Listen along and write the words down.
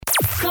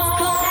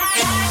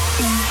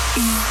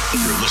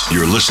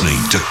You're listening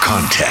to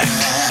Contact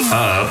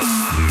Up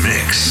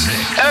Mix.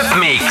 Up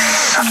Mix.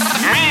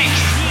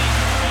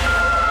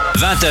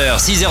 20h,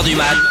 6h du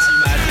mat.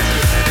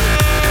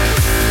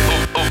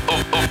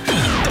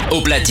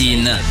 Au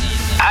platine,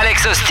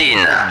 Alex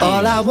Austin.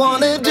 All I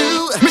wanna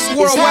do is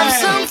have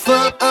some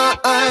fun.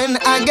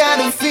 I got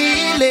a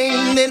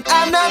feeling that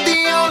I'm not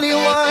the only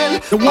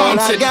one. All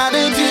I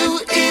gotta do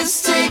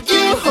is take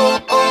you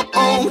home.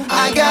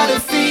 I got a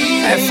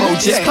feeling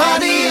this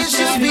party has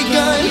just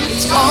begun.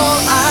 It's all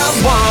I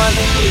want.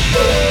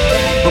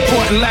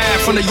 Reporting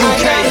live from the UK.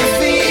 I got a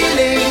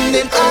feeling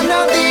that I'm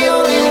not the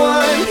only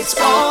one. It's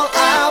all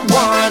I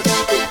want.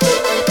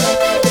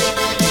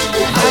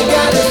 I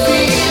got a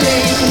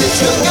feeling that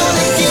you're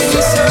gonna give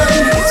me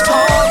some. It's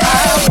all I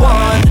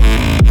want.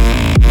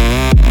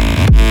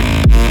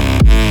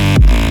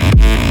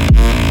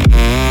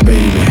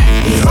 Baby,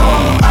 it's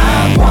all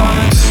I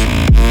want.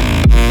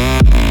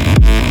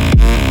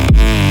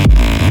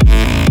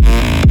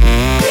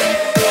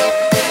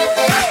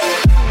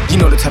 You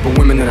know the type of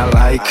women that I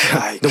like.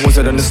 The ones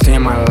that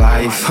understand my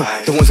life.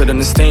 The ones that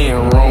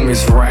understand wrong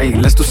is right.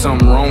 Let's do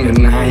something wrong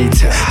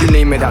tonight. You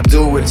name it, I'll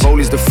do it.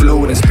 Polish the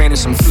fluid, in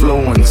Spanish I'm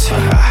fluent.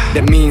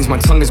 That means my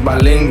tongue is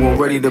bilingual.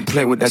 Ready to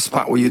play with that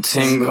spot where you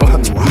tingle.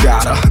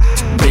 Got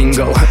her,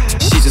 bingo.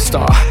 She's a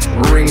star,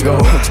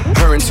 Ringo.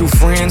 Her and two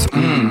friends,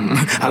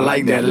 I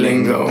like that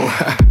lingo.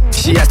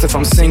 She asked if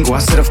I'm single, I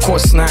said of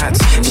course not.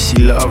 And she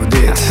loved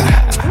it.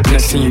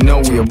 Next thing you know,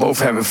 we are both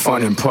having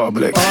fun in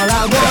public. All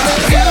I wanna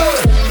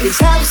do is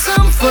have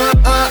some fun.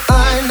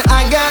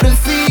 I got a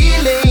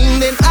feeling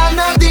that I'm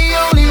not the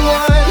only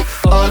one.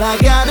 All I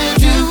gotta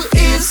do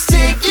is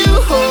take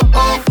you home.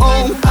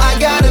 I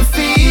got a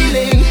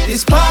feeling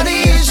this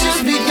party has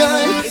just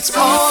begun. It's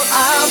all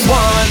I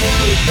want.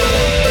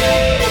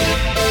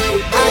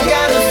 I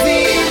got a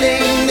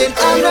feeling that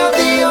I'm not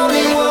the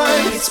only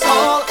one. It's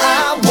all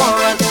I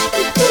want.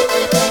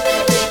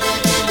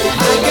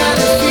 I got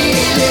a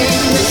feeling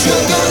that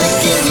you're gonna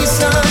give me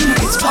some.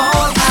 It's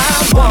all I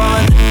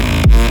want.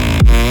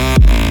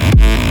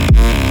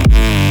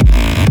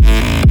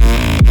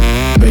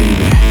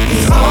 Baby,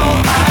 it's all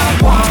I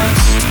want.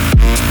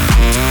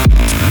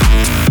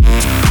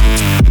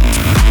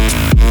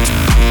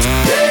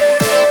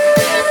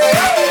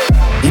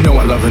 You know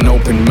I love an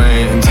open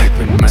mind,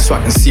 so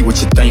I can see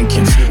what you're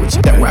thinking.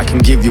 That way I can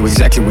give you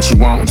exactly what you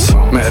want.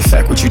 Matter of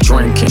fact, what you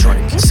drinking.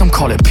 Some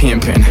call it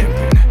pimping,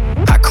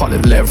 I call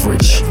it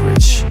leverage.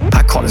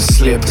 I call it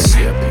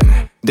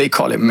slipping, they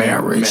call it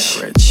marriage.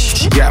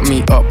 She got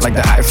me up like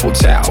the Eiffel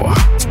Tower.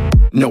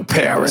 No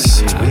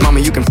Paris.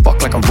 Mama, you can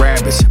fuck like a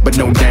rabbit, but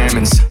no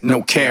diamonds,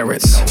 no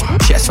carrots.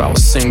 She asked if I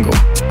was single.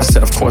 I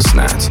said, of course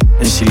not.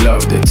 And she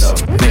loved it.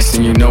 Next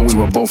thing you know, we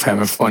were both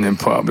having fun in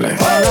public.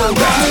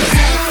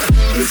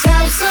 Let's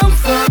have some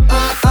fun.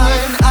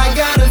 I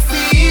got a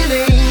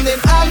feeling that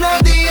I'm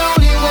not the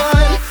only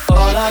one.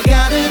 All I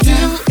gotta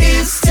do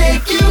is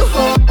take you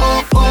home.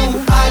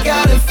 I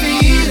got a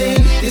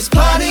feeling this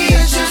party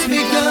has just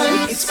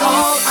begun. It's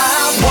all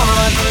I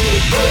want.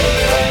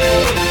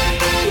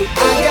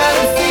 I got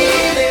a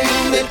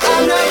feeling that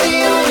I'm not the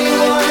only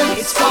one.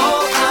 It's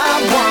all I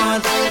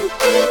want.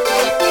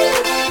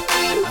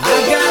 I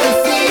got a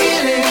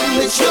feeling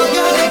that you're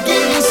gonna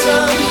give me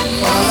some.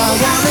 All I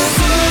wanna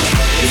do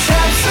is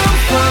have some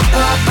fun.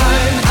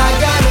 I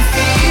got a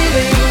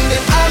feeling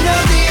that I'm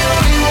not the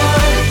only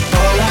one.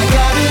 All I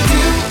gotta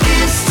do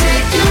is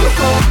take you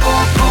home.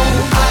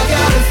 I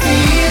got a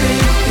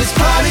feeling this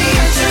party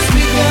has just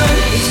begun.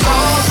 It's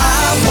all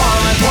I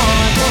want.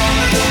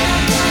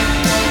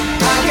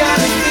 I got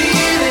a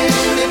feeling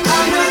that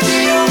I'm not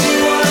the only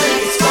one.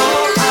 It's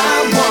all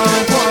I want.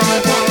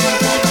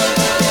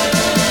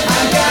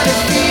 I got a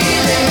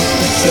feeling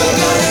that you're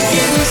gonna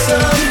give me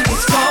some.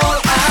 It's all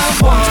I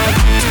want.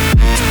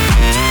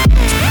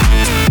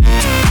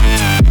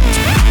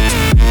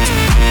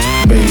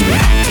 Baby,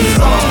 it's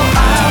all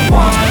I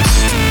want.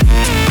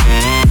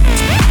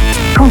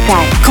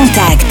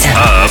 Contact.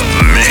 Up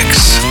Mix.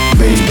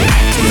 Baby,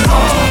 it's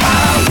all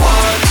I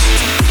want.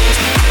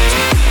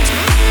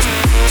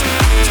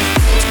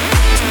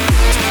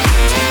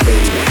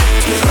 Baby,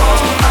 it's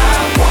all I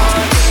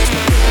want.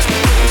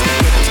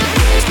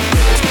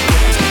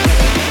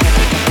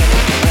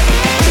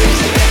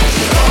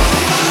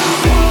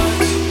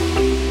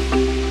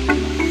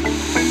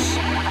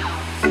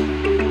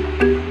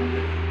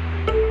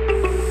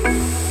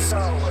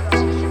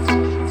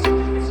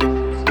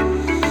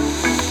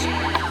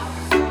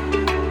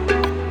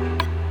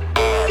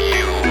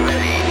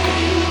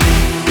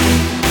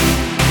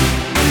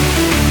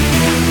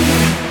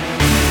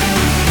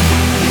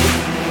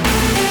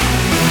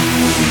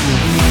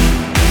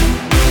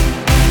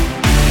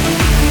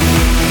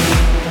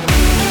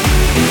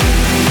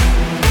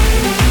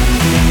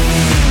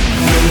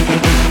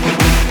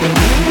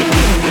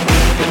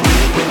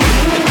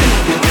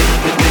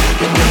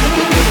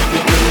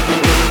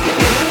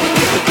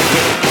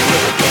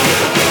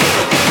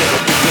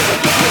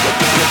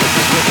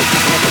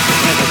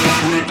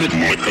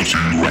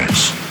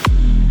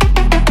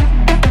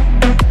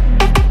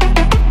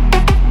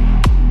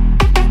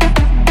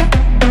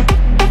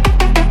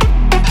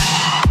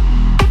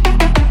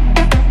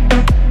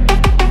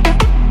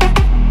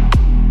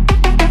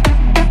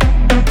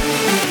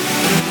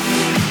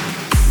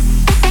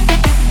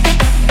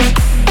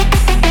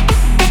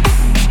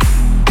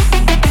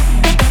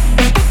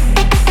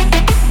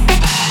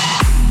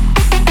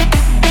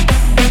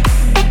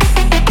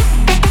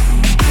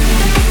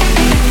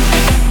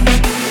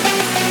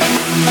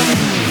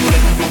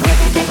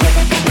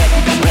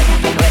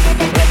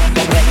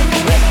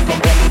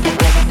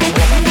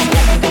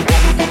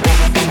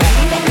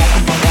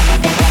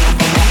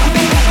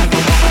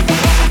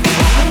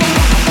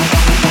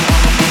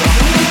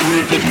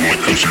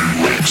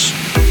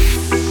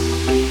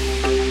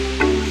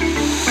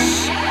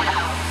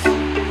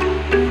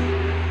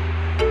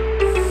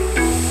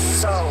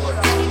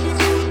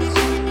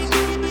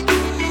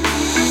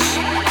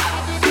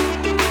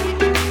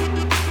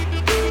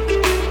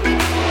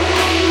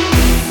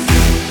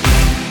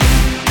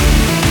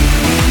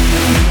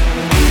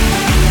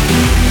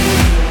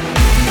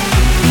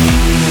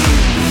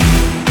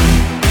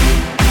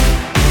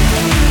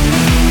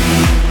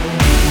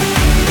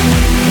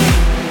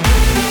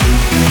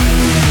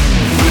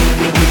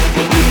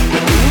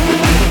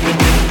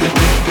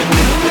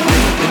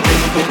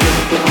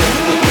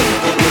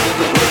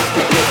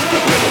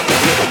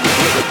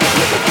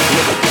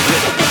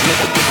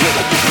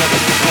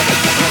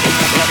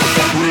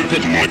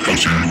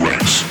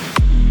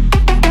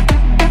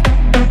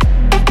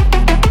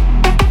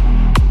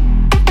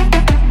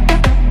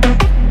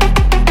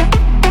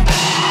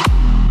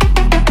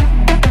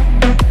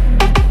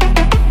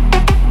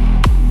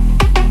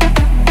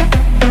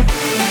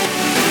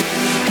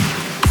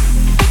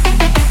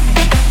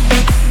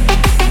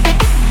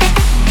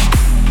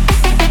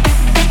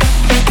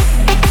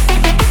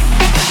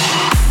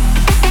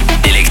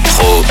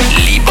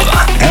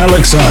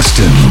 Alex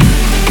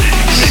Austin.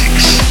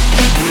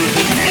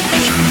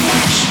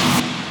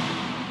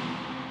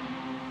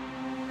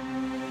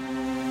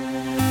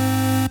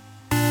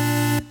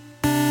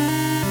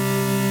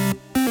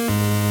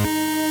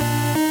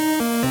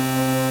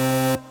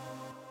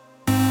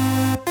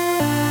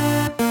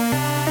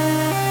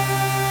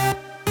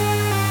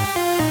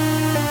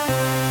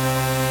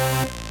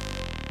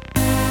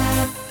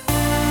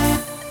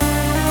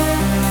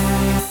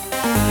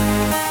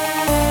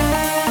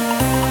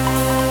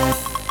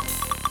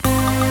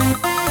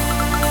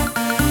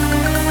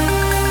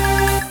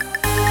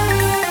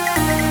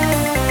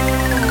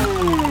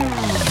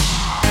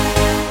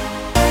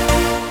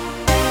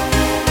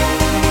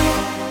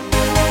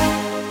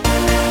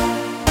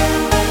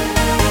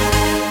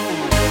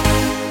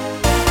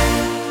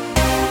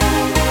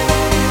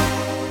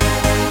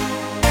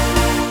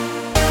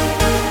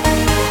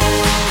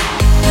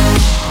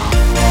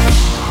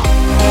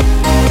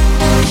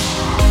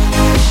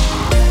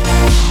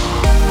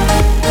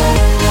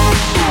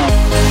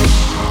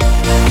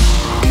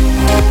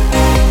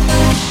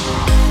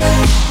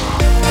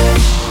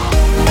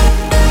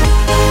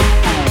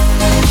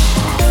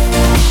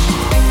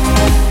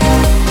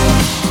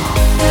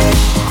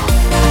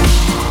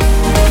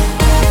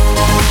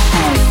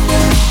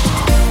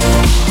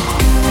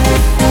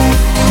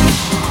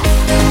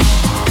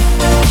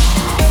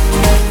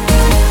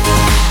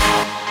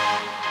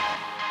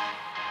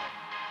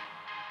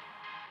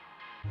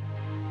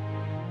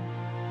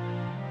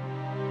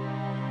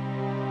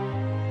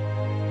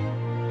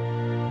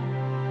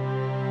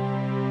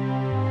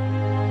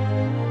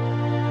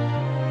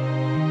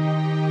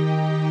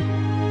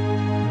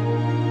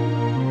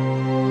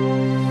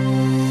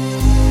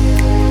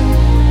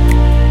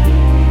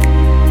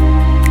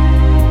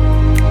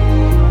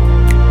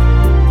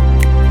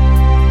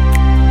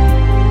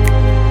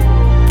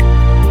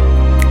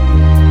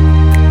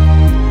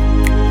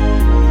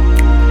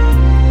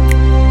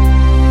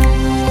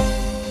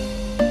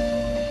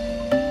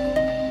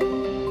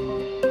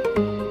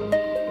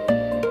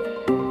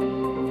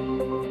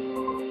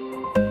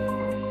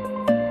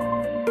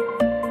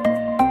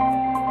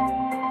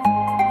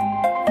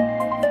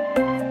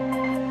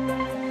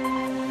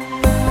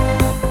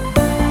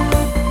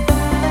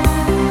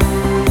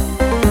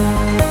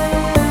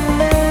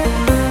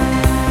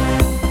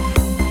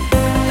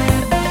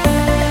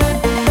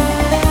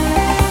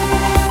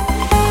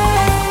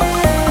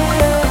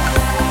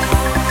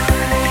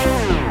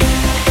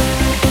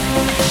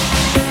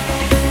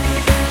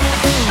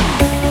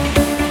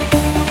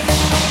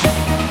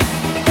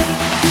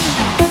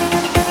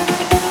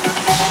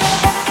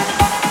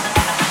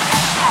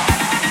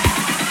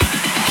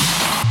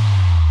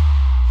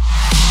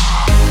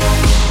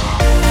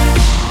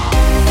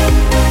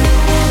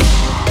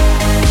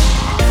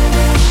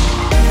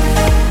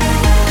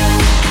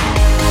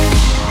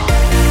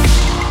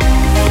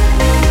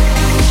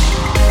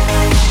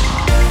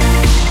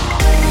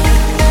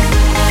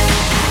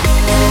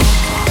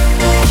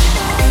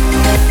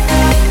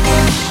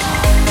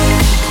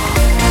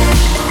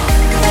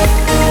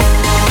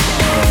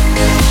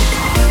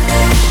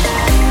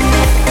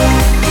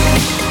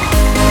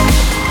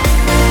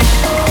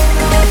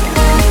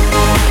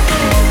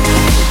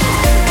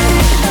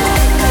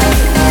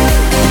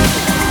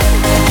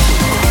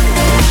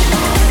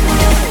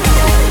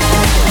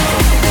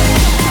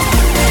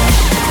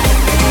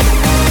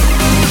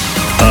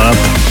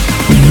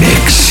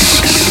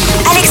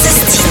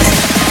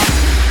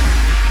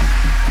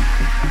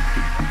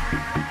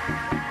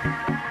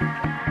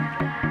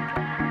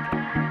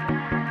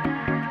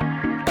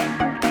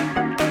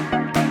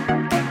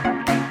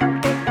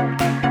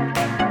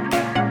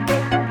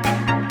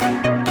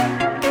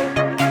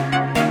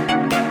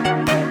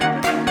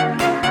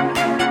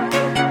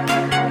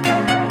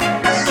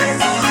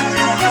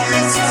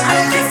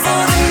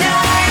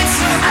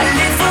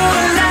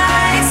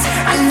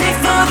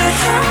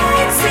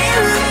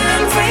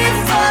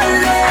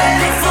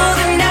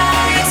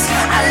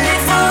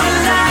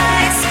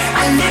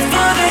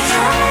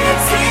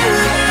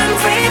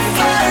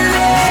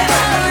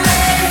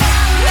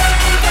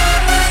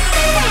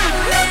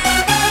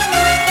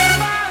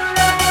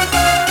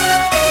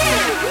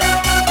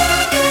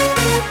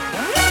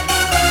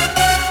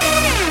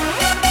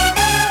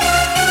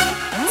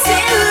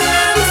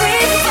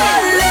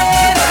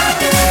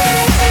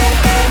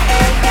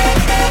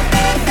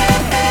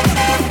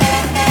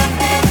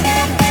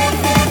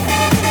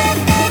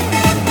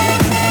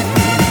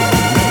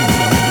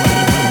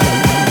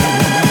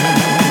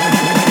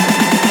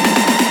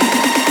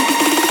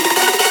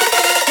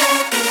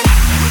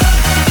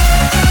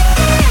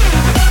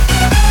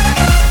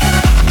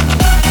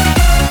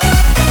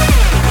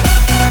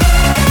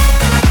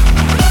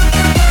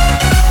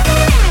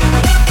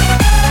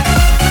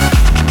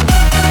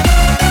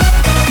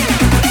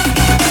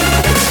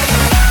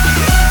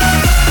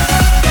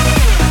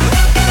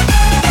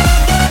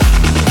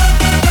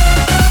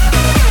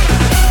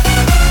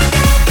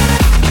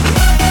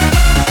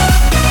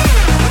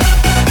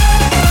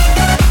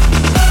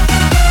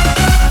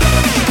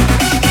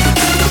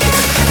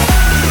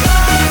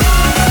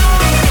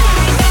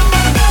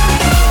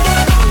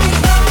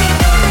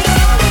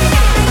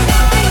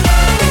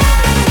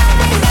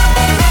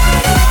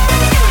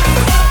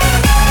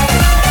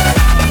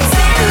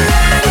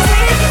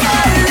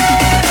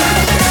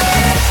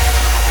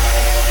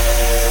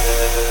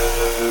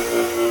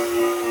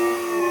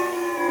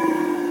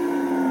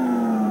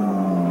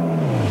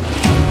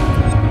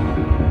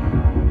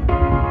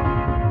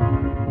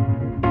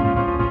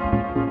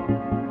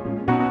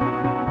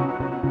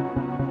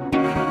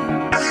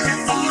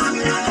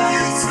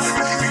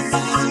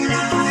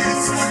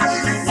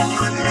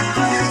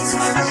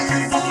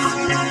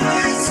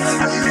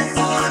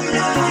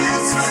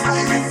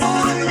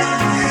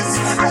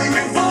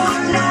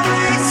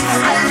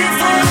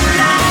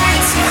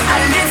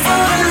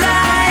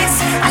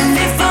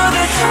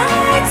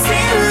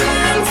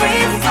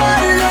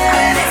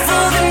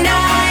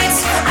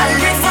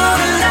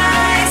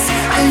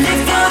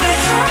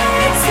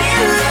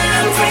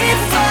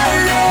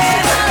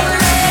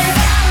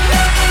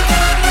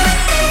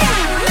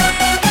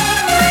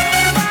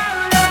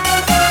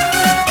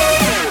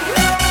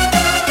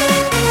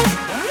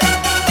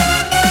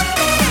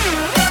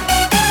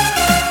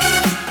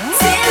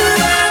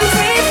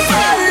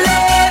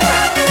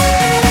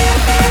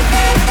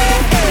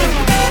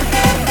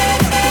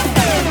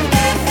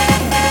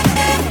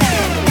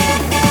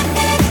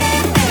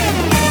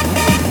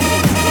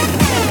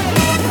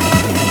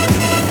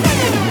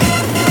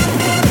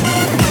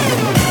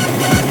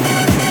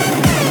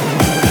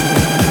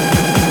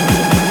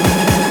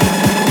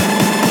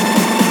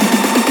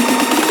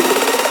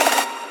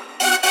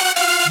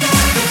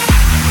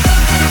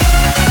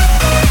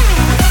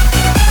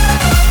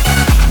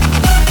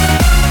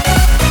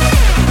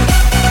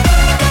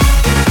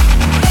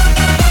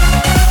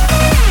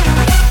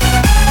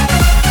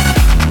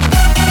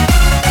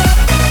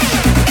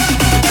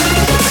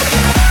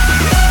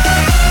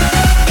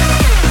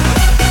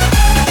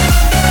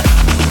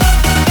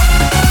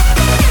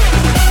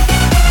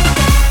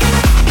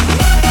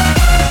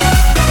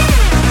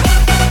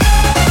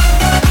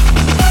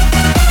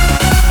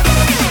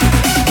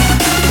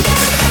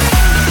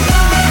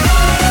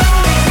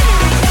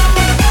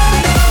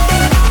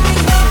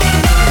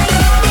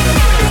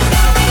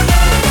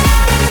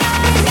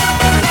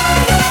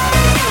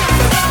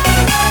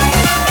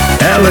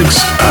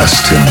 Alex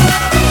Austin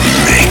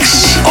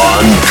Mix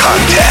on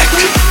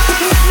Contact.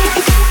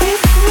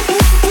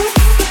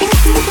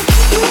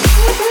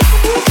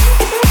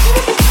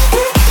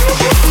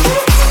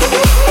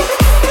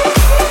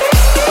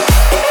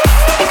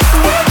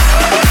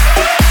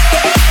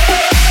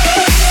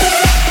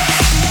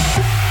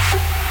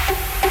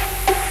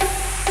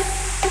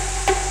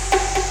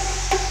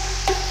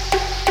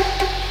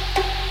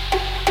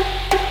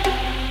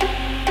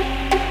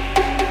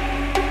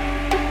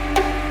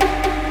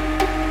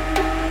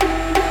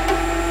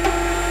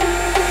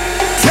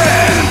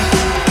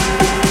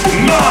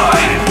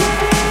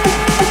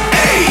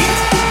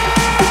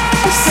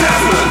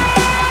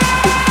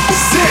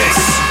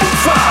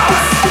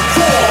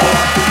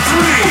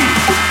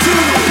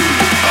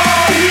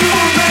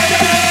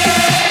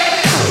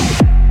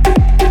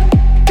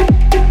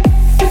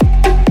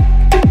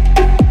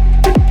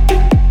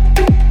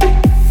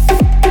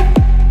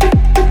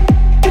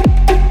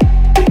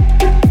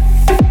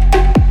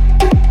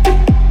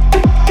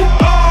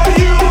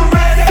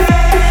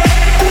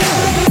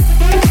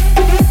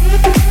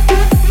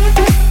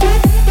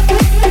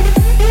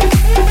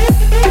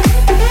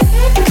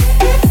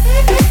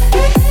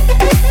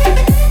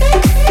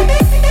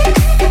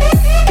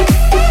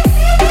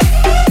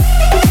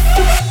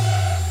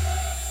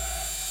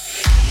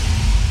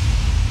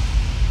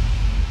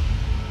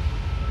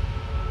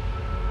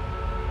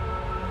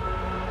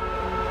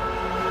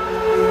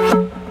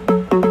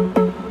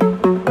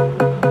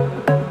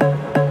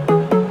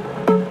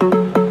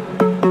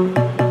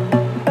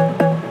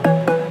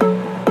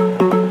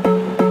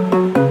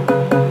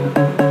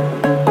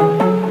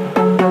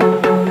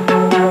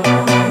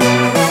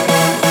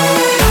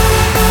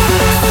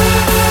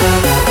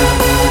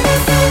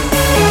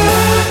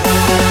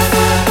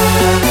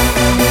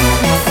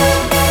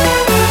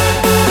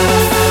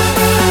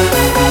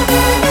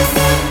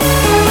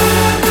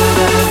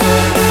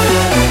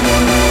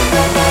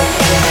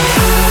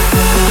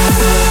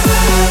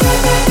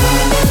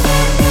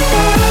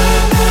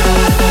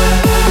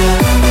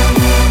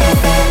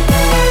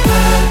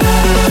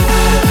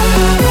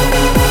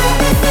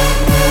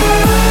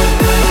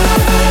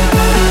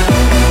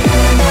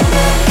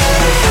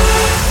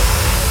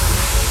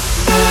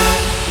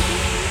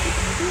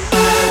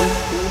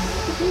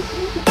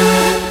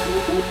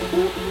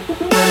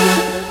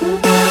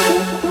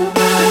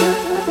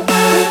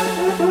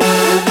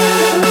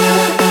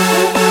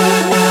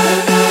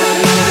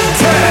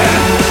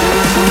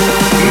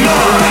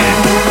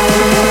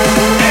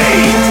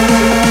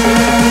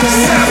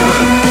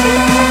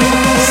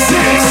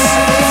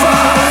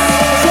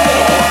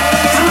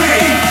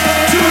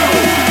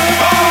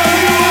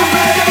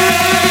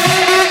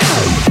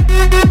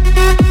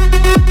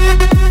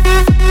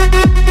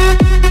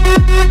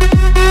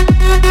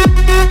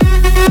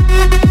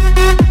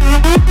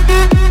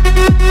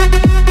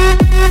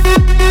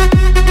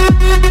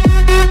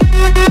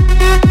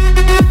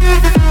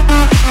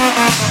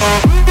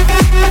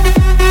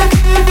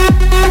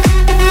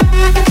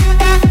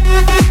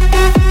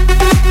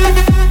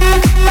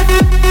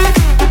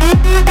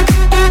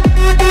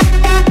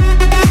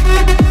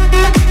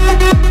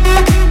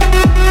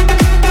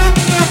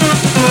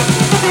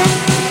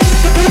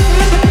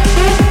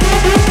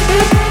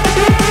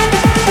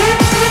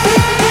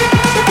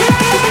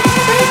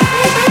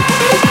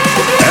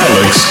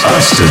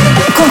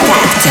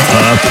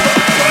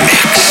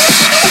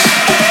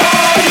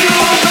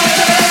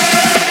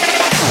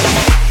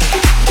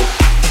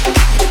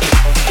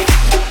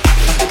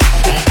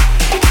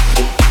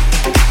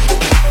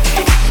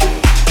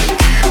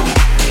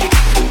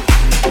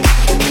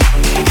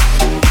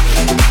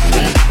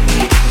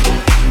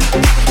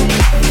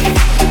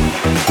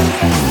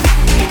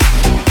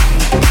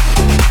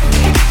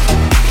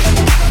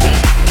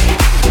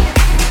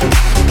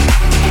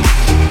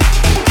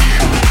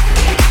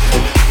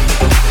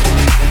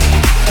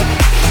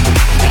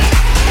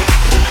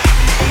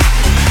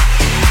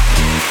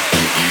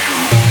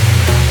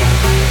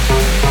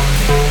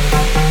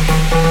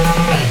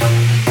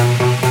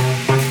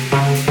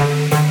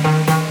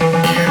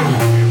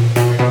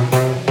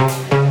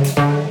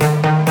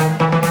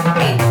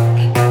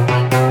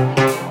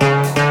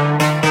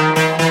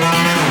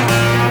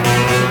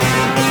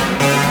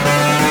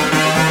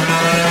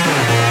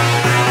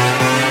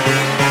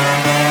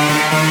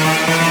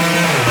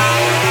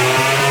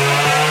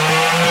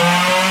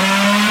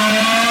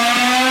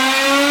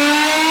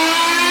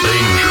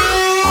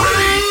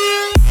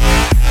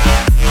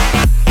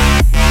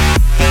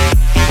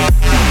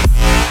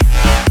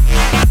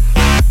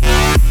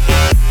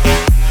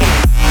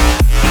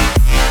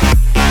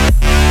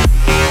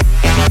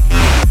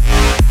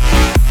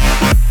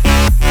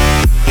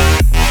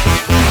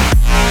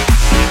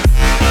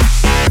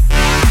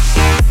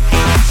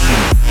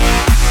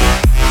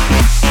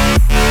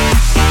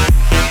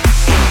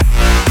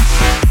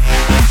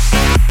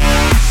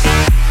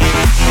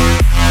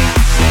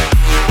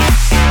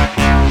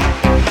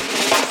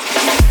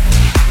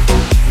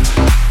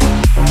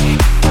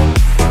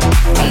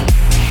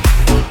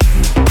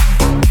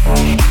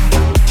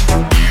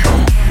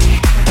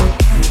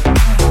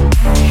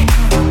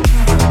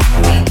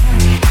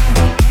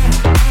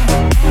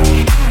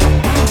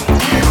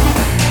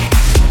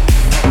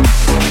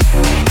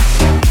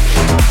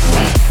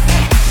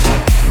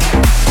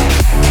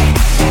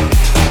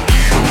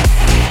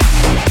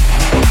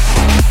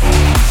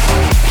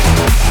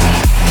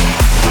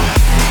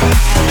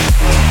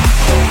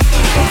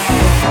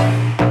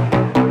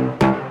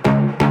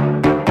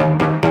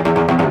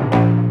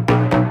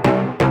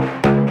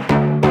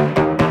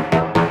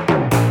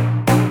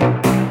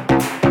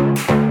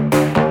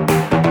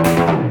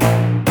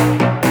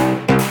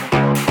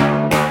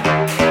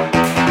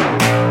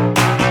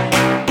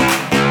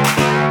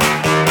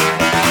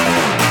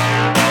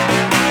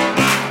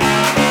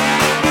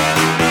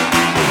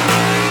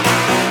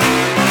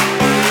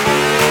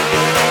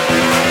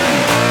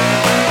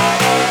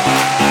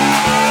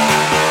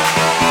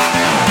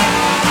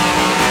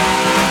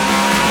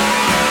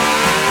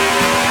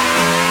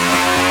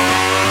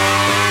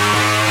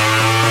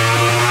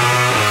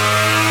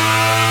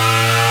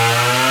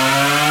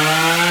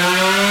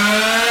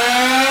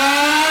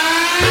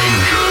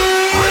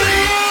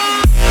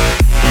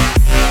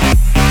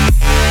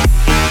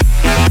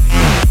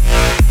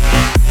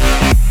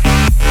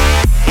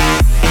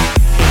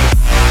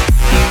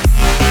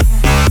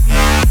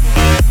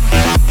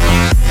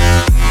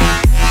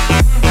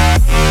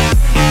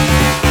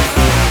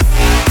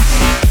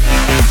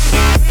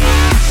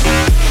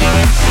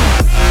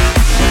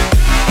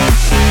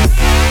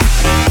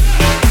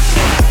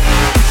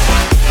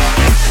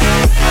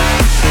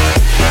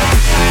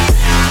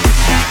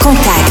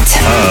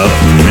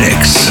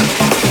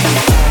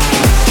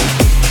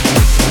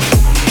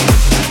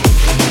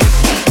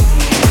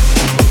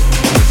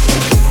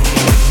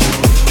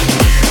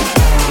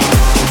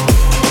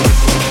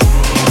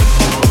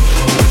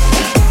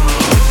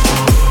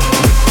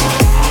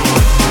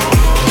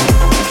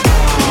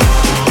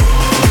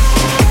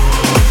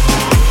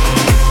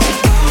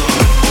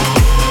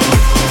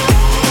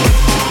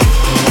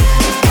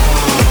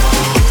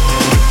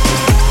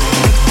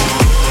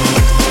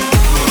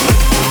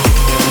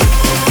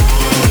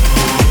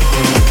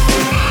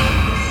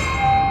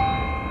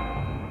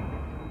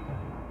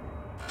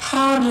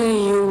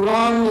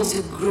 want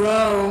me to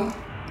grow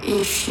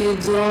if you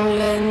don't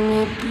let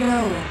me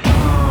blow?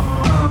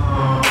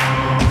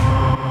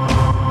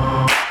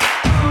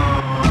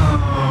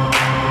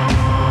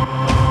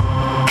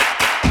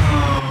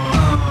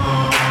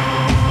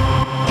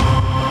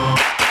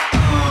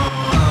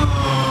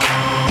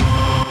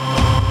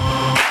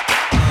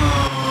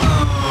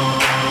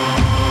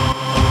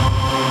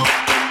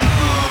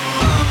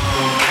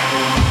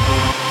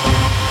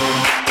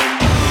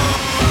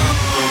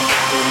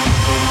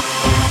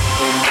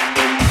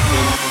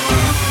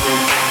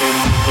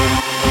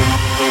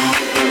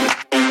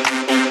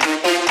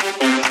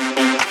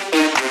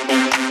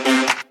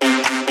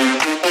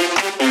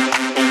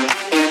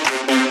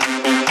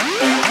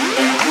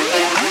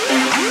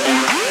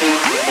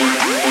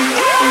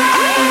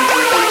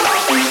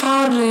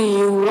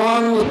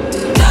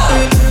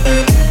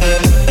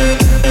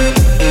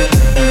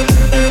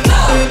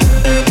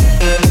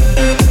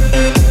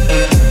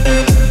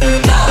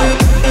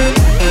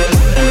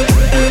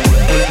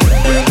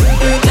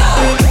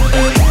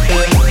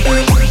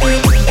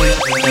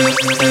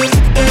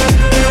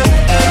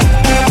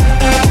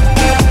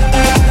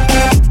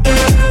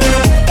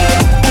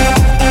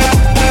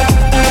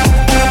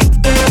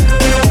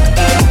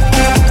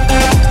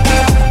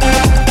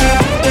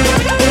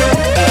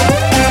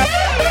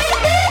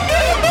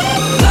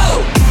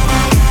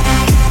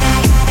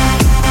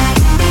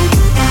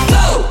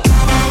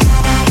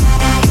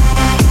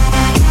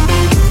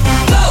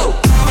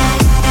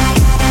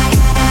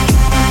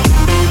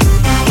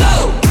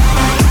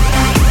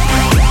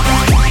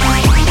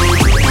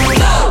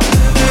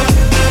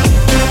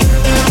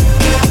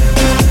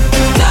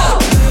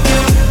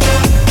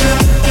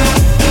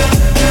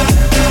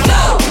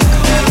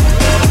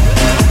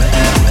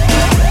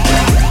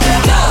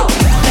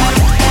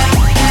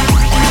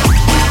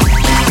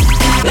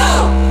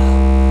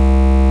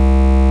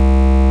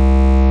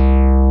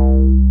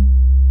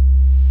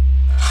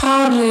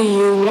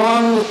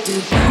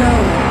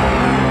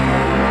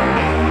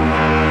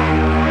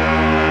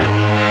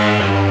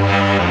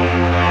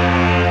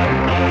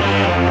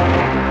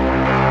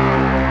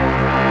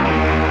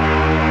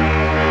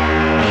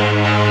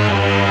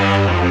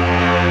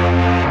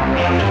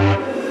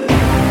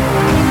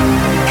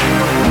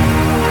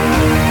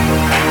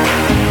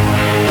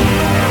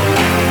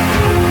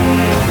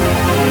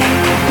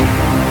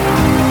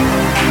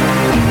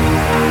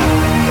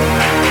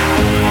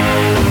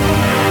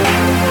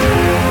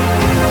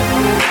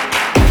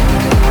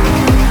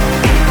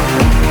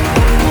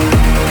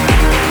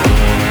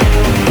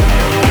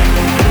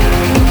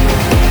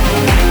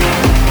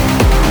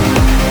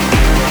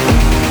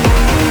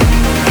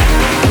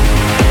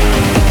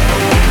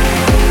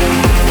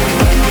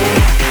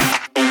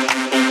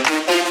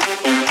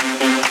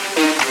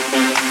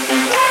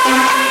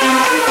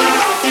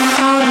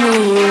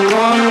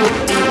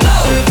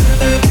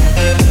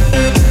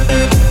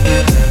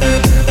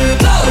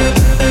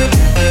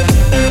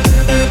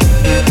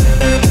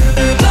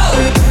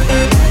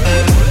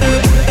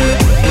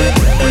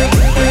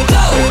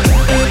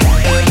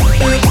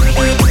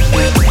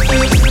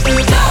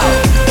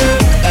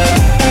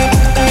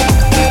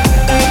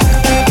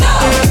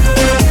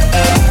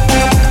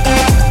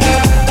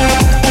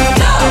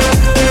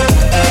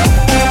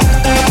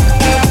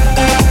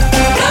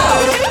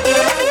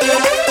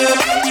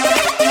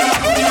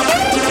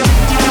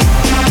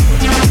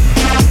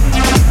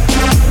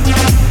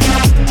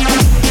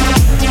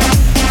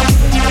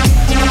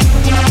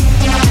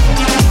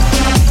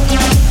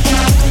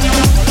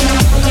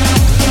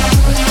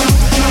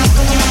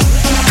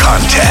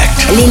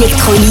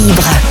 L'électro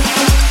libre.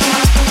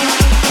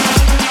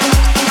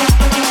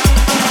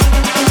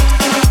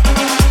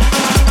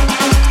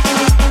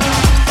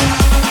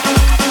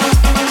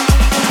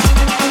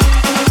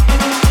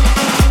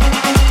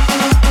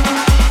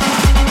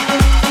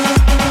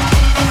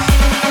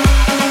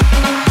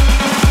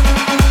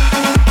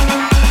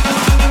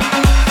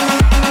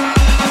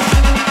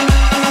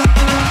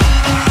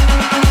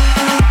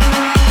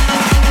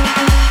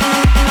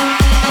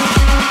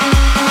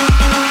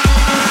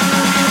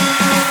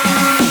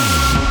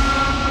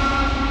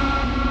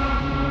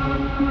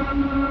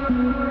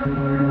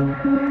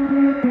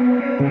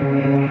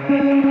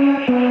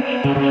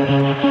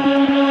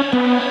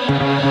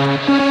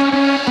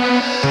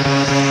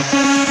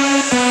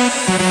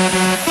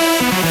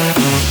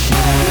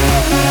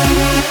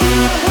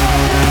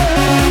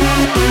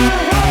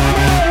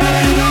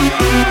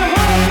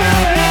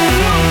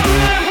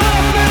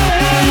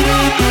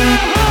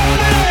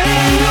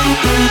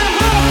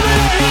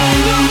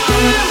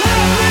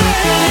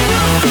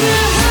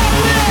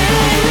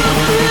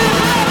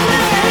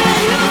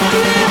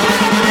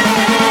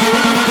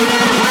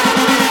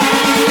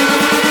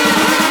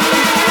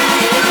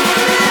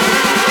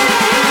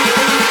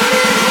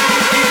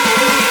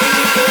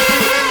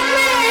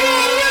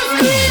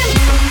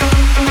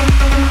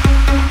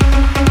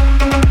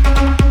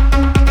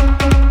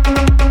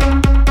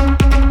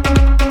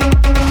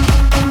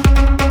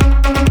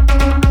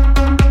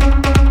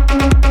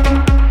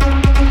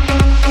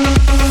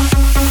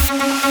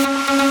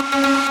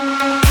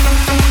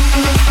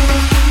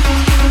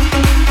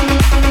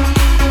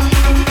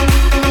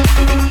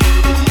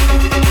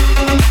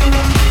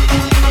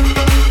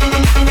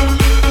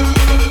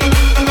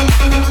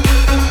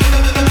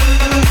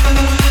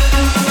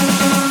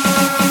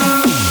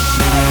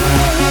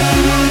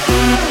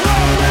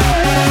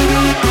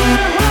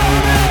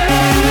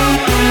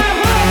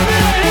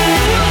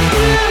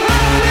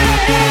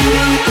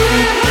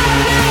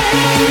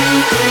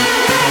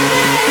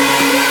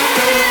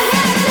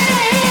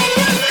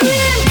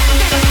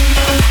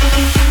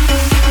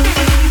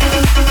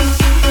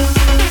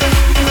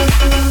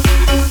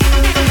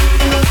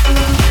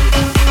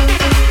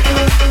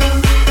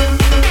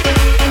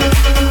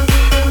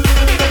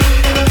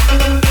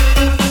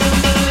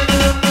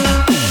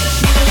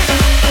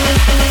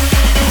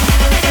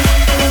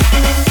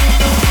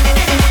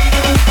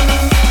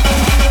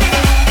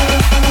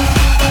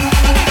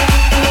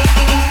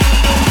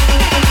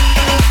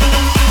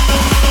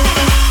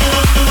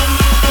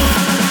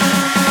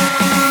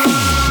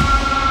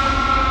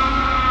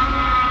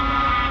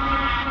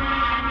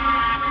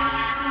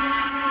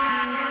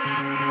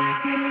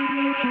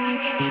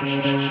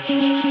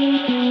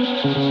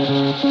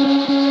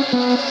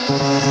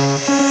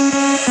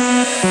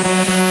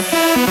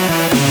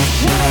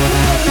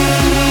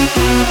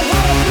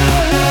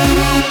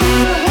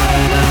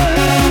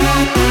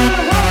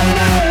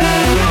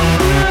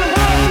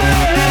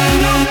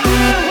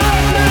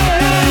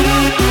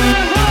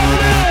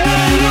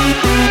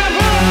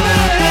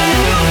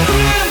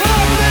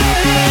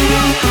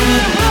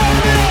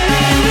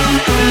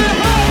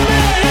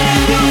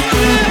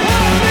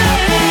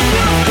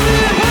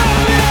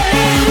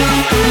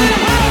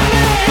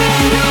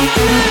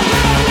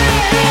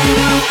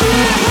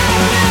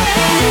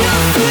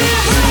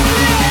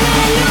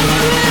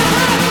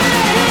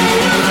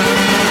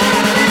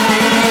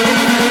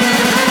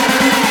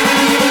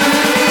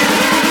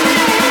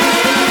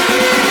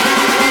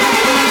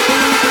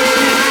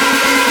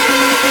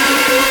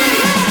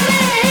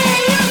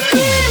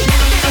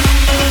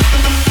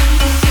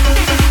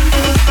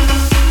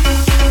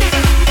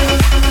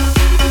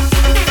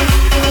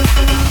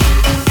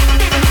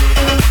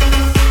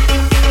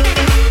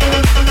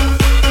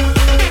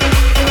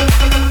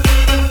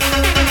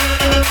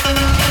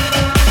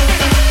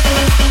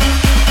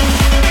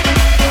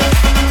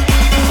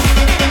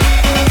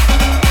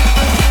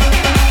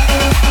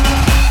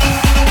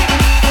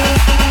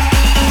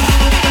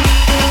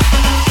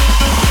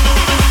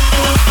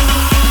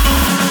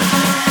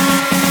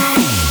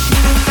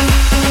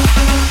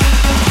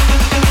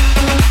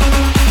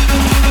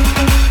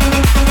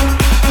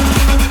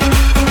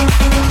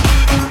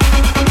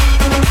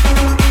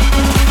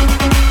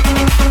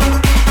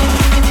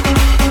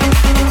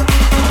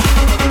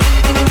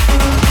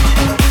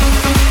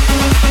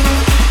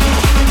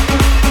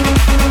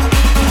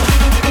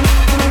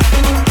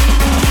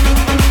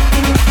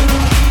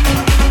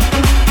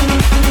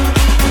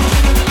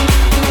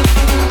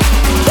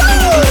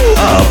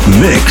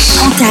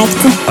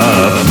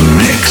 Up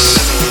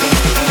Mix.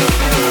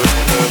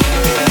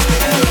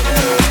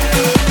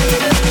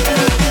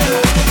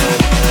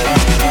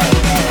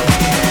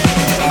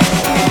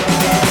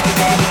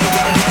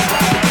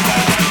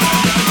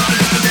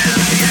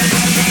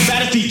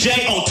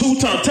 DJ on 2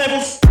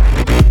 turntables.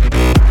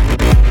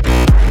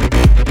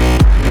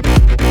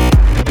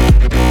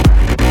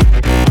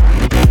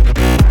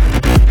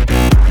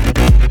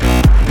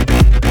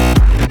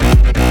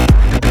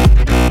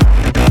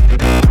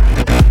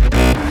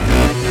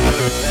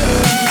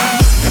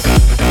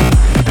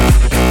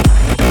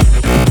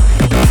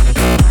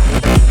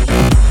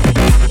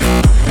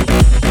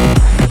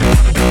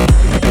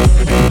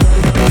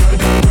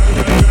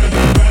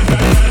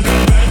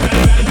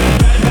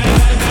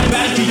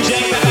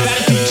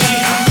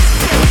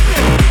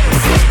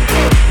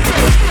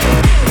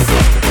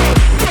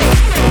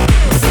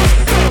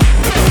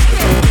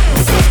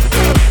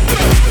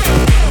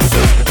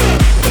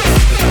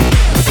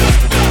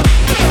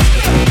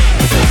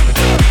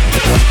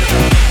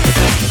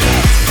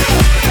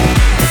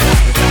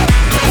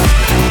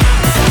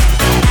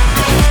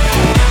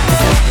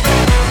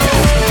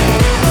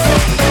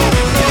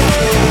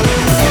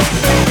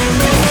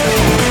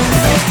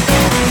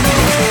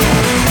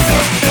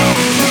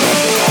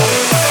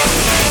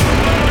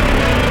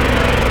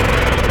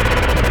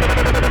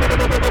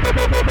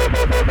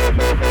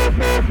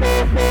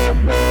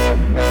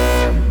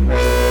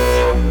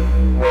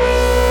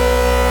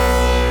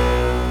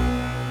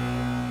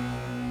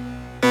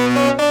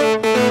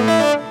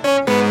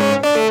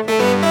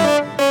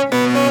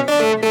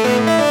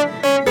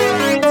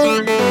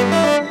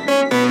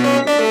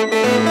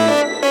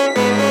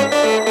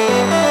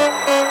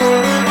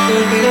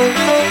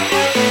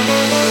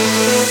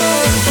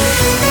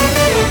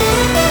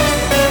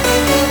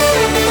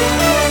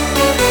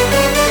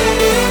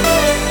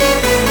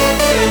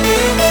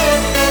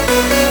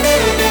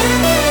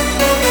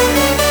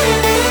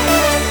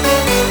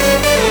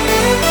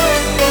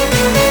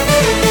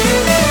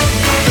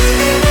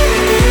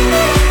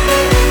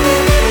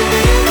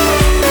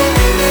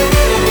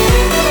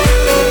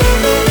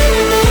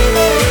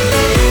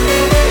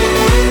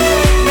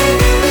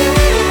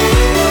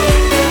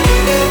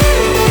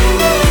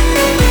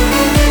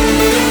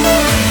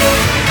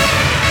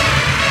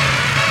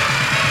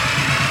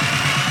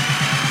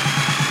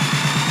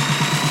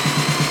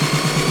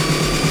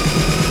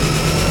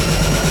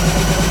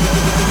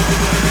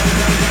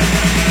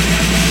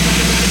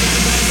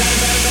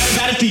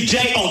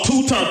 DJ on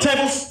 2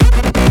 turntables.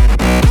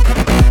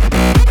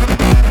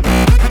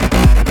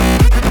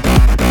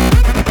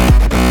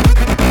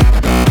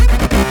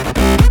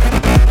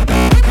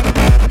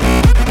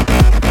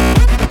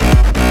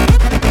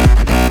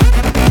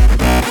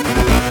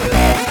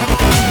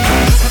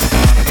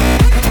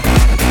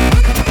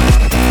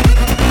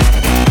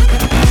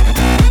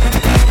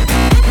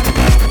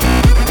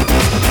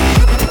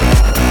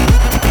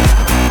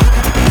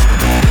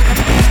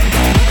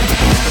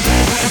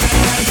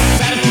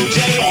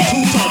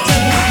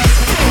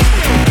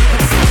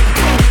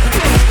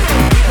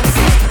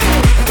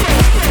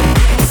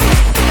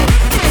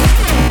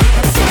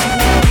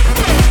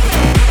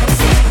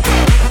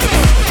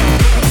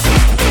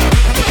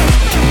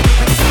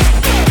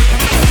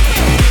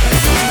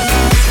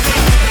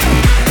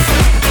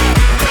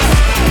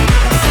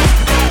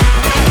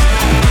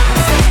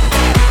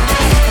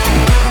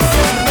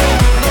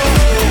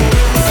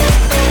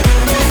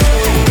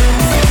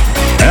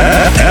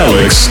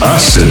 Alex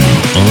Austin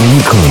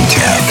on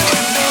Contact.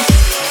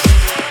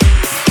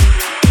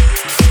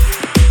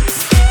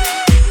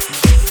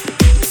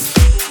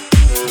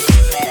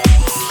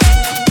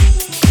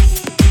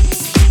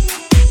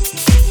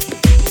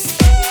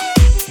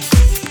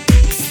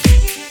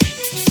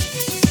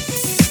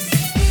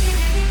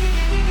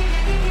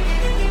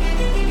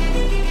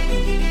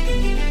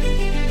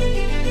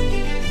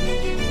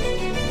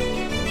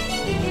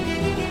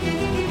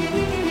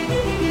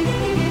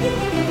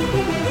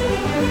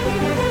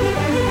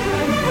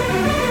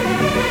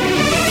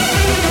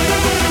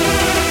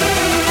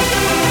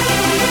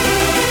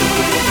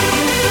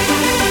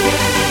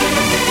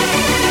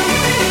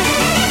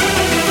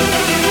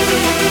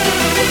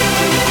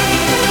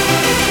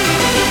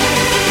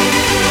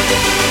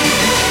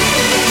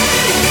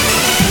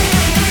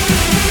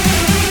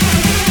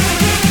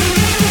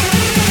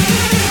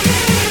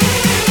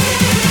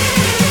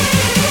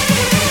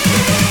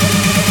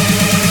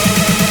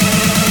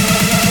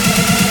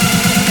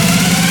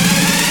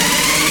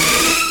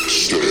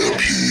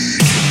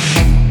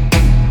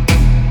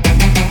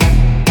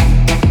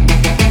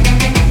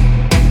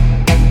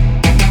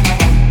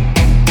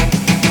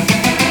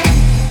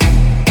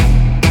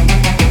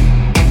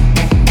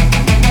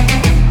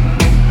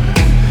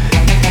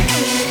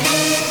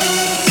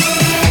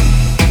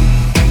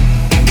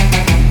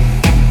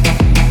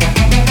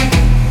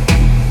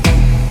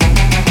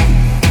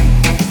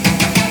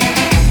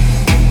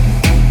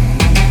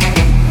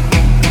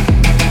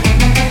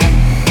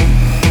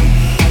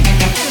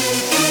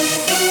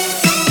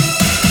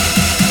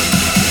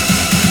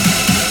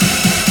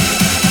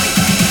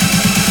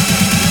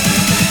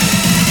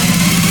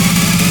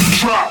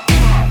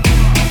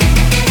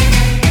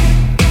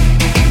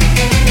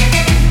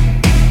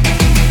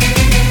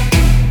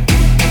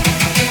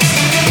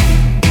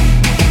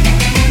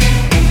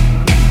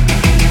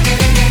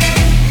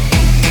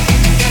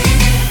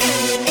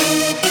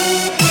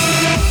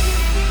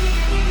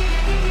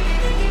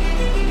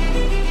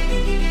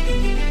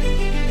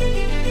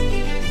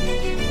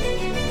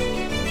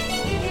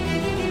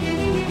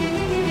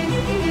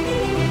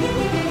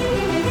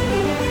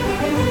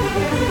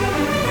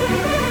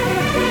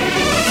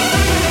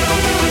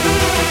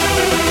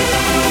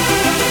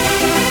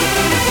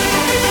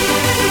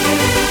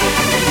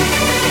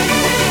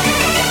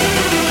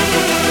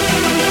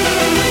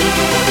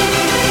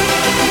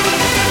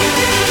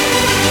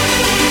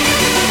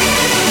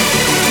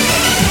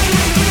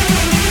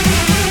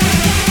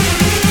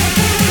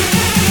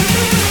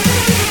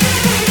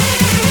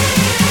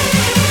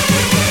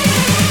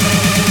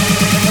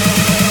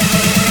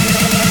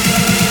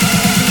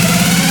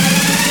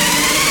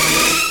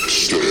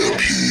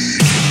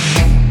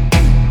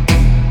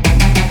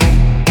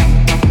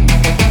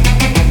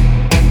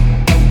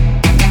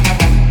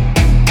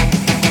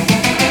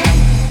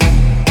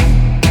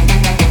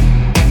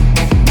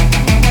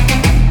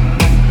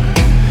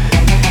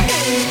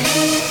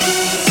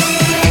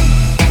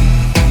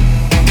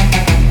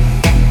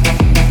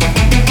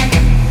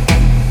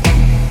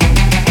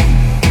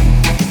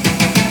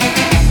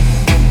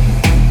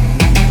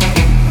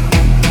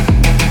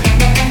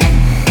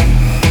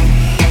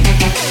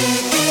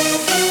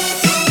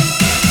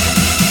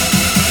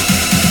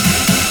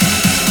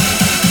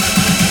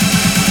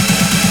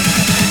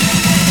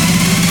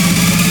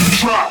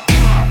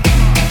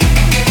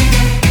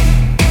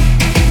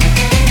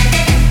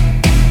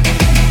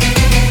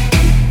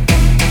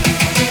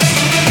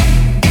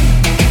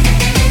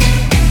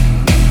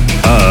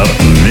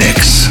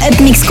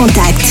 Mix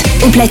Contact,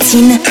 au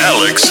platine,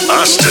 Alex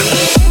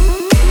Austin.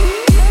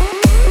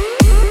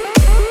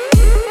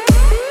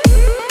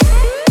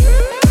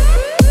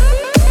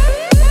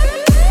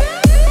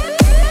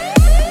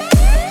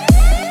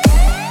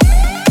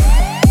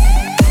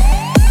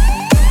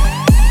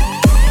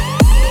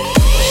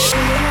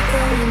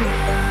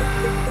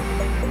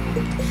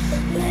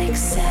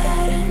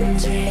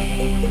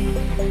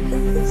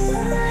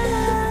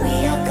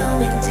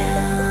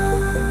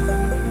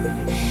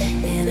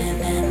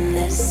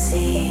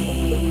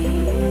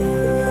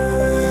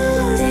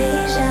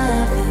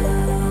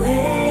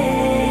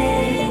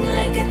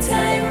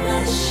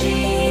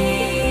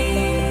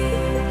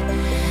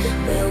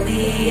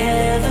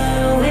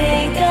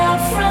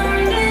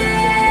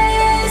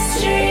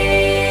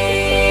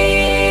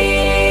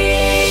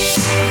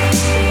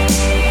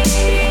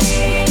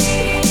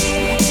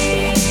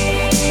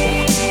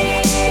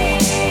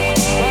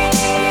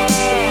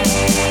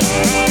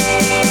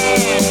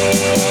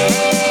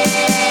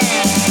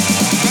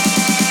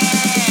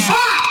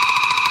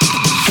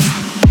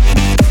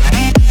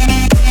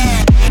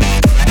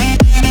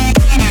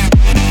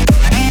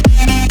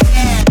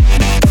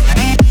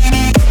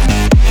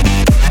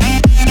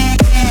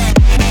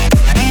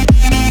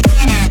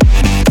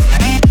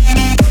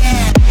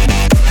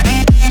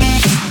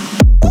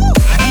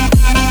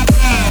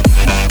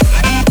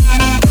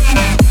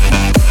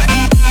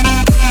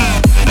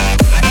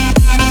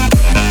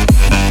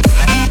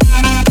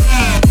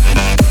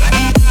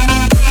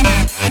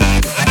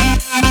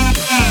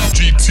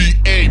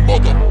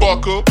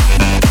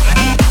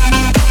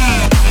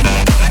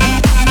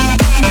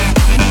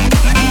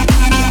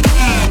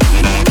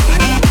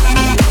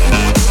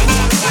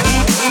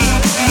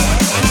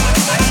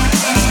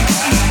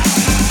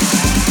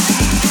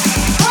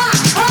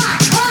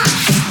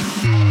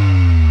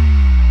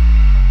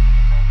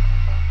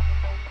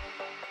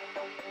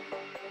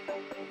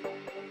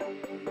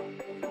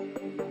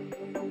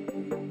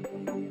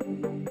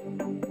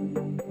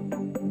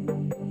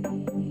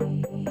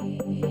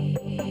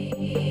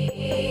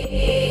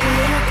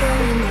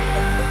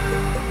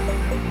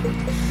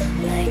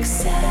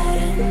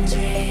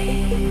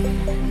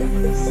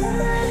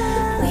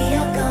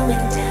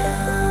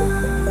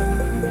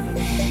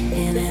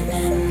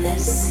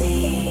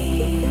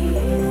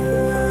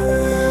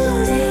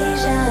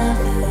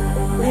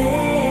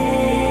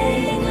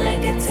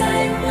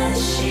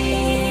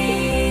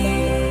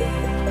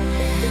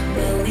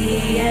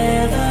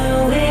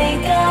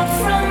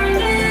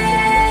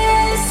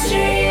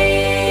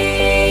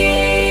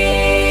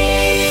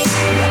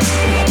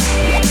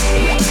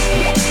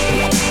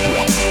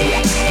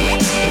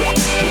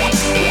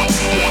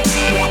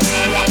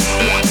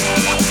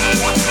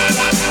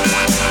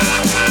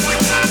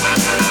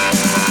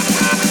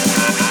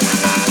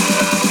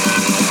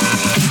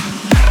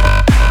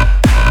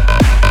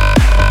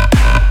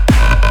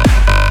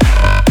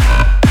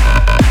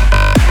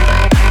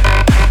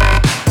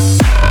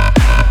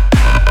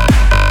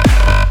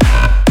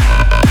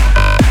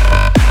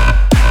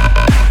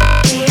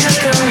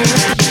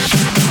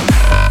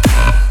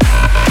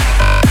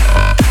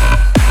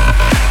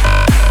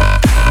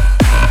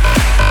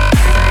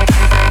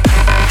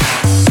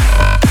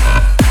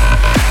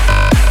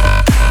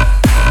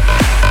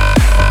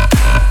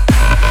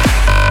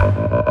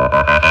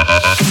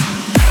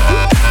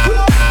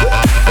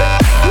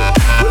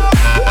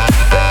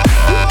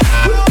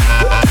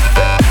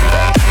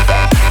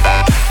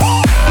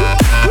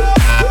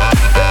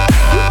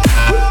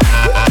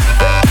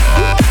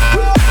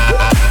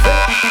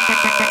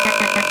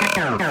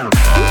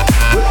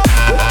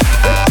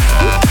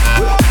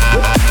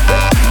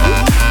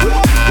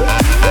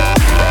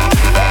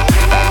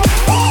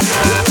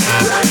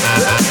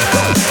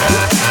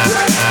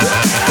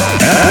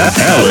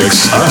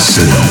 Alex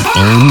Austin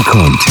on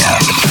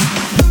Contact.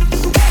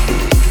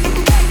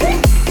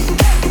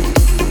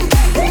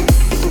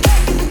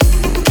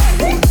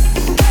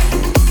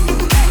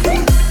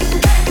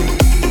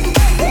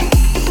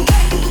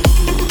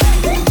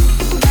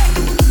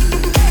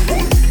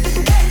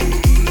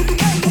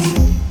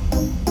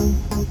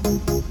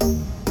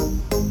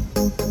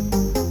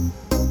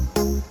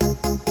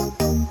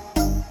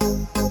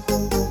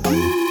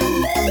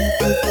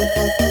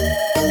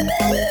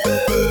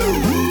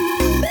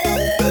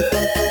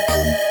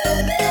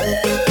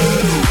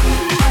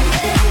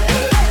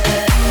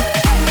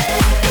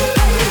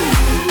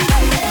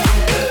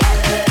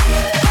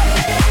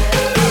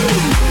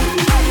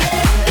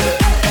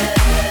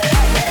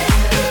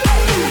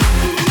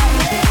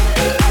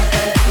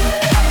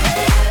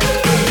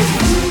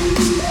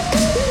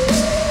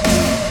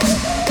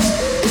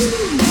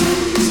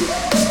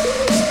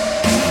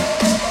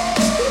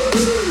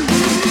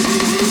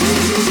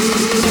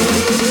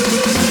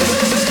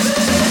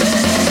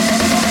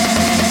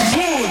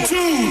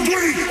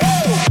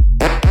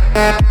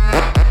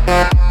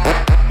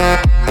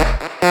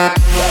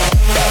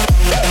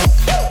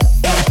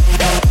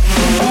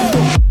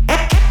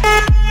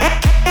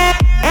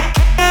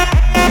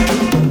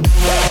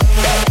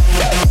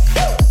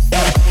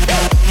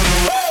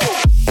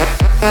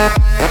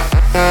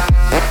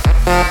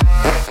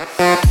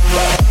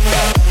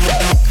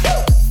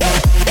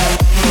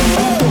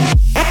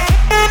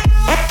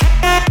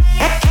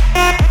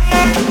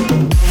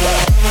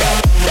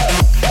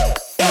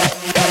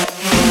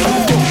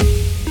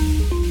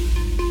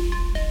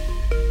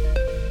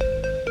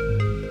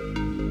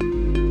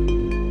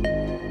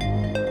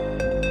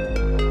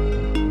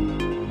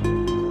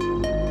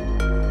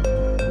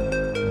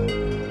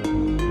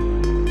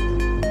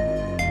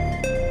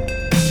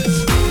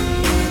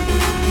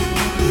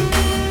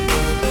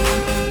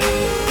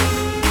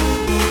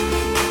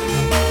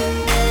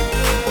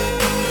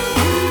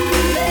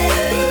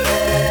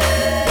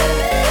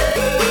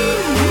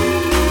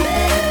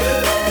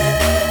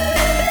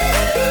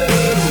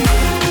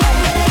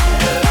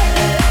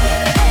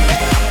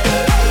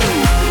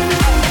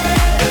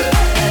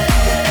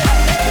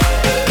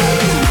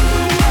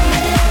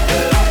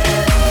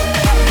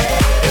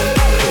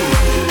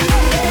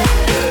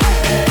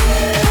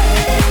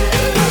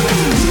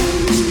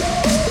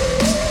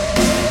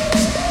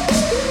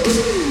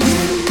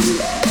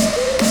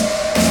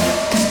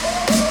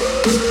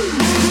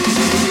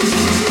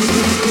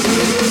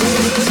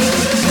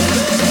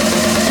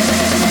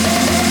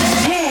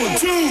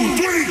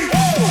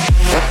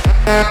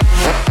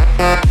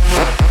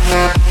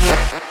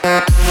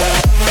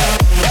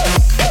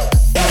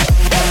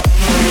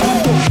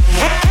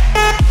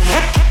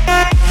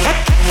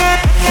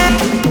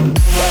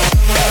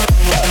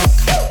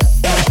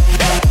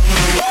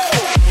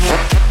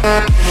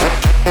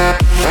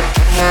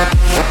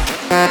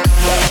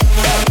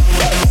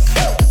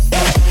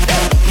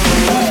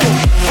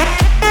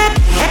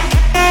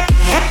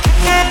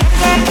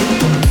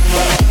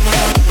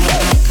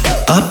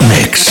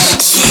 mix.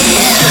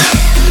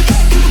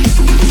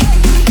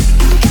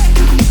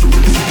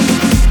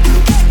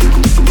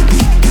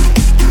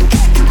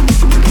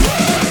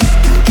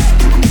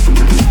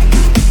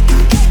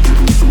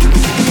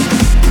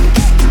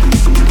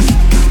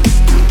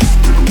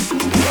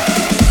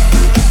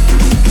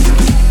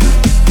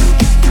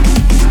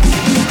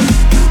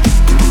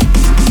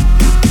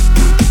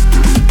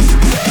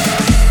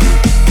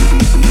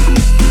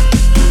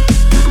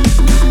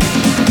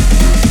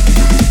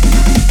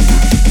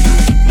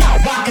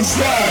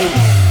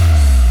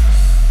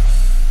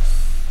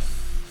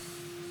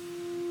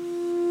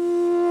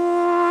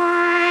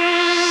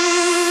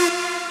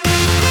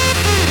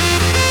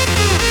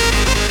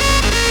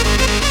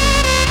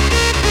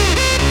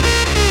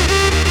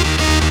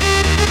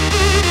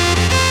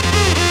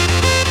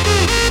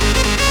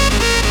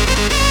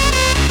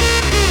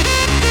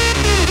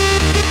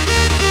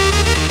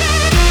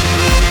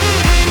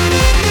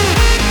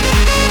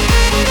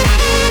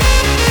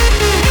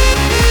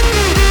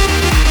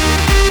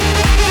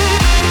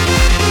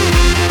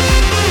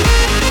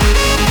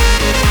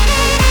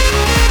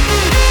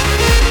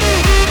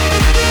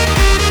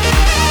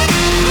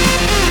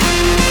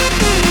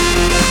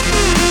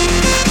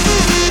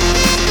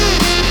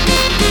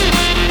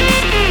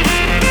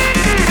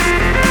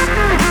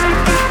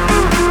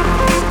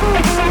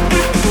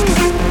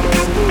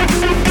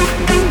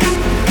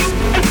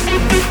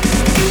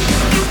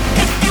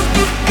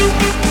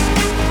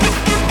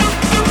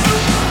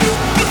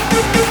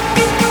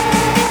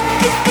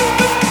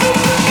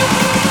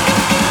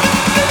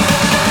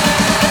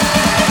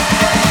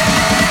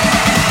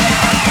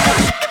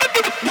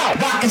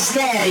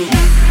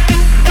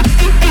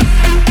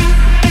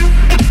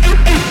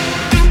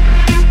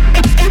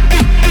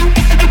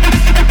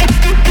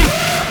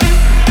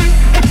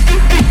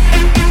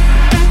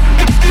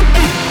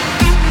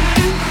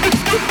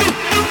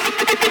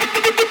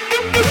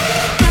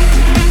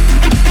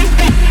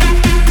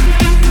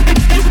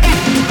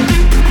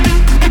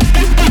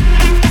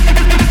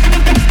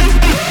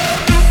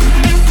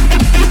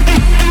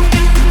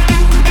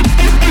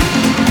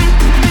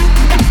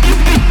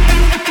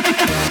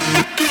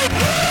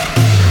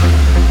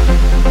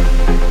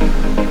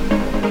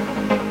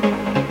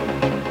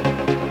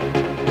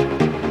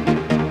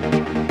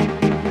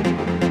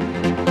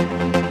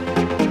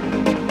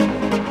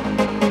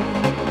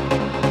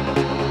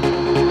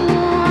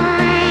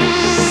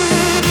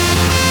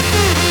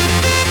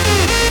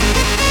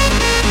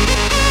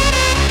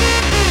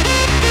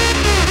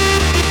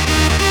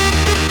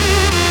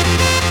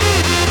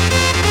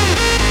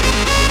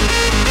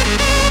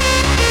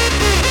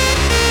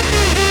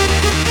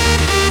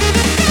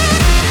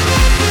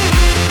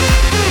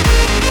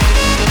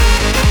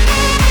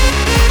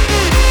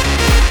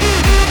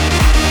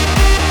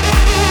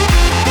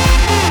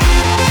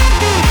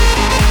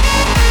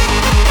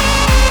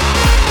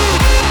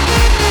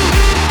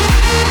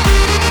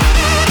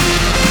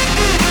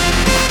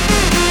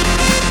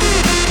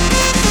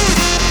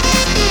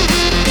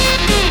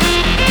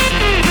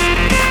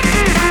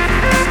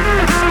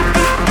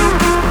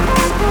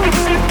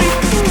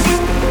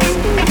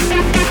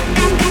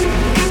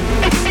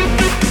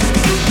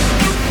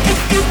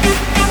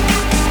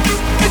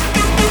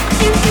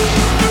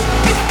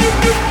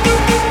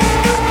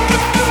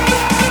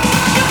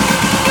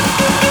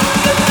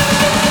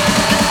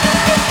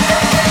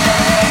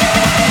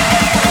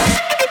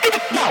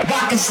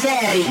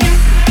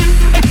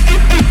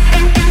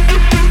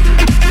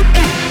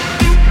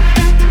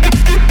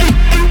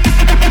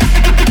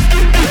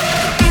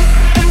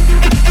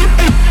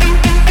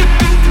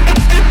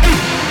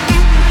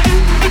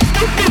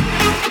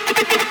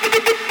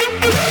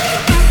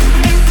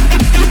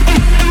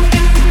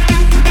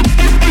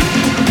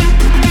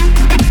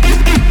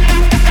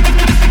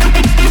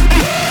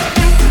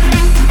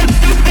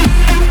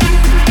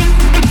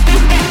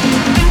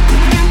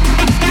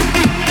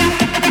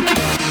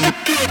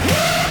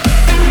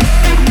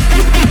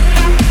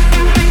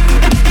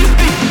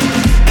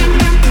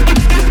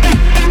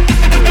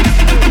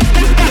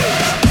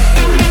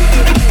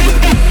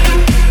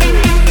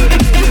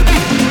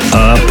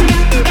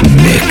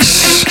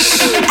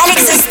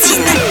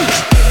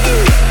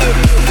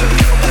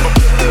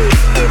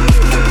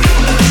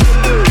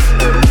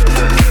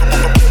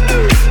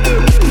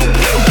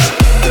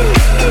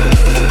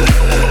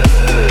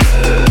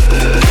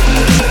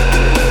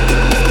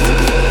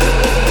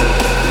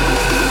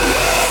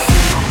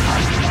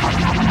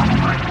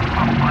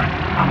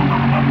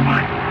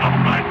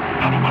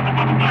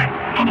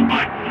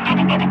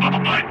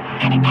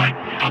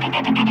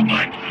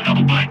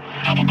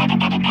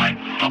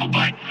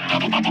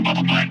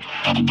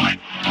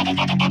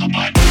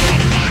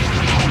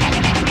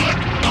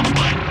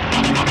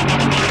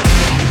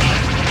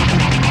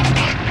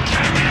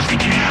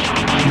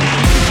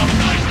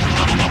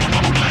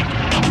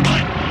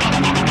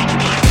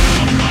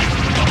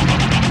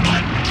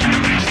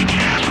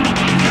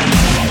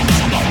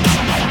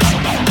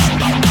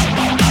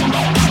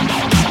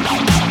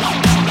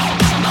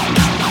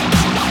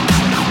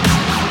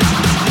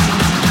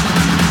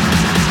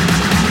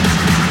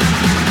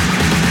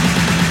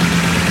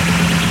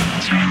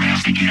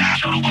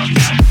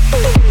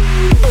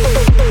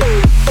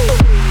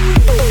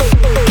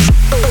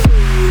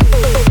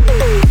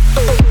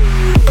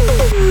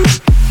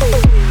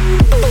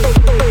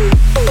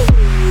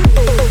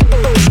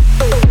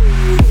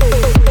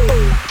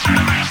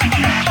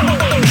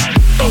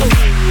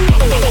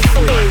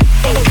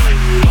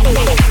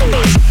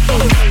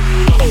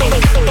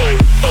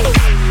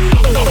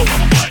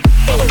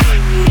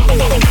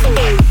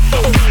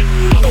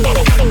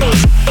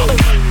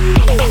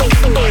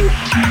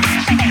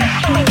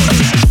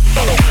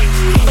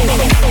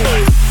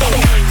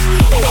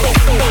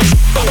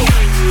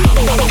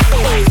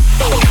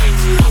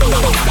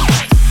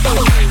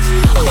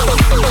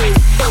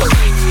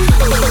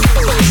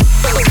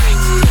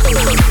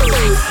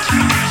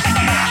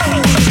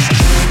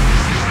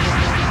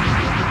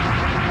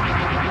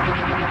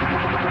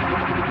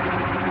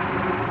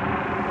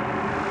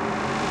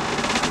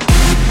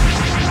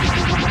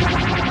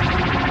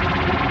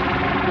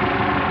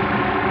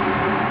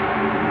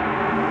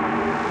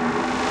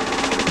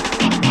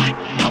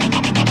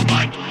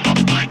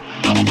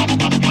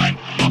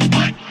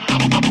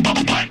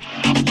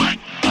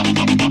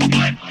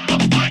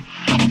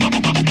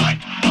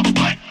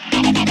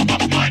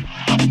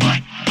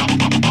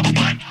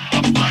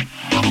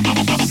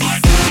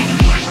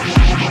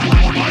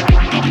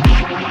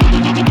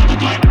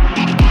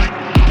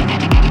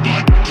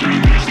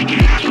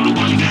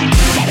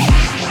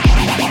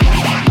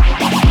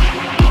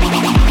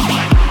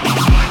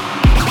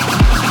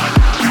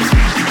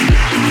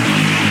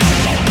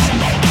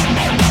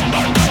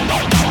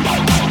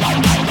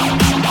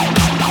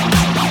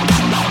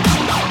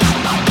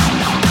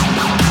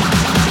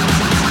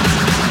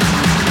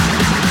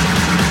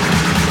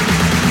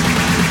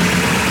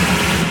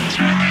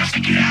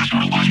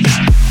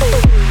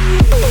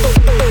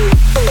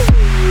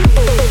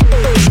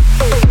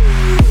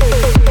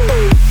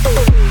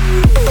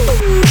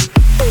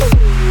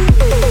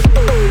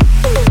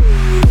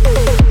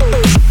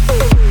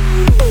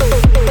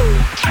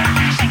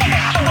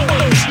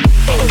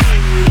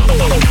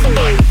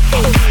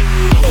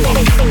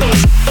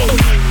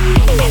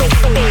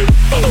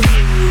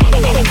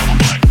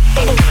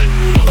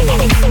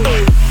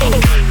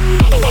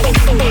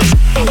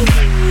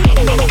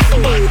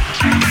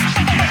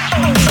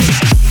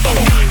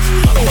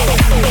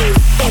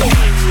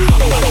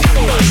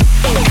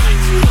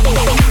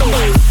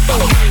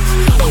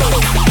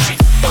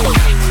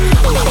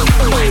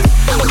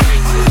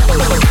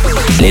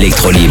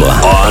 Filtre libre.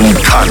 On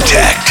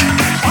Contact.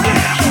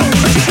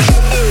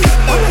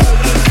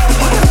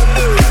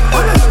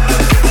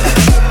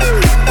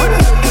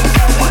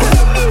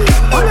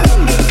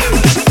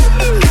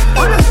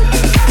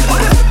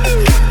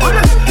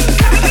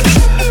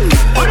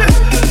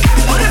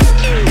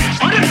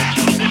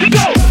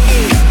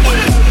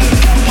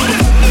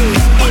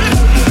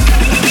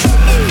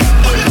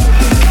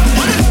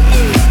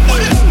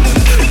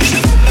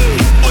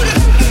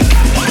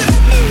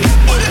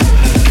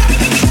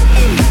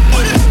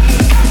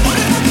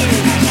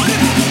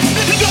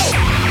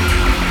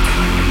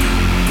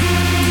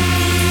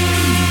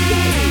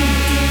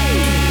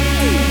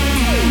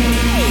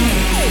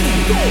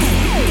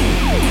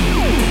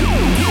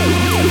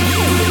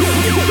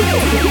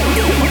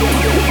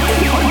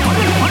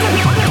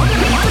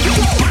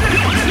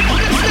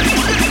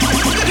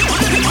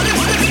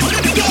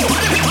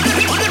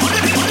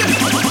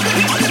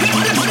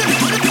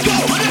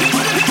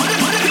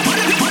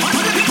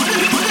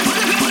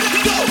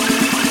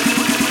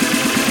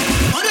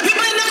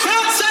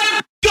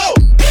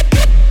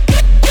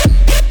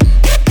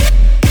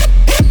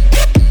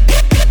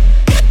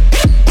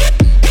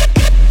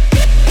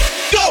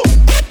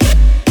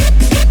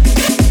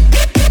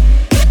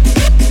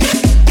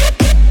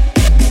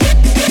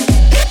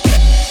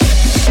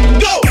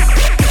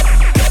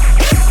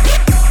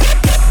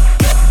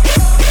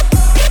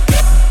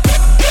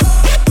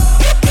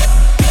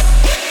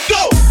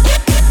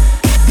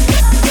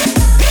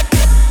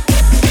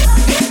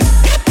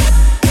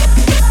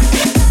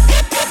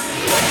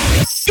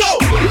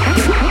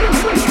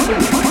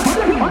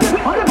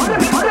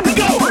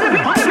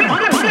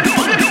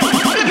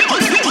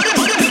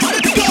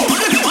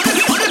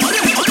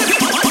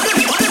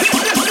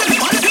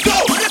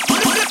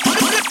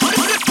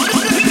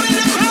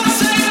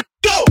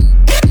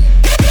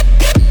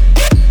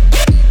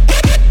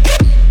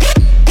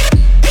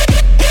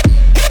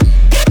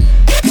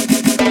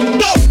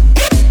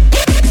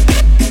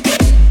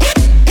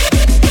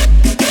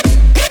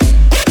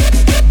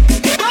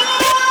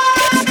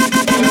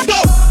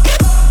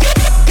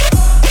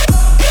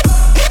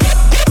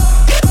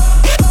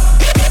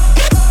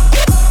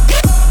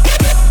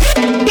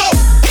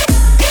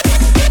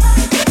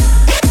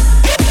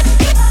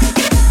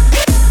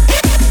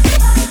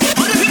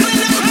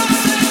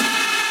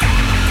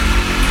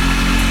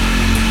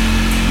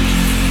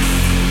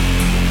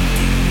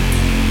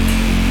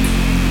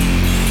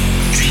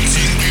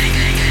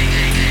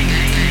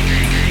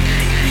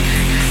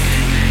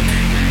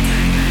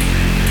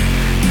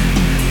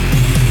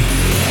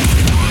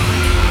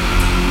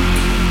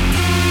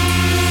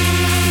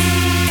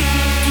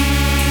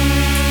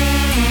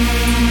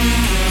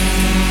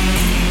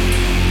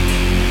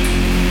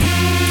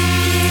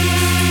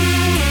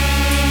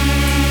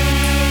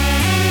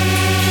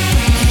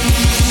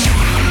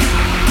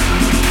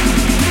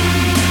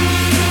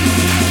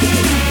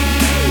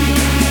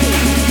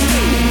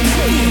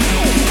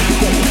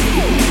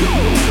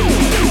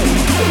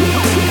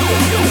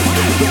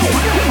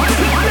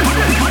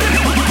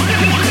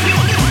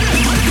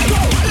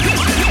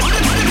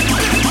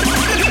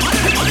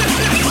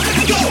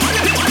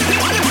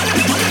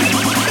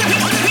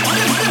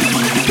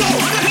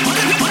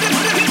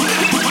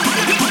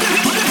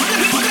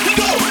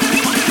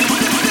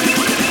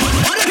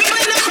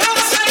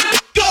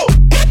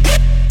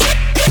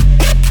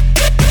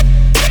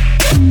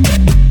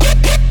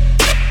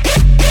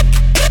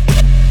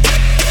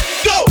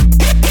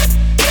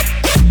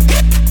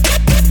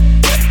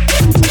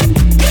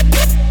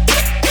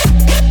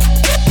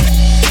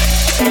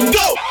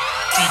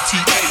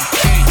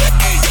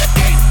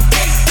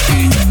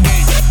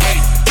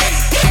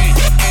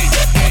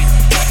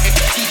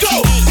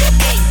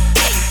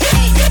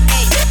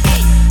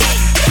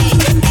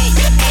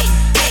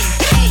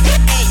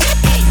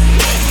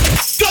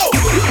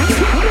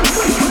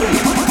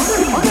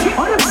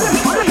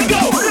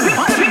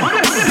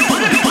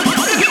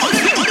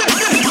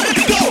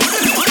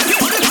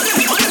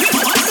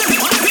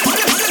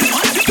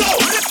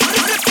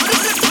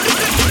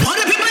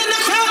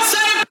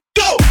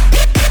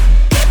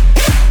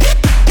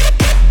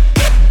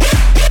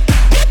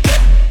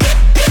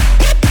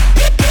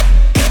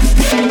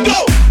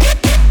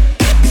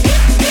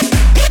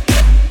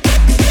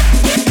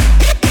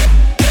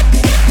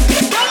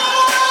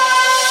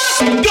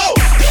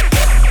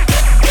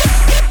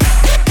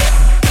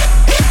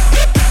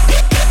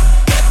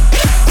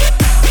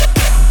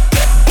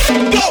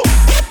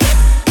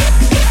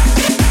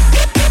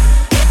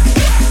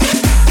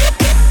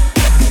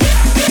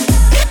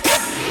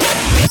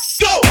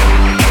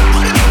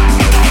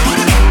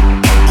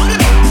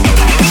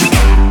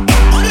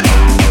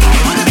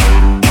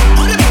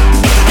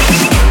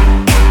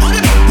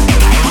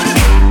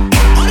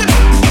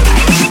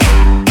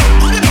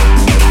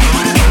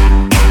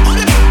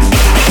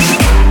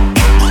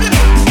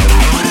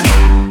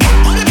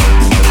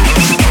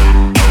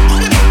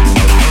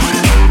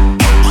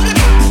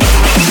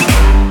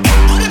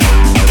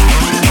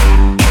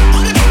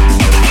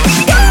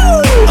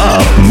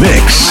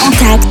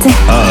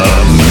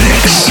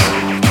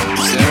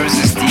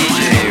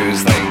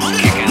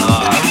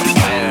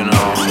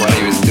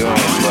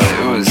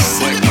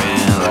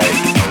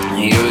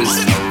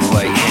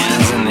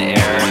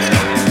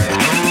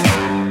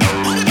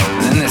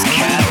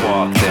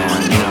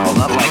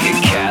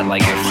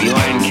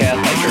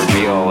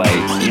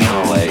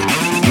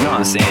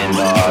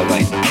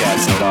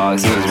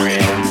 Alex, it was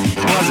raining.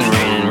 It wasn't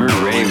raining, we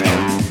were raving.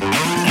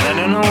 And I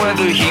don't know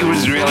whether he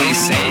was really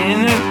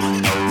saying it.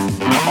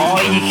 All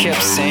he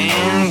kept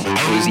saying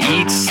was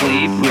eat,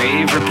 sleep,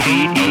 rave,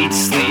 repeat, eat,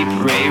 sleep,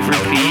 rave,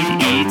 repeat,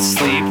 eat,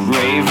 sleep,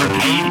 rave,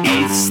 repeat,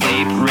 eat,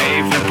 sleep,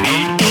 rave,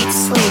 repeat. Eat,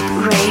 sleep,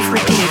 rave,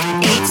 repeat.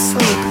 Eat,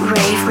 sleep,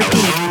 rave,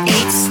 repeat.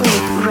 Eat,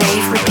 sleep,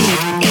 rave,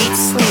 repeat. Eat,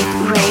 sleep,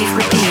 rave,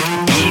 repeat.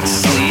 Eat,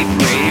 sleep,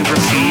 rave,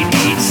 repeat,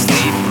 eat,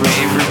 sleep,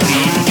 rave,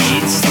 repeat,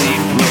 eat, sleep,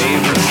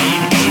 rave,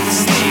 repeat, eat,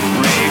 sleep,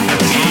 rave,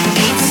 repeat.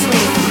 Eat,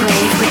 sleep,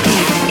 rave,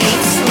 repeat.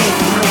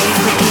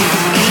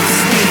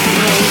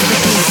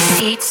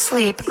 Eat,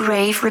 sleep,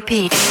 rave, repeat. Eat, sleep, rave,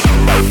 repeat.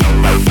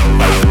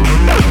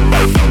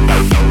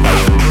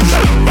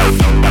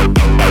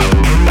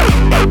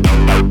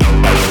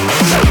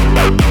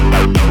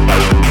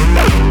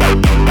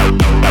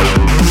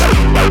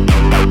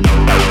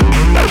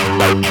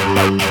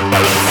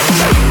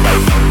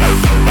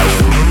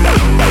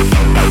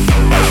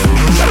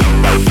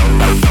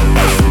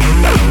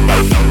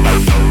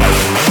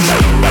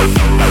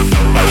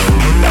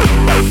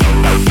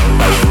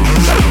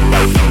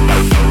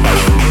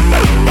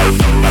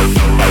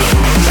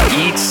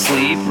 Eat,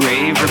 sleep,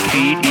 rave,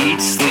 repeat, eat,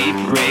 sleep,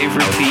 rave,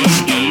 repeat,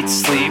 eat,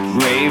 sleep,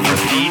 rave,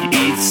 repeat,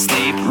 eat,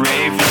 sleep,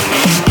 rave,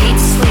 repeat. Eat,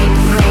 sleep,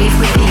 rave,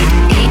 repeat.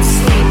 Eat,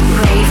 sleep,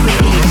 rave,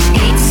 repeat.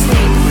 Eat,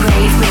 sleep,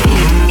 rave,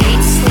 repeat. Eat,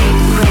 sleep,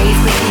 rave,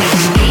 repeat.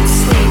 Eat,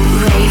 sleep,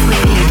 rave,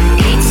 repeat.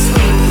 Eat,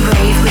 sleep,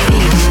 rave,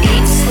 repeat.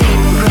 Eat,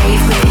 sleep,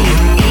 rave, repeat.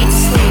 Eat,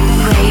 sleep,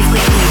 rave,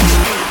 repeat.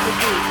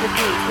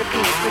 Repeat,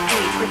 repeat,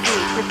 repeat,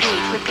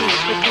 repeat, repeat,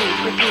 repeat,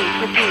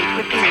 repeat,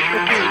 repeat,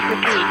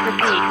 repeat, repeat,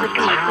 repeat,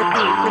 repeat,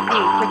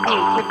 repeat,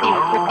 repeat,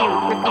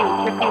 repeat,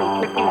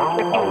 repeat,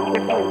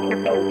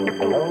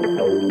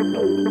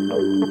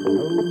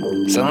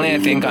 Suddenly I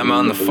think I'm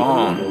on the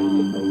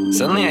phone.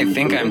 Suddenly I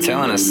think I'm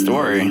telling a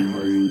story,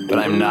 but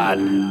I'm not.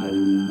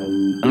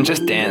 I'm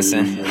just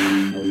dancing.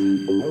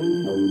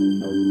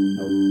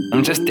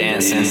 I'm just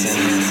dancing.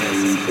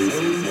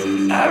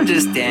 I'm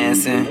just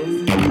dancing.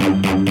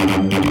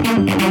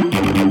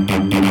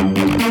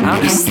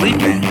 I'm just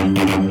sleeping.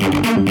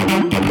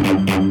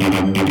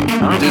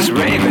 I'm just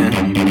raving.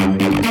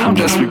 I'm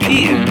just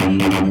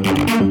repeating.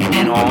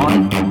 And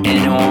on,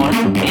 and on,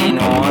 and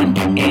on,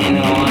 and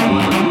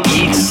on.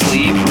 Eat,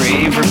 sleep,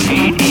 rave,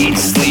 repeat. Eat,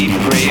 sleep,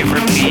 rave,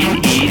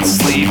 repeat. Eat,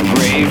 sleep,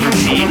 rave,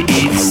 repeat.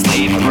 Eat,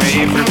 sleep,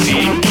 rave,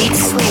 repeat. Eat,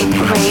 sleep,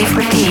 rave,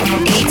 repeat.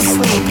 Eat,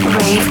 sleep,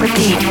 rave,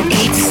 repeat.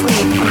 Eat,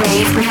 sleep,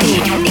 rave,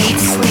 repeat. Eat,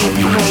 sleep,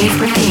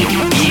 rave, repeat.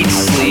 Eat,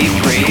 sleep,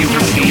 rave,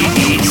 repeat.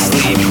 Eat,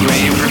 sleep, rave,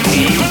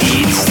 repeat.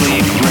 Eat,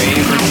 sleep, rave,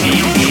 repeat. Eat, sleep, rave, repeat. Eat, sleep, rave, repeat. Eat, sleep, rave, repeat. Eat, sleep, rave,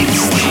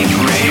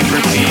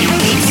 repeat.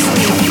 Eat,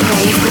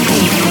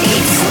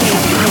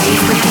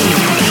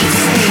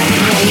 sleep,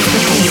 rave,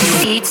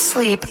 repeat. Eat,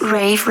 sleep,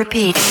 rave,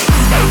 repeat.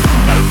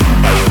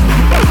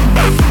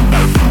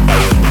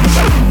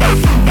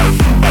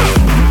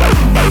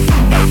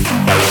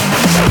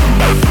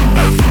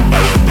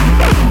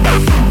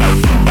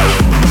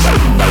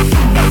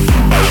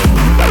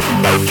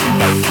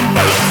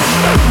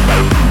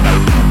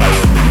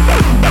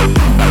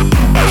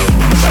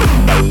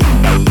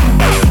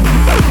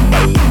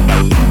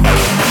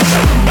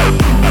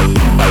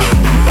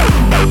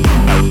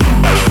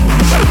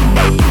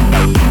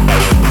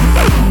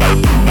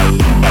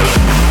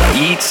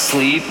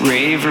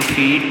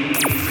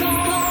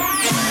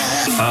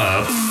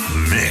 Up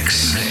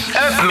Mix.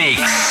 Up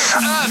Mix.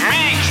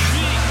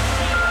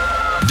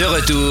 De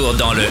retour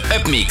dans le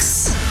Up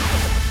Mix.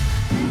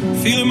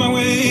 Feeling my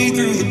way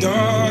through the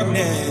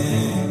darkness,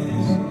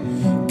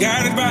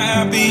 guided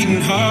by a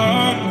beating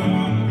heart.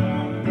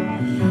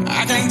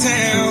 I can't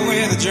tell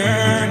where the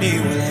journey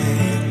will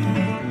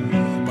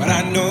end, but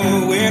I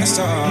know where to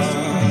start.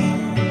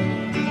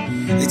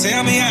 They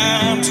tell me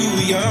I'm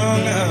too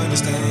young to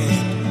understand.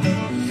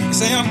 They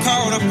say I'm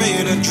caught up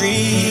in a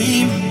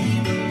dream.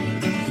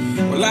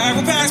 Well, life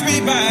will pass me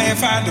by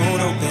if I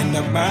don't open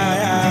up my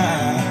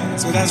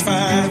eyes. So that's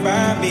fine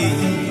by me.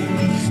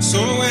 So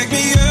wake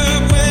me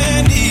up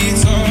when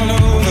it's all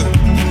over,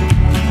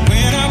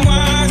 when I'm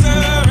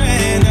wiser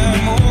and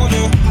I'm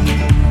older.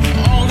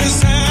 All this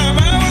time I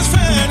was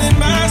finding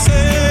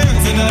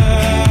myself and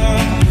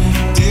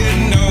I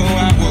didn't know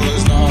I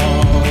was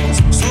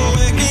lost. So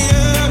wake me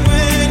up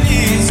when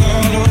it's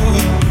all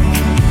over,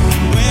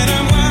 when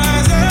I'm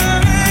wiser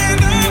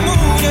and I'm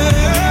older.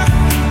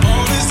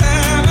 All this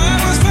time I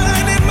was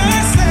finding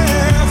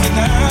myself and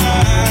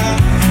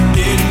I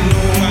didn't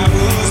know I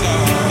was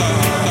lost.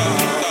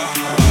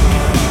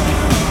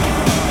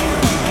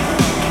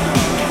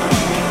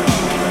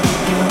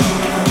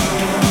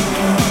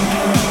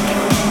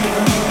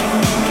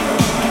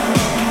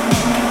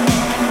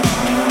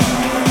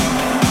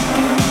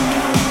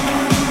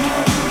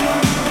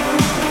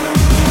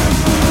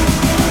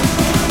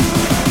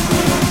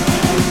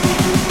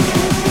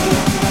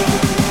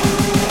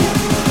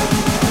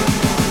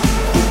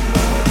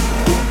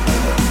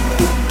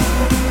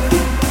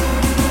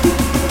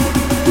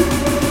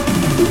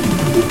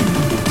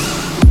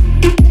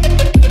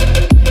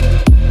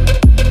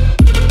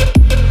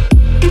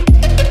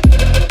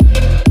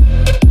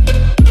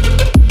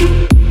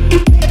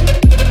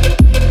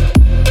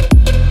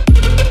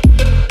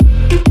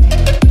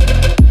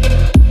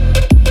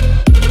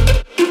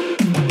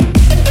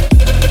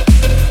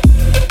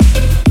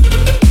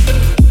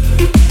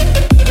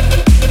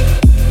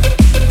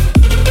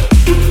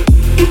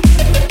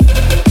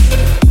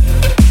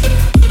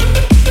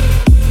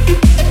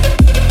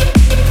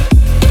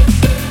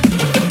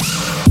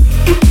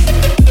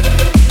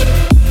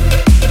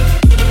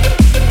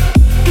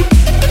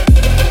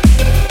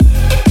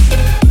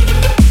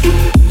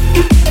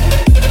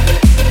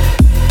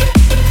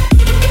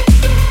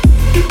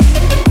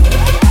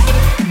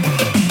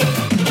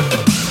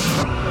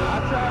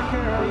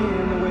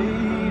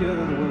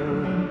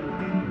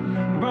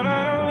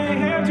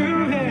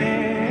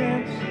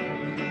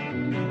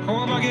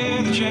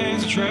 the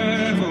chance to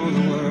travel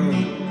the world,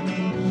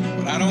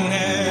 but I don't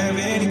have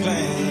any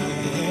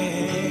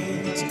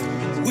plans.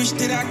 Wish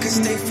that I could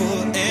stay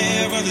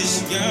forever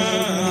this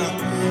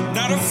young,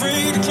 not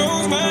afraid to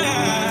close my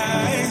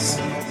eyes.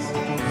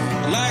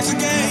 Life's a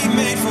game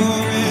made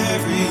for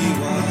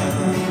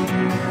everyone,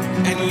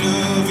 and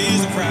love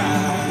is the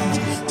prize.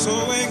 So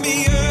wake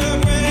me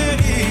up when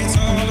it's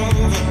all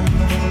over,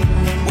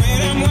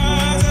 when I'm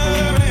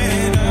wiser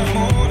and I'm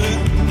older.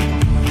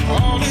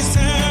 All this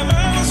time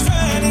I was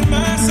finding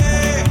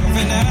myself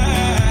and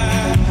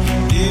I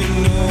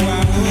didn't know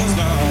I was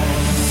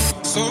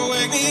lost. So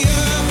wake me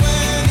up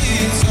when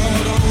it's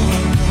all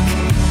over,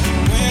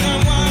 when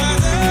I'm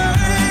wiser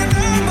and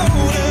I'm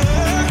older.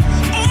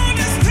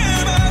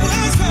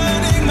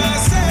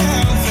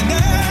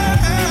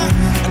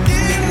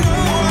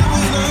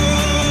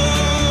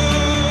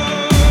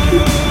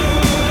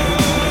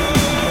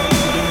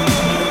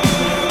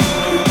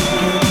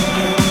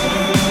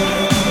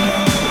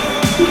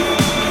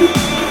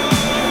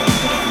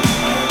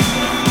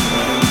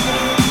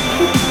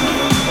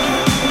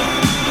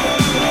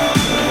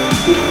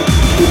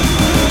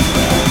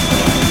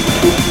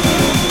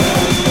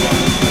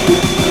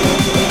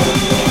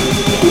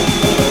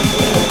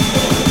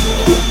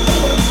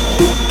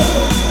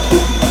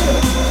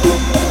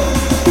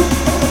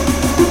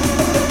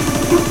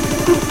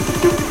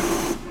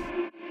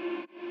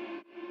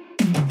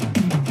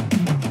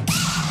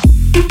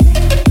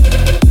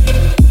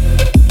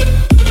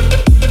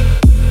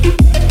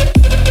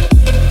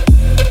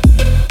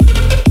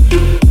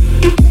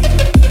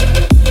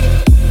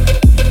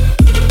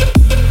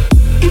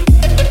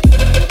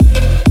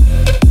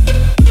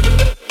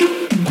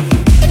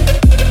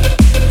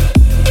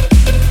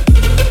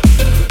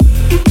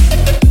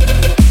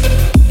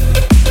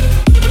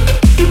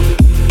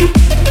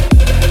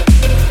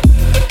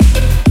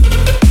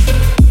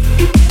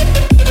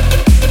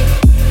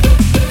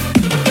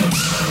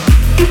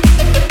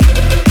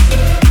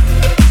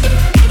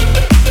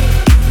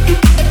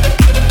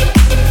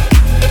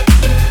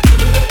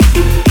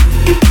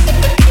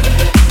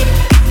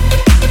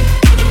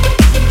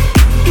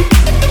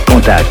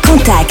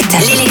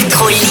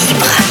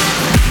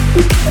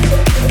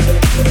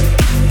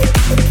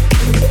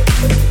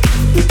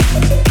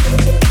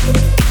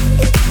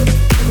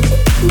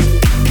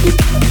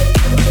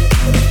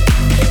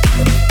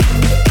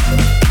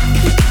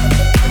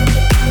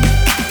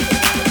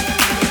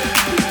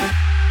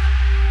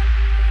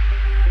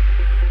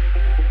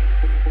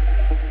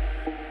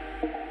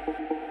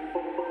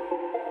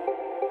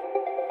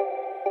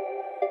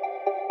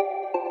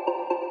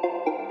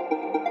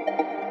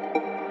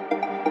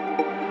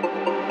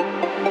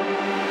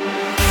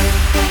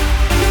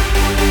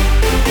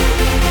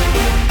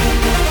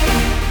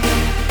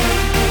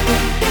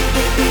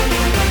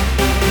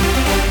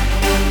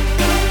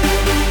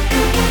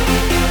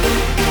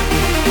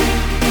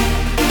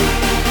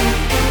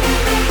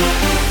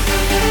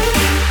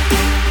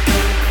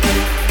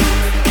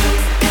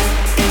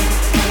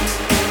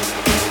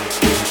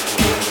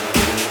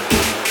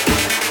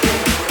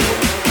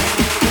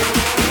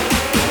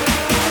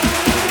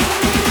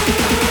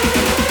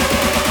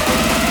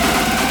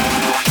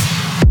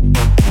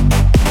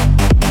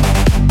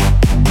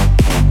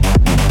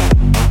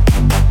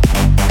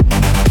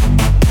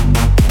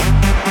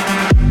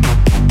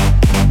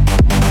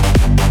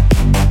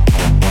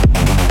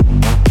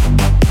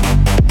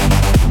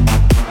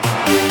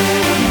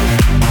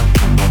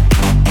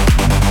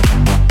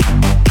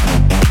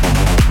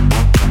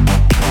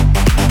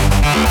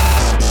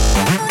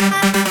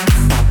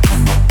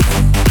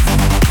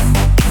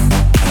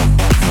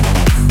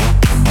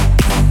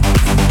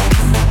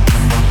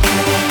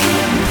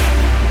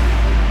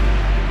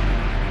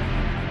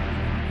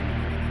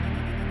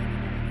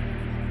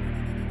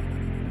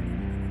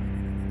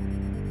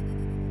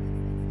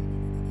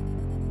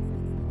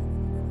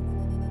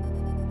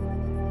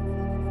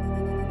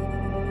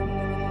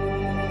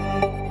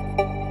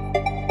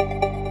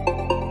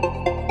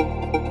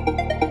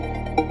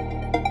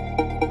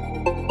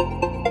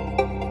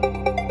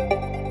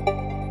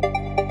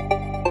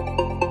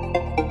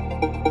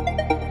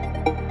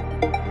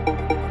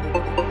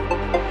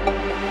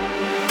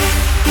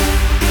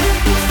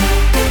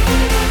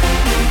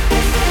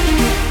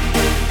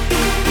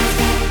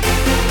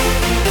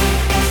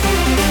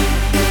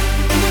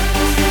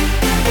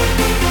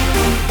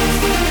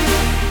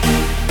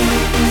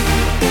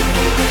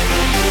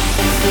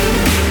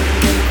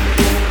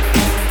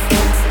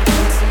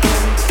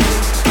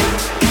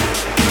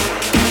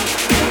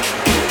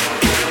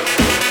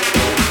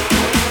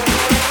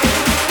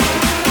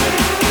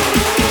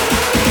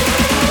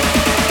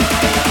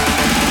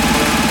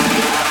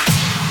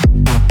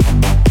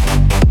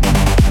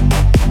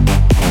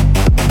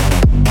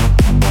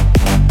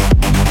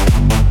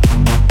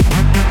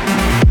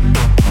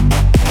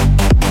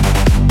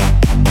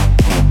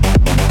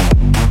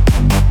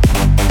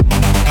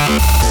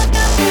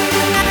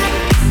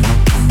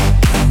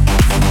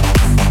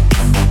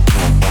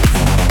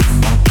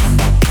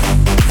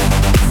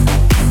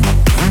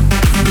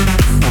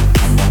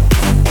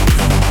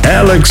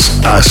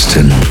 Alex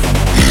Austin.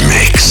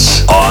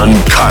 Mix on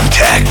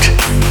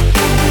Contact.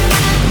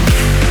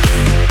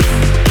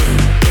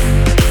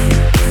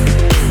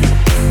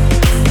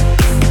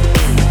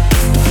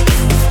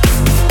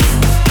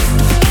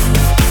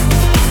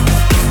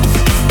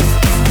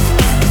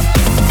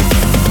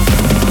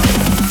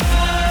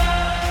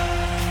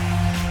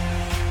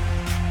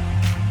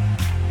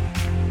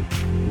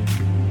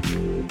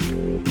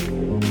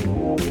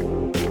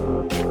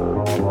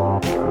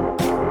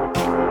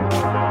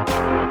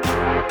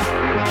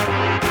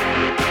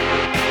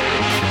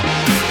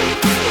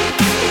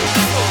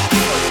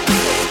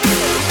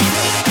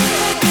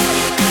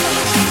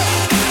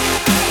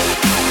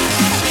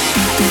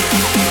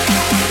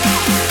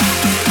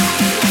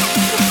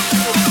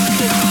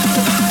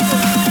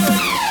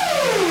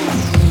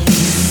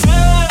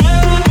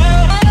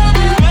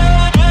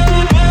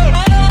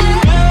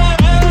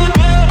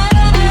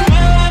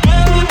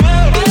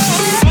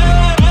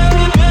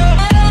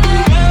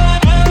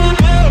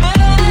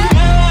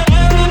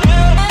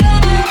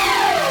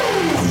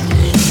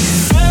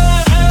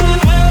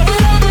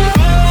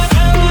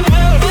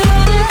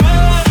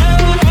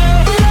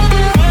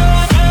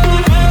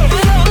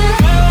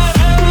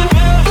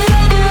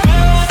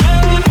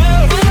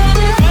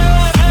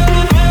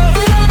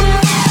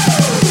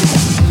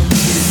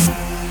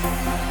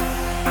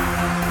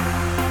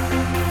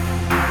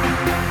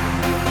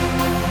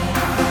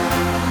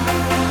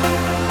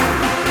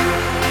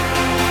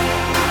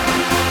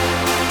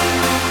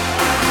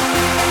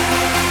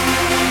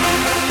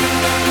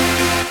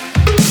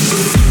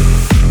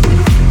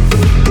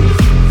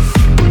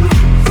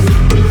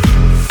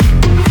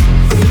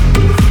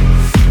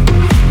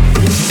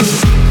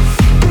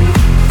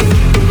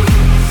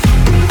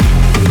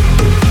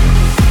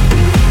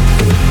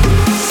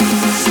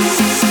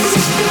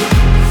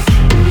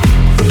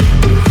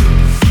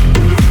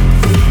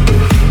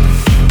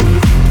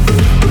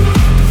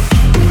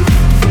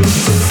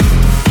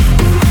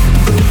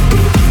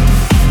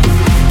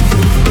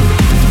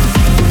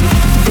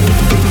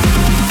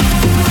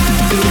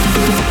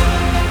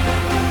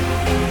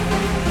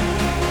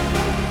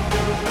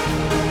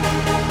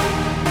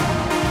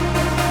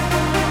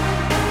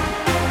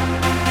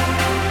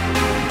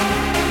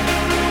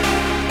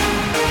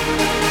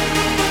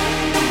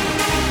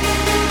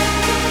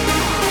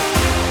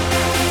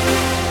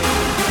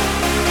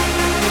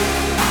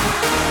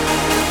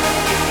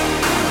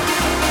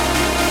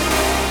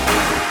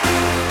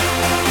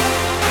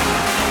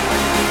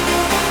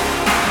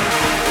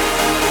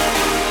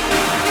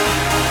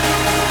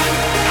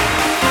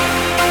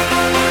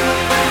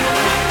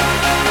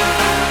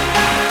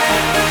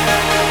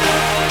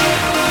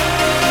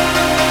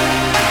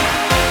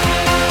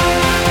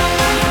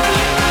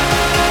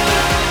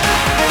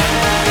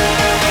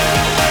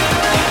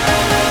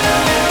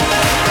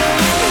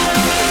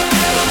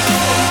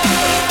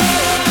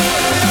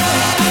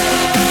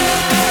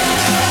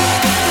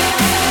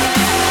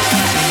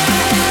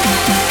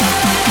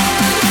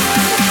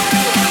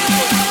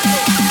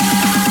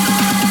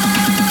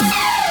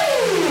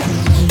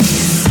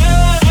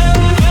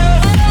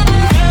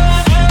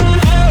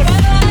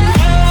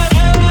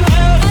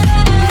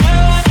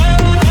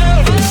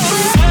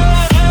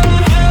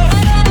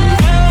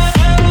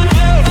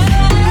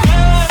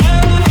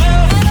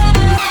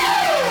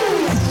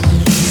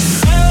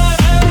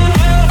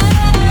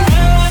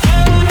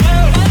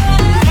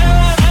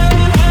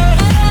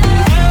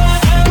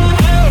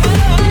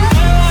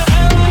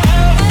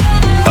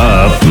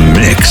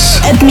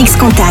 Mix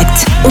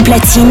Contact, au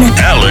platine,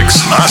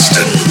 Alex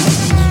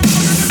Austin.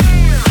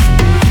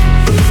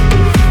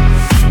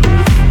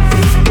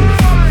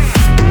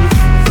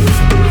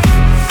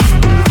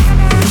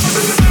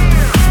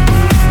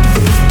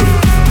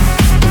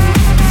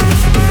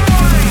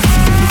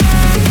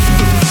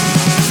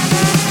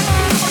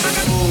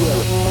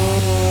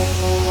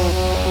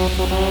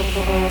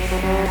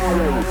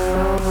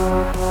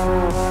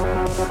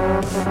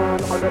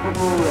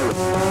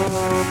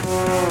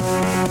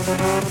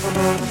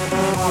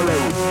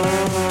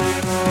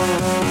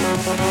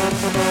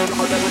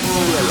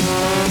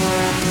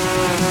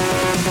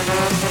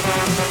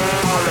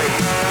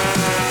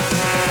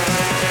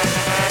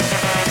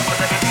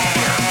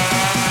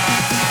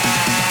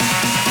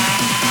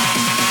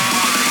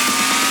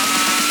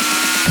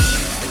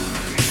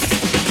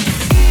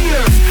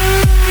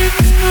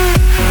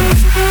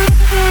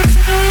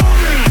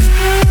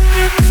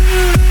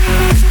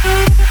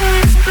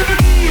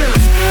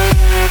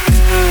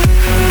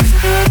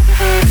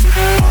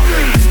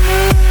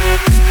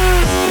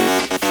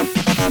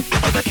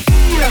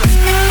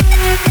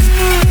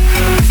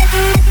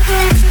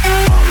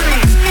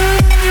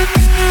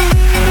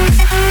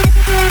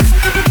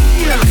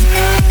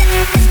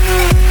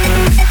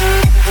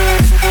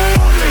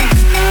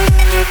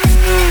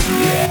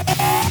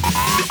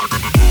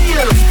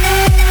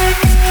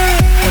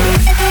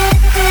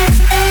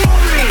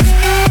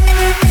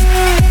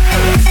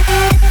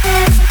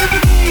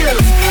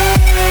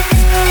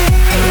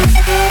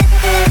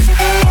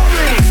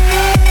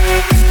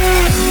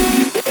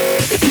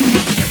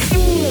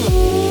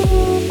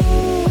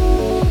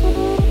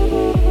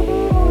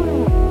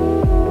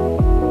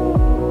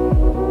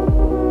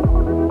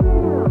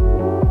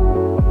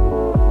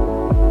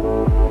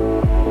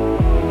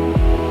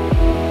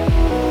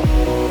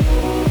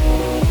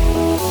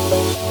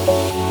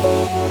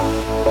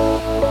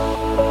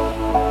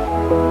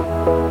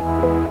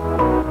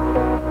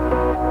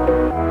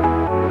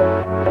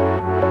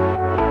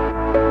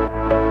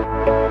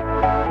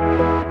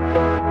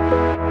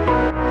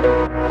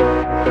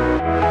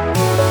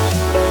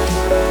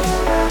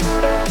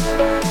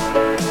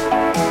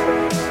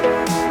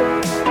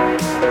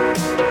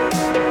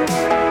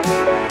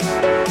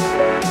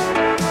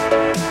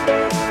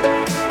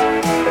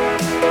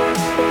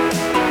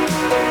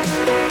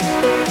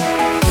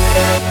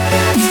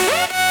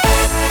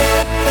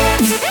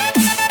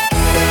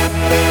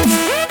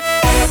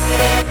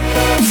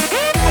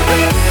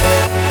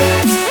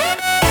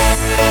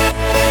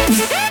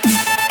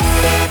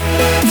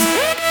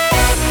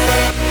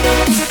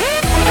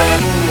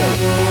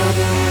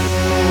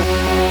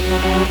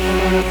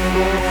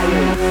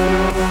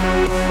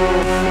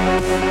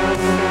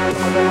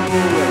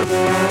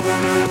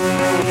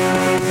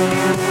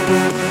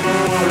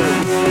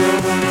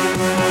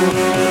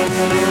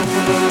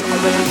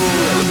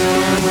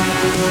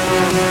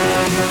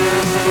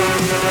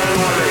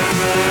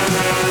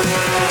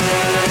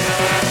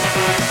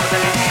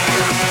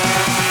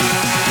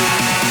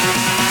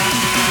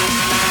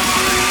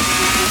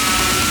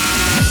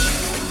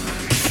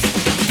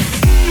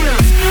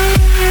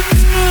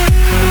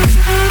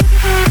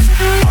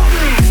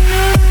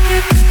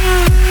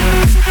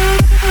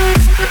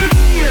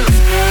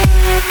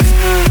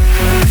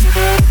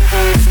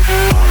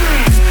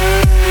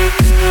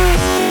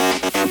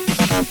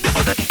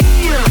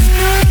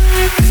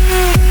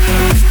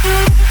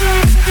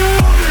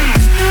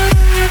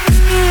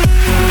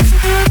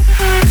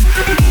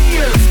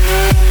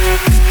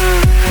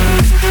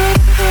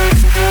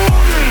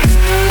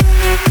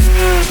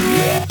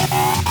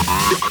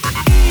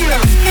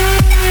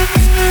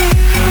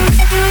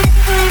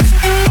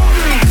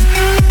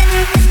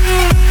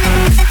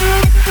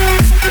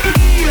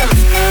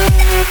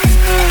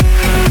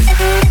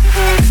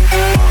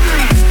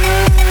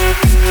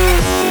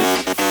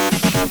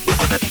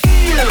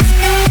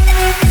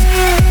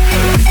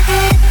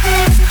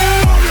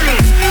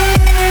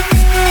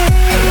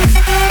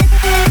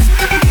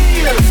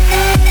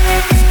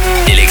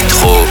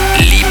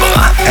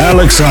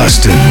 Alex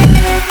Austin.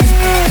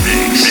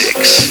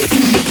 Mix.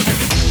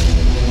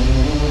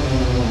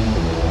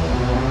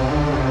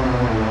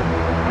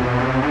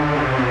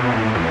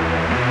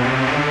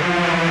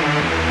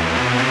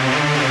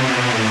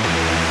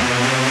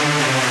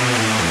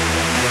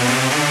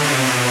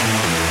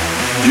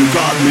 You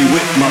got me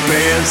with my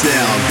bands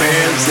down,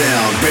 bands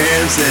down,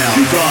 bands down.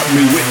 You got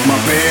me with my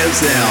bands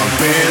down,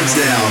 bands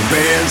down,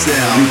 bands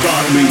down. You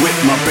got me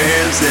with my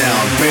bands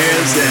down,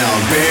 bands down,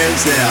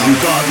 bands down. You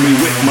got me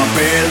with my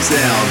bands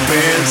down,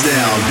 bands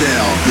down,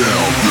 down, down,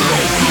 down,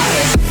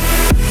 down.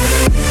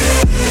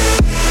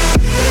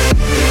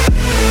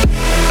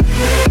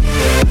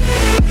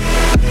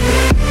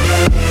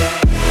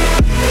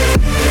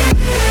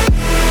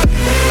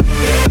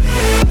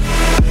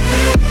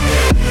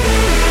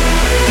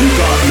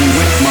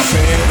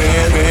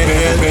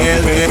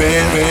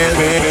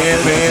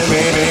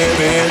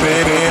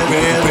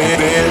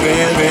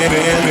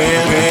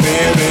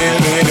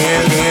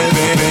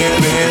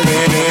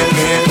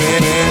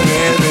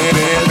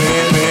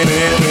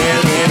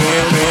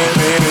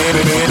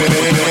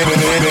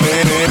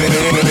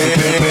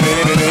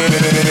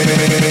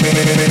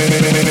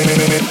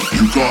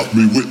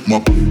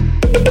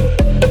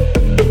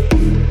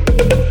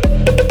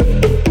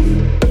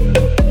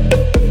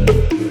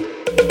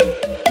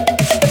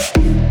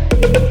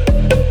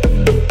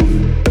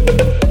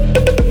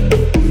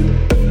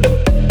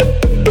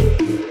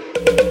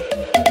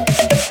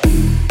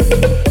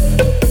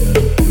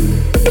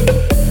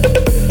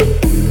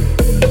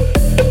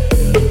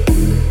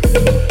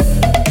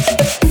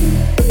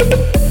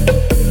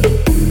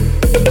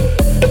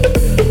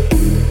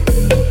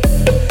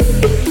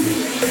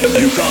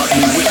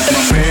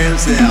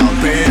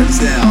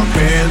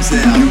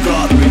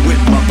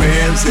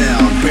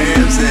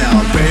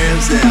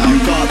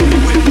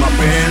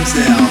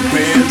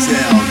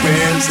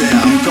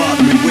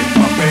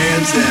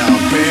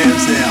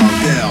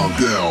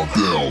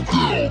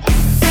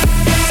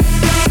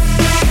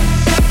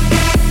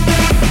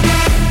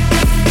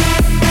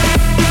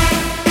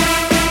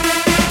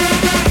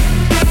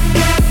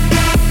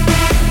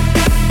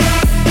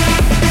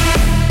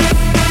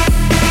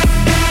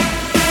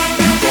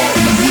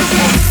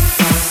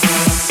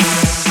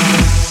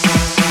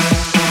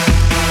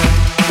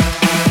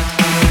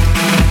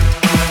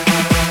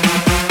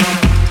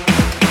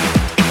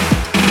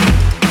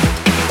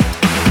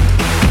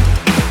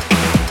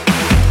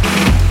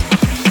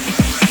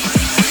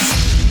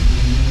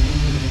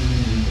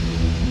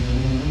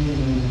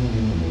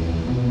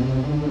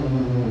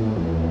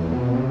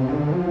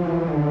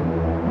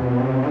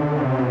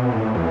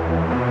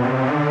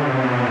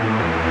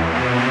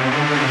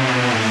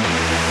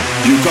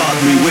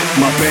 Me with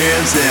my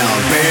bands down,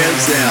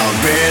 bands down,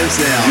 bands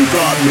down. You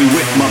got me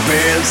with my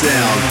bands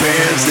down,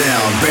 bands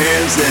down,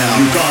 bands down.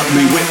 You got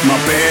me with my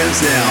bands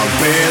down,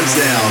 bands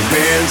down,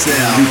 bands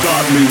down. You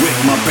got me with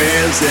my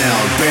bands down,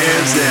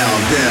 bands down,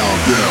 down,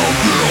 down,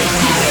 down,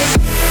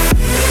 down.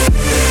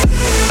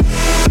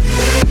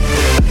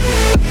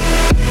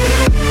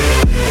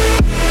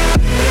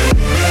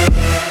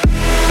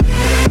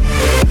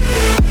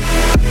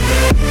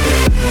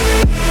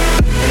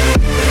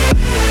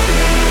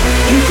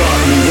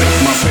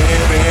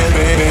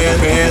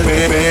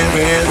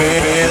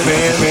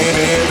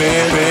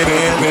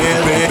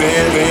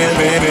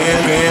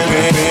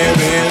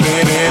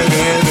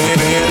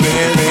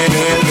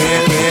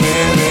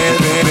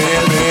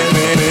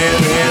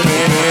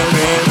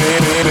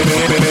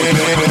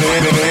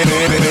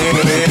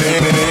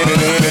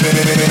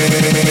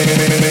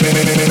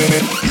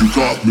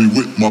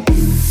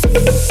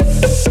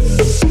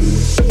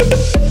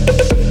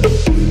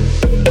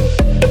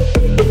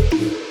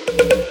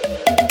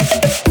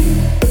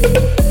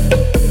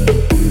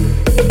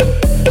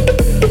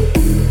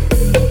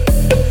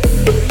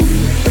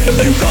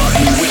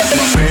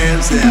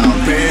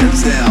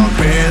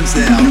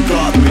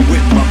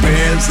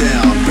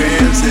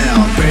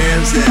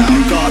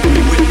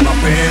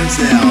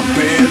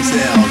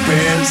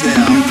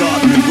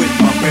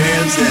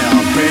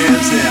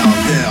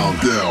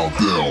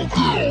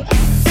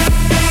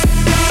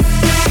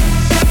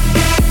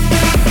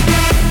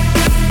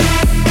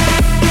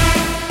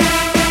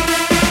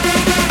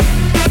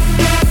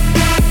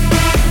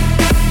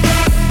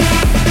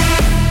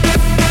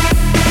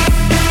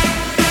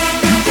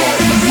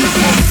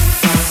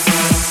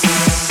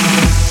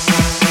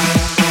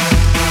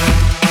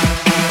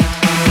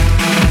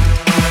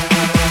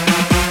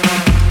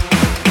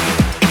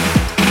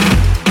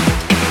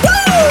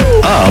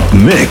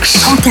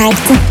 Mix. Contact.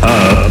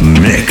 Up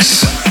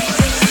Mix.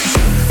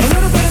 A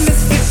little bit of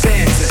misfit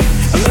dancing,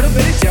 a little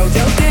bit of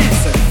JoJo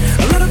dancing,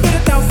 a little bit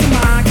of thoughts of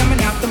mine coming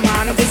out the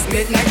mind of this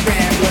midnight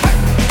rambler.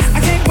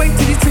 I can't wait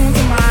till these tunes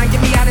of mine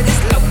get me out of this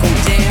local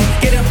jam.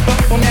 Get up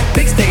on that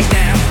big stage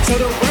now, show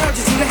the world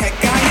just who the heck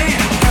I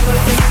am. Have a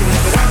think to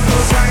it, but I'm so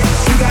right.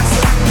 You got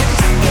something that can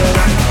change your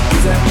life.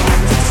 Use that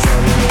moment just to show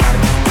you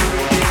right.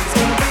 Everything's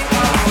gonna be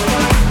alright,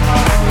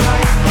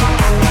 alright,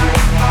 alright,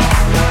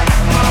 alright,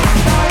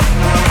 alright.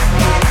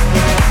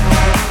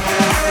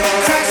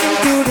 Crashing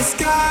through the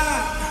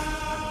sky,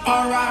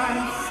 alright.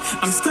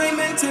 I'm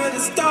screaming to the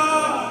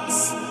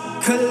stars,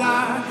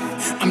 collide.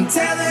 I'm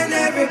telling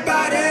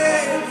everybody,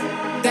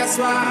 that's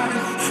right.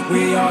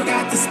 We all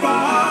got the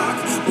spark,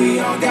 we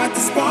all got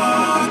the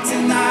spark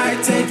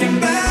tonight. Taking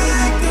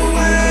back the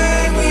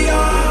way we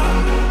are,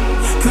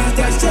 'cause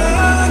that's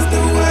just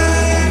the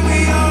way we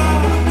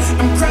are.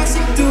 I'm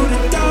crashing through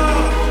the door,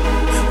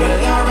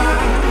 well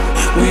alright.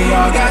 We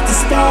all got the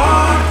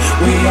spark,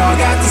 we all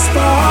got the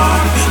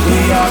spark, we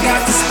all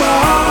got the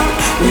spark,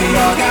 we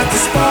all got the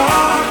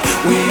spark,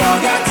 we all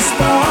got the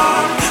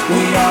spark, we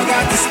all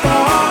got the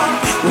spark,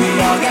 we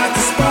all got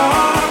the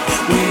spark,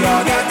 we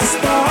all got the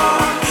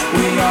spark,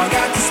 we all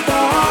got the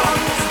spark,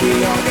 we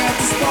all got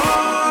the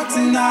spark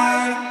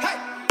tonight. Hey!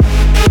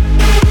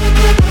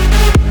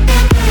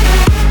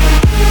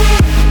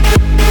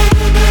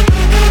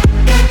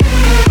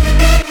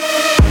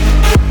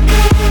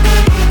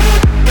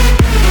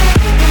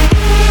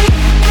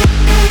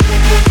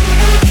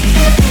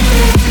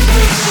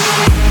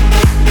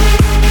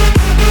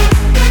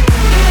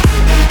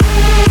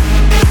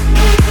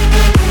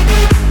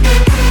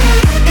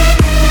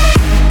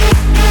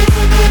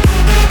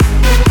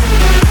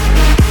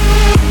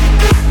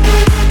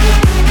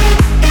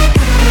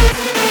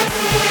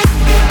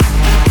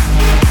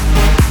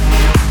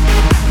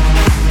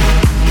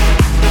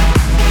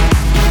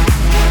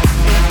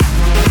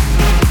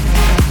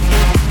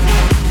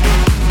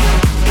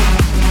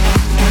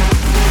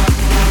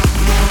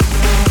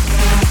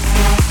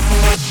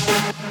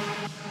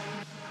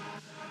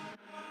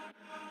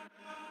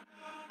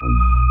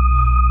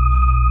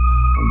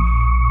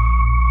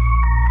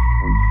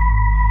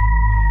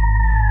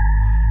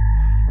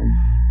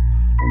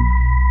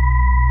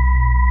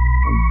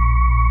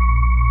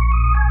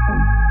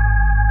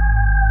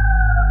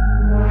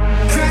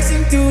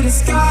 Crashing through the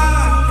sky,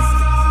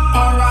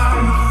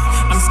 alright.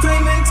 I'm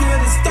screaming to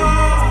the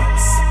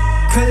stars,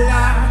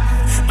 collide.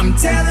 I'm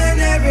telling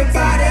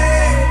everybody,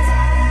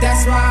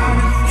 that's right.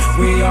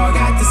 We all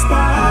got the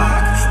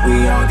spark,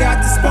 we all got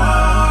the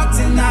spark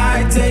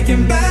tonight.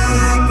 Taking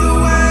back the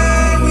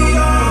way we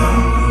are,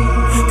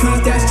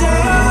 'cause that's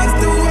just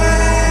the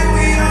way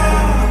we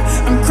are.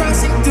 I'm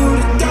crashing through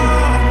the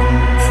door,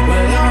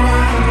 well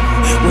alright.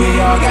 We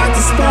all got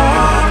the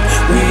spark,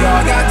 we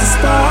all got the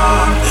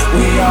spark,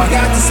 we all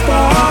got the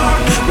spark,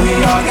 we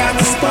all got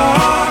the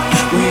spark,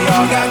 we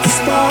all got the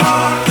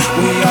spark,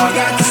 we all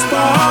got the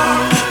spark,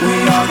 we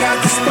all got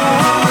the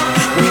spark,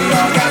 we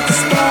all got the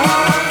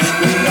spark,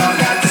 we all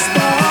got the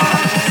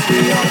spark, we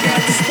all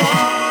got the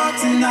spark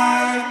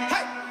tonight.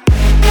 Hey!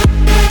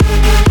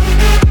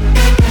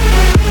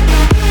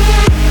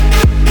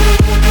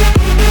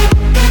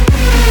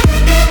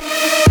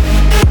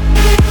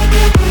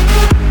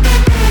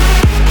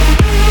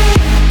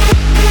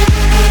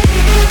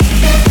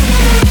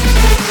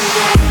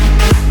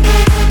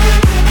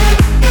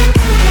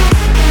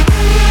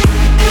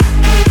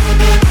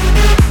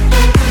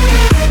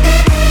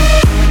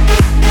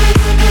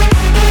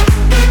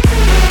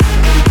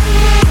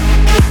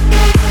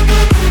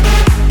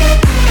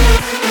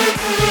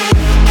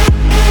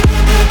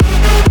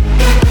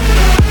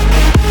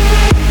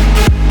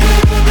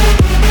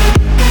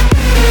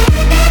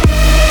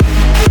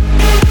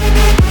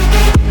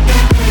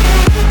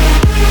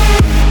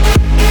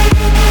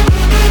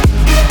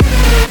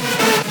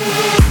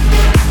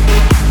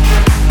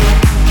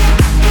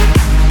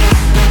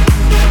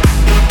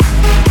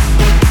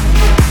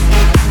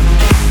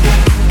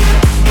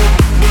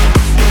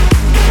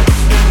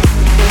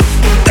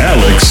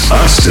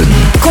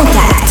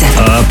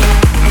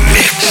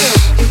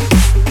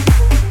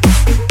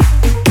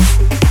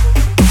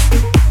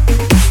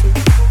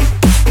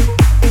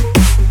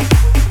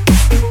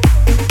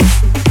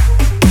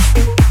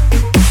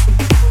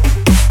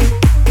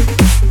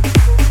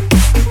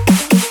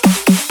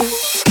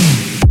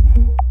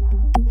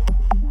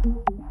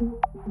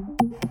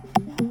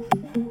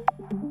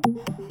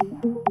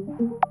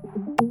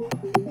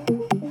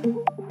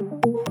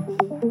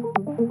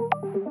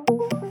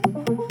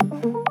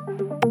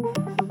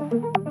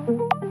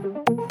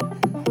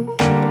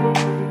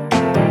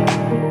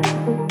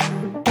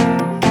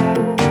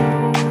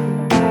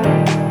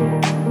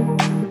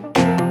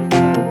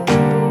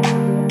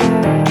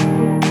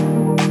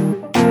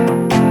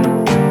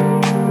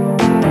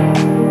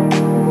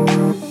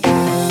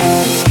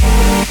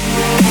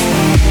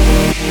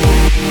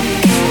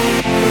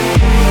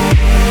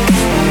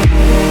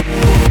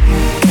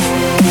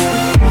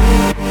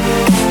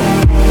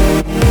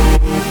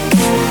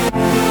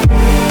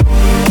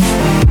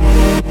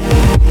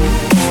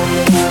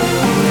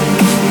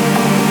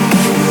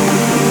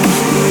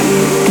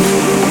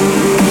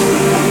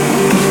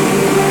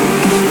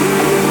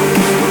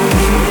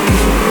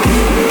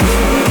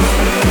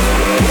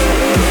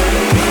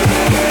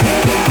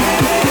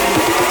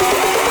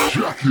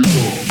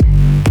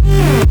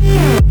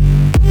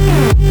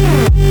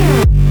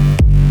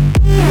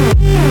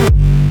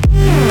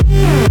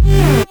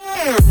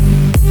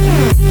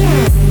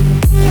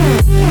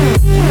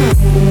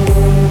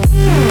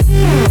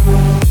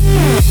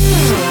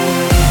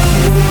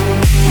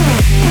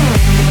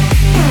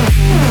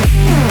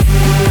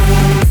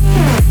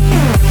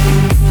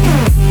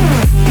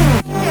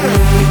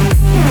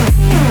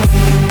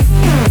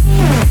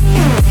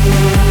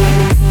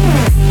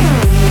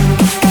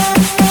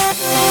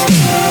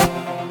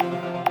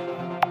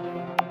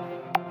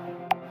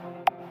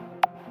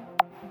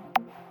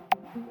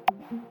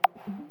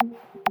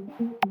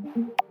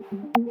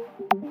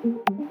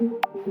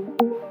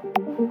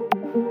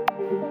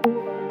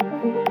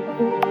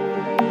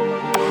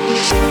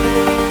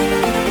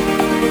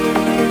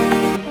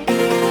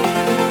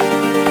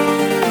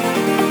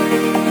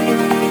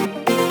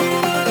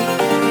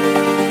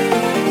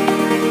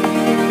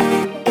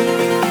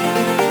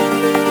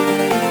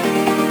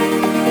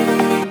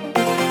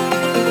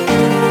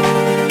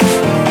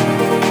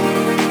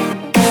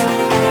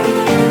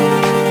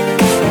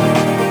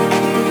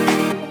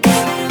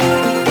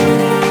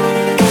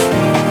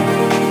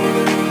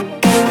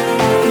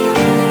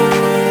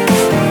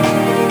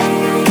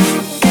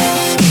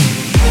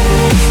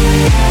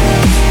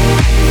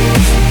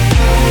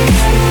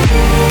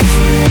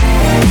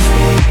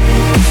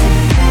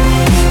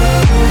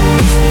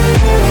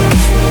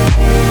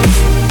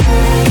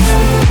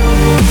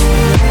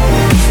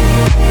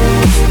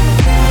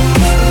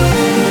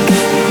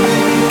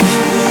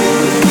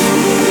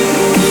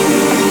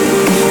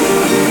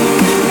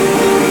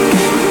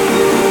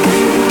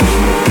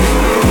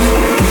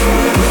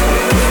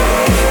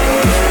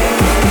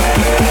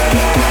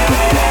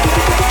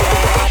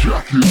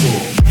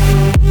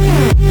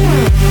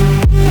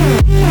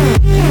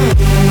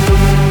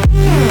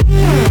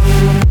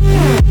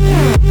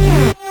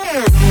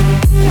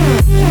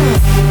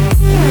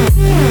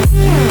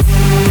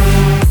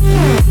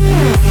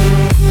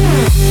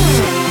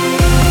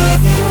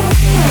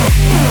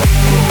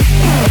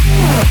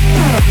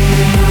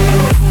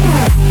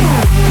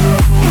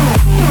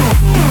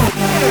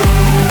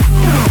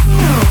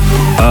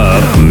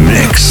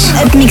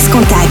 Upmix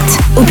Contact.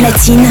 Au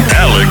platine,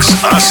 Alex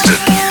Austin.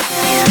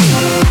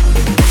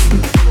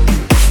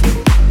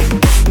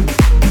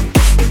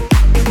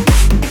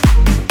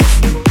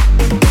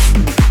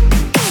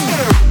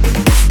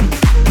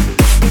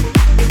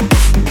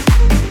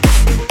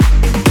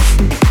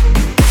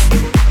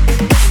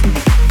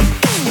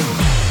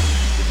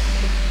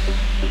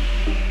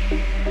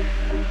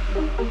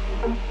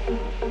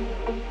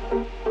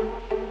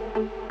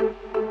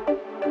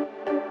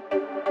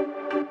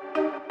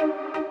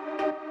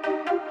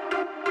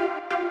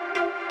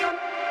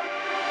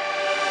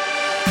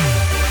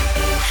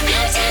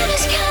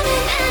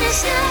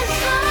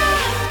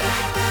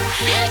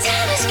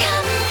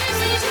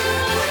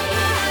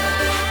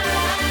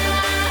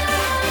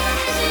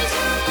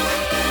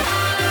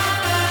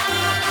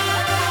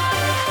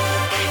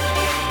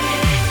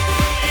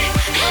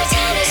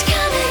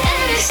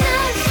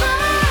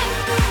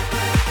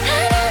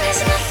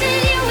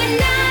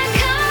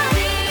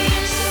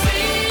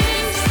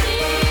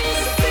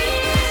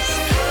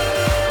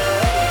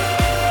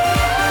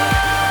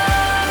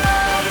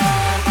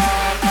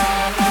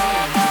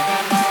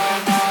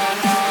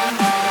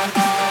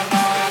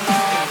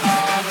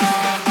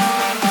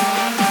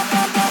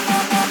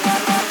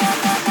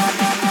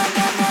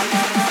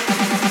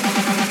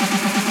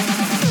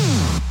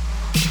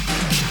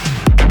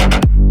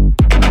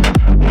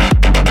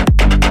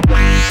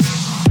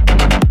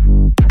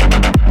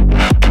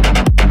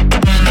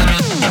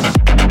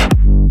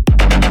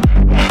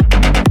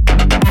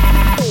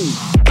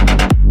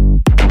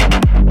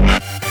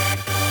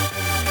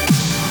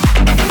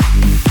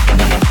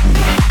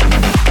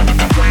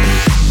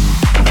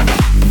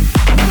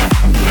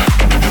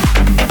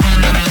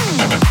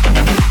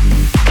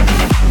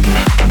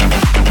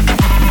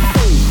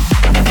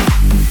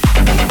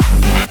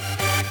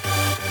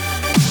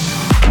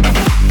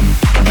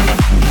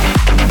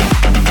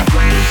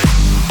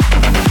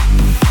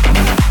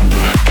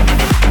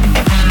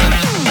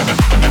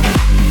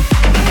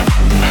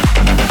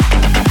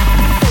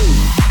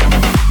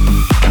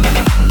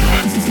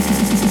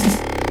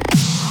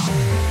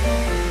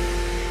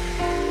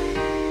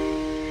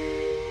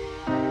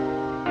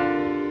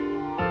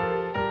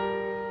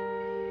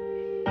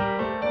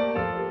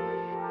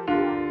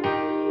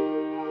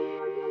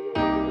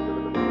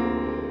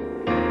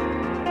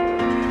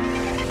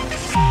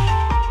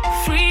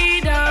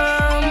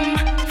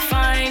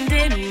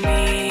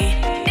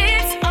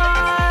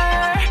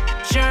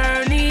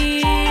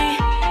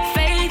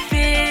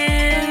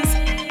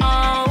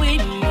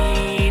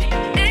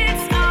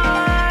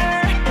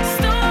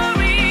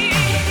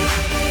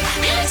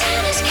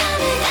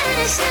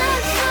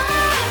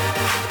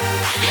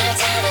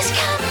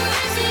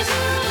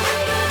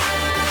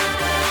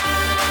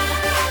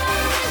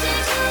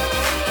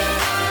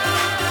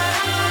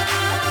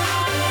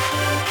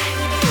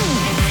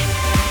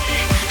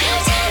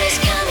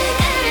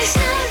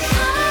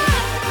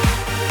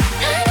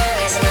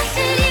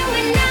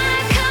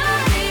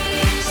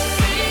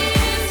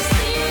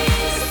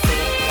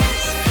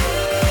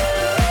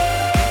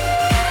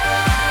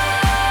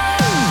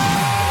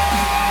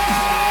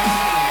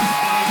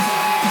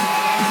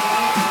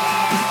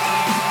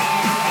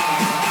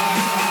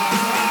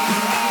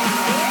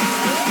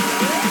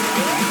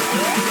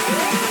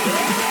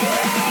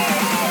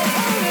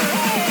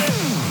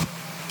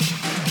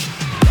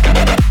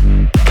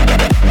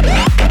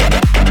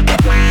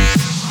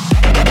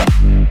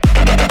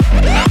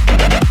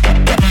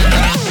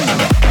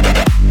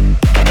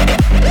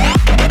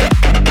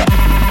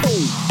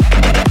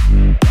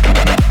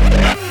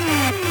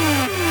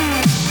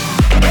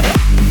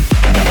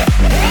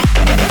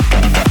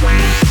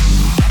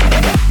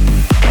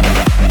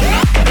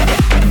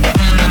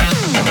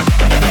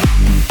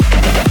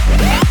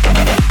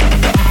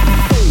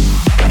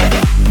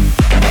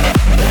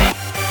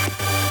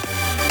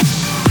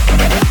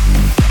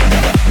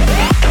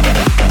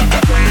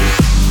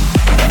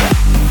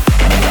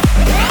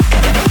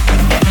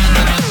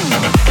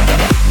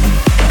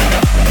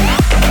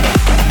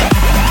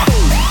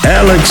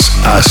 Alex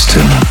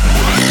Austin.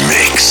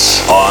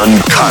 Mix on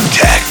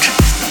Contact.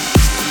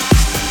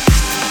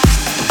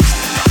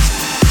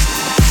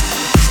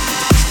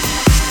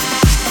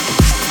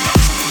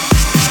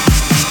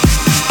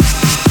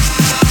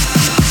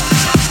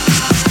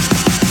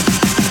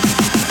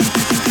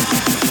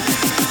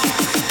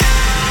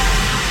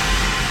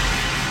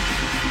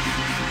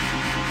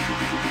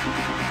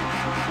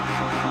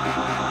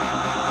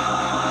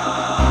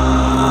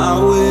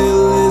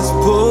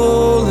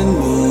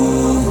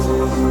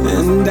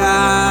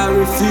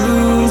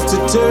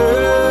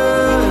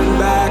 Turn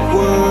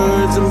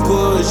backwards and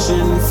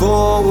pushing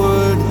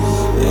forward,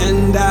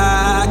 and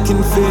I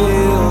can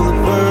feel the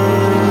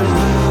burn.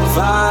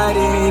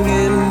 Fighting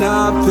an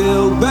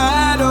uphill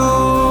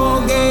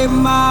battle, gave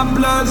my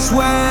blood,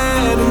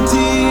 sweat, and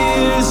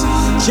tears,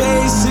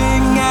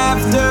 chasing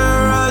after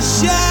a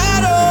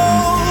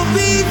shadow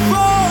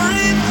before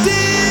it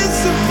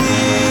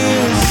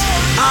disappears.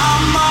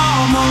 I'm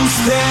almost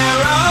there,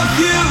 a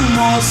few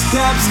more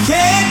steps,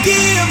 can't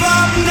give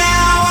up now.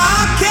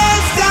 I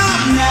can't stop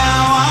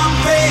now. I'm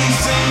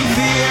facing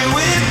fear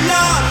with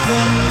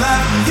nothing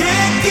left.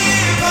 Can't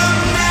give up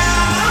now.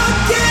 I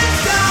can't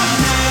stop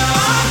now.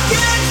 I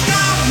can't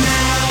stop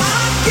now.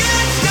 I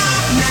can't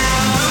stop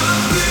now. A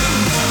few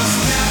more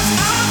steps.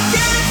 I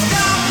can't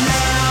stop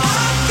now.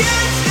 I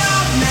can't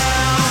stop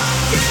now. I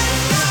can't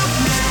stop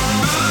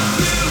now. A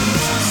few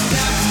more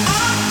steps.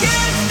 I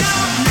can't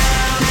stop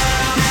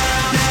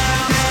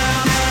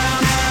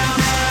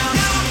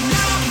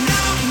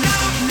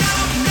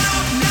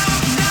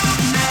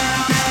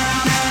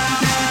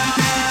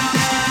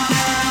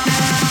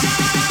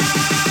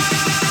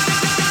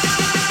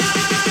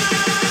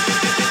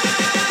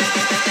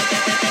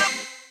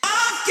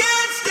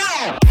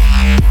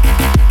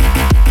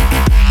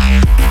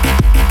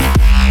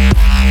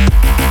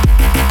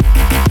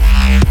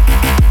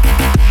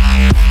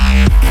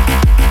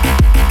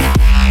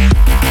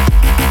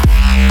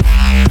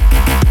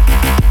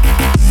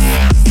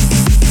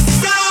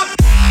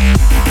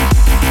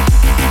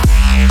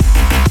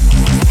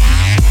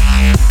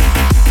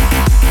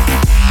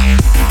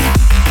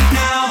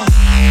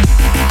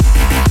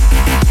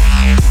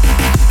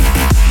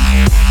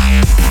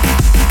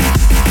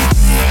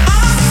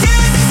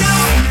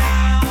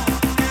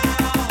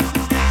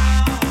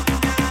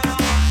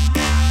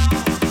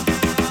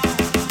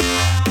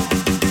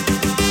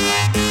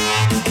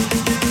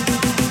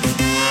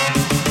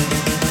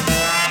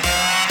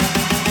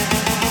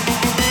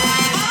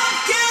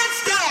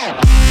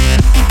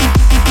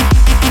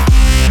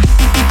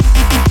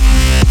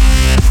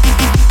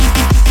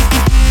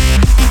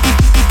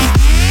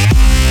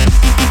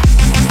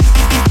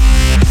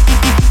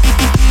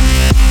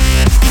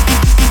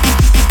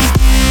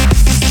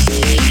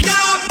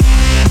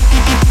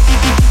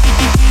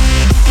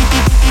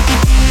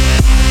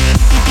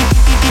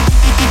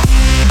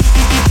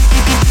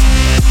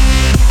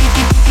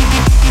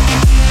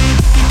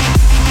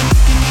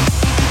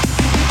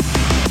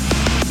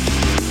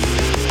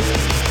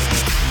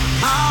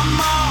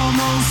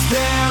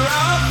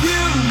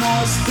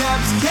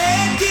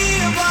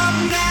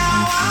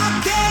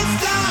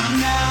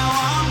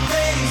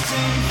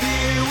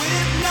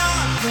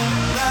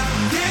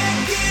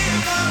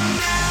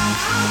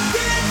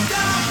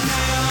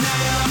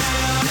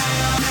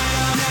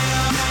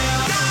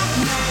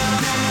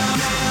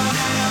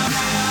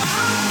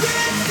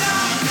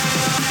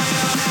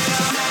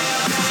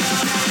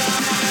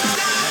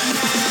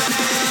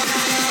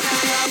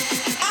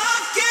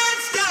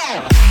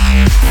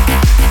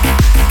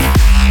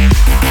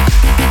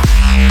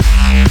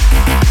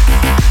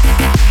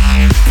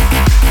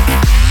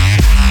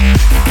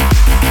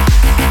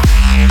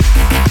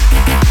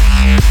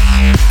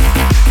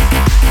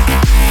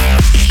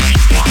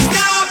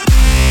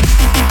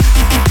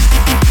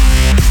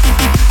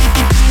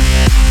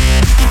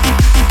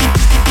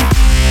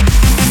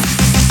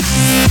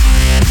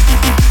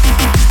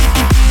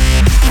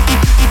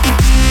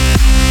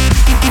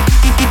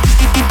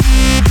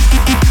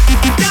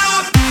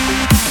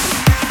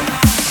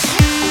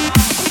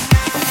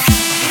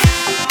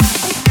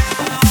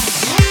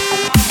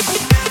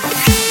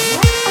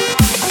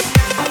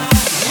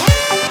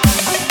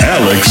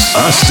Alex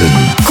Austin.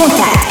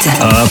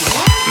 Contact. Up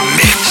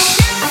Mix.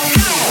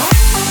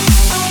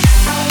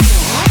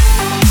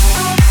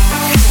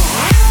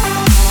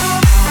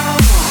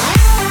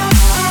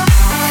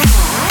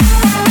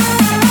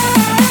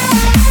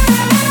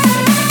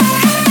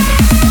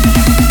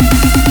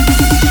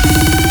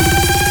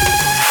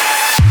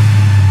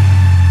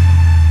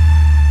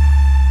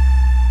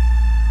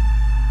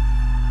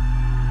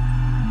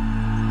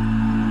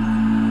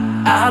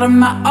 Out of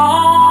my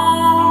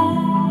own,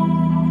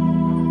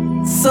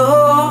 so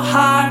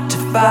hard to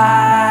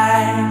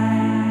find,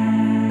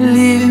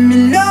 leaving me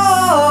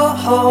low.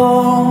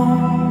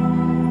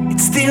 It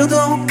still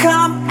don't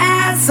come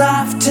as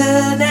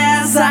often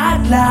as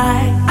I'd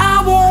like.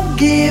 I won't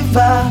give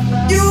up,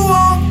 you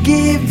won't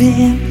give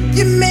in.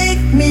 You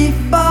make me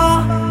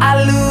fall,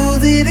 I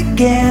lose it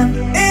again.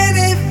 And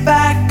if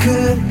I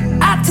could,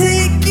 I'd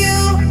take you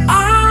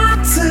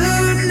on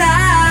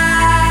tonight.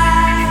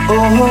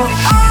 Oh,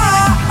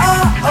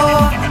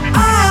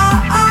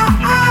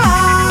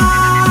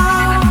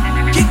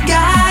 you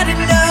gotta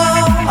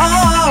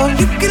know,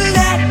 you can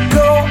let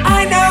go.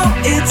 I know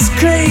it's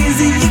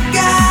crazy. You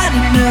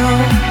gotta know,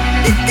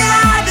 you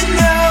gotta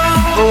know.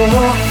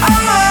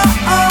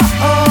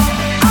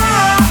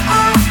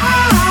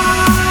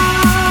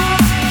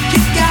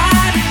 You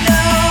gotta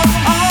know,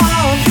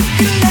 you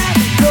can let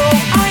go.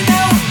 I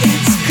know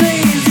it's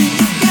crazy.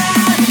 You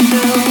gotta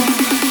know,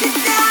 you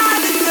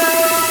gotta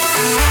know.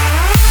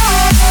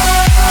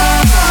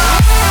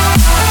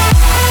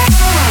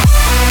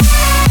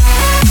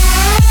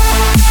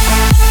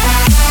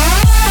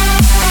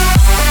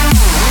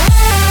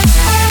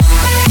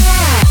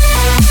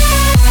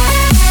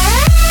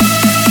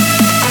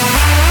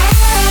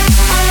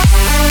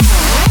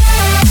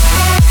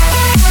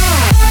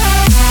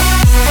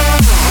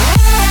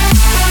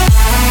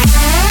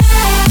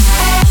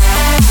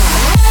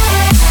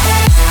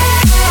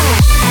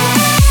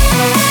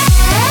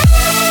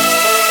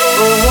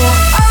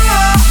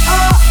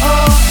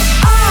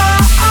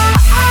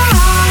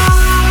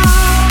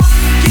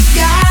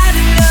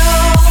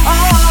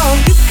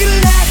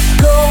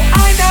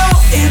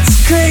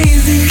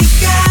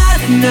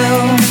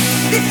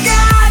 You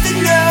gotta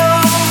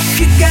know,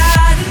 you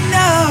gotta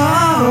know.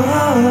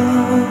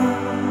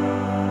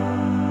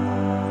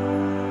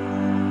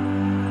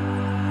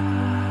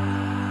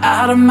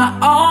 Out of my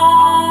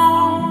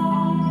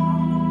own,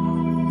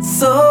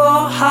 so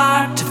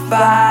hard to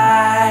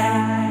find,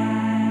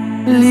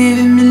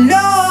 leaving me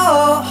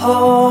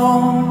alone.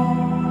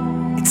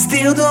 It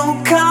still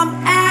don't come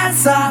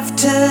as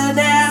often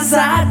as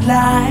I'd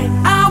like.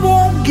 I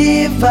won't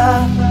give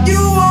up, you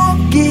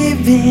won't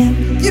give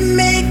in. You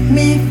make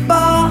me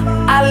fall,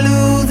 I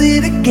lose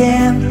it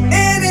again.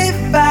 And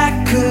if I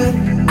could,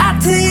 I'd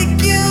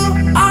take you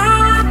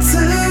on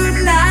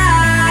tonight.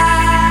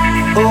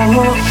 Oh,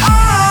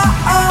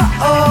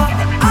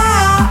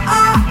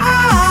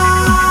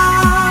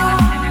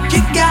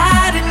 you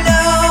gotta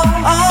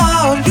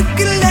know, you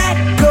can let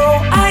go.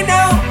 I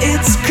know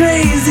it's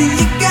crazy.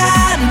 You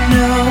gotta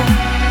know,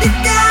 you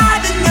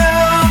gotta know.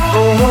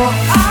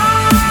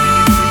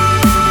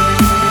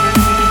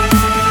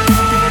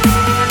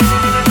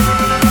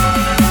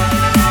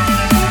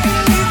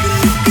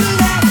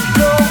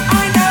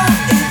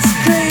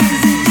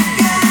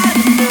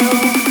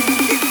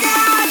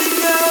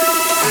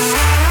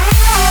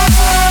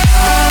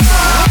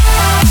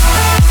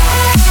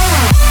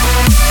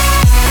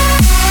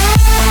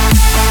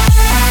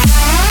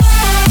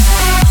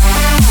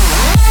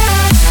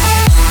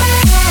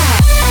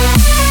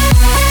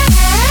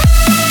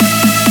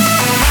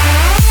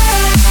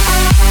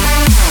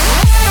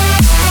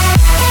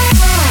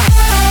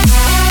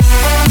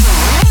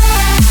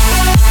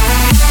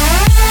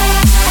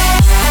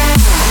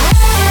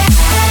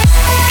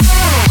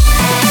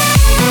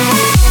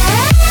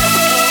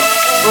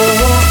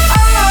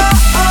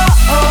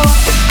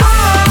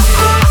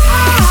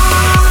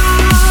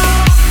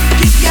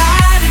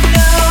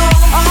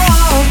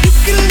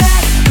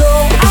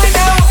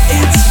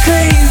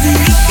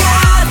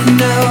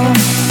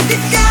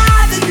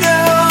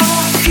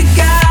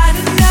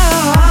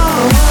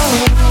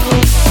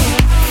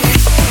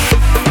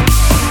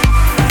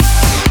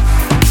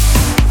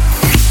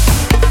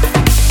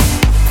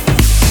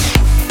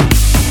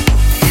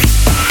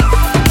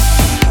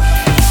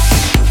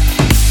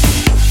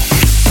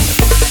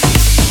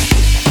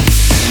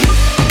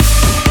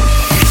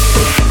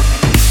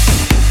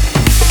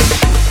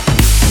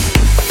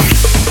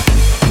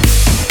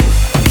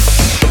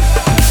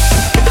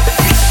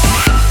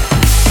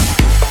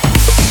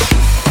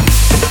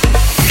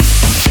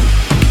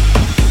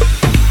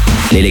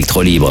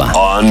 L'électro libre.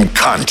 On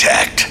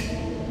Contact.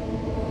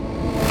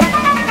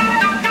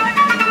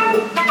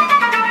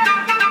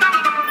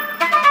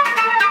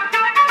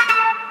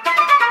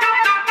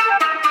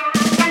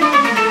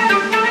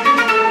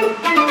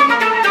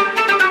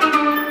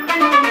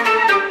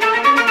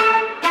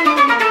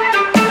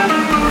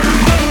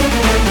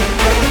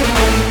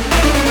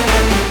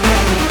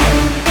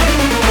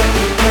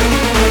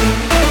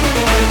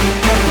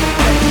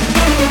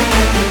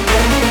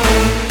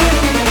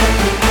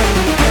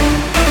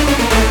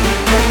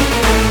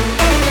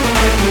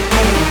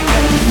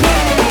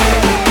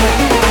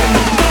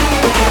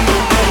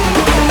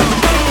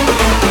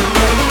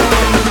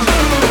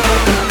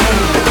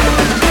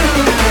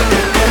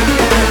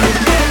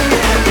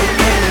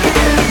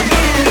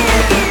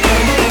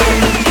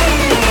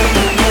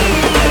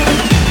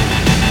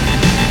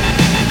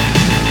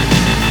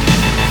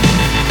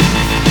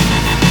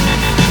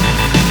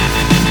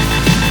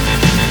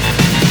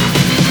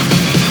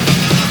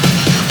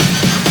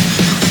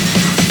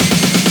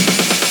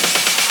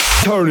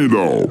 Turn it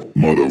on,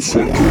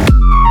 motherfucker.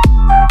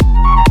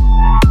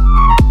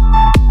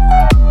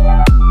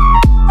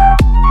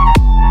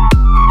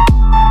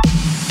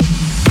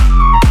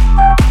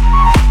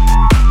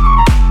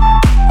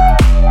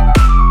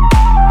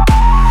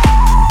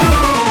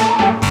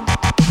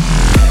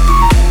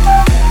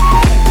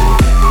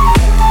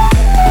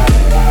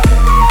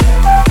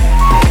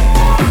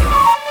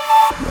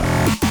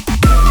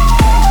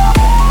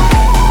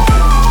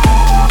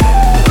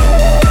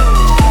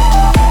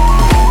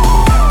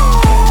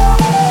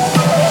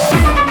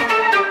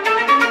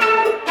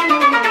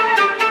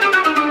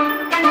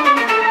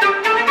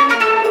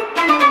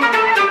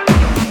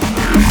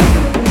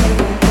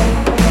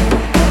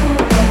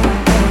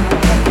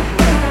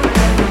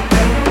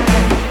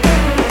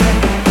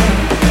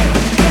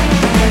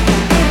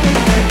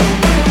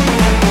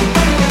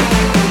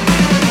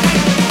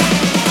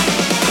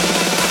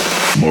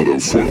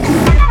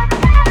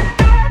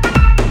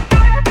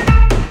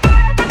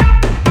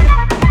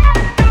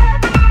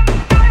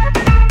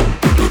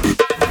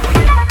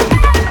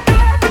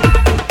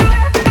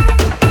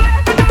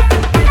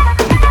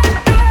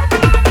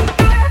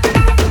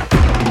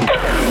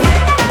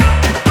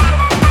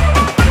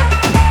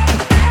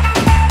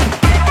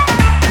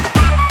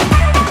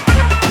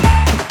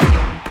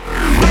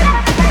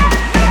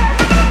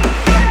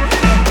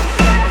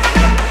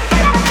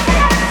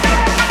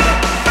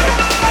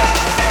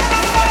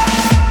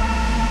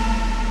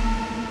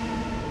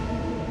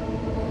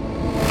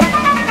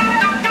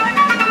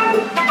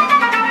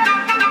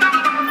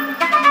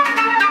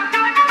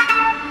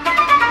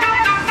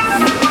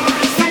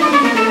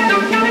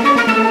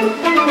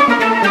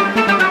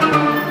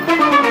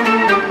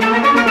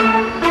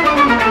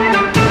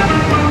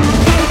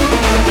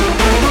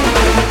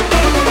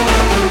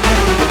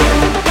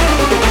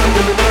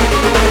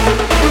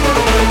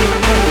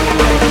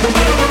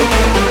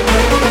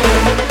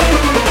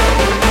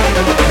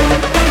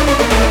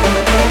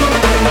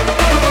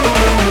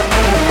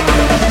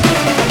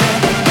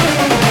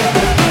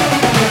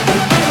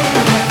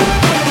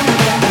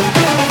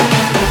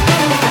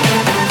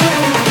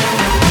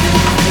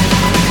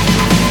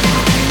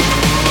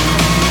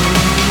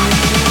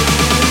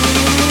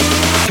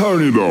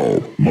 Turn it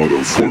up,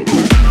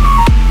 motherfucker.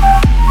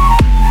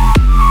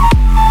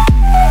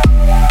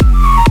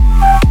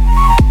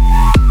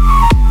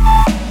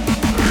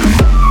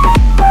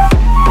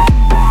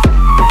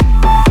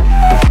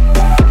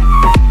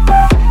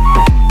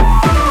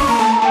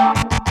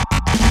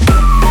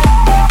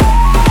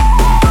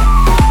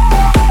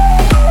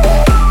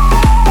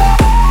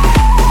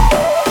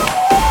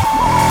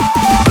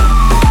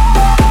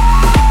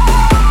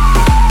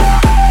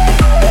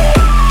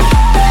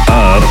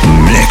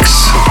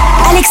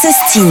 Alex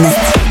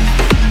Austin.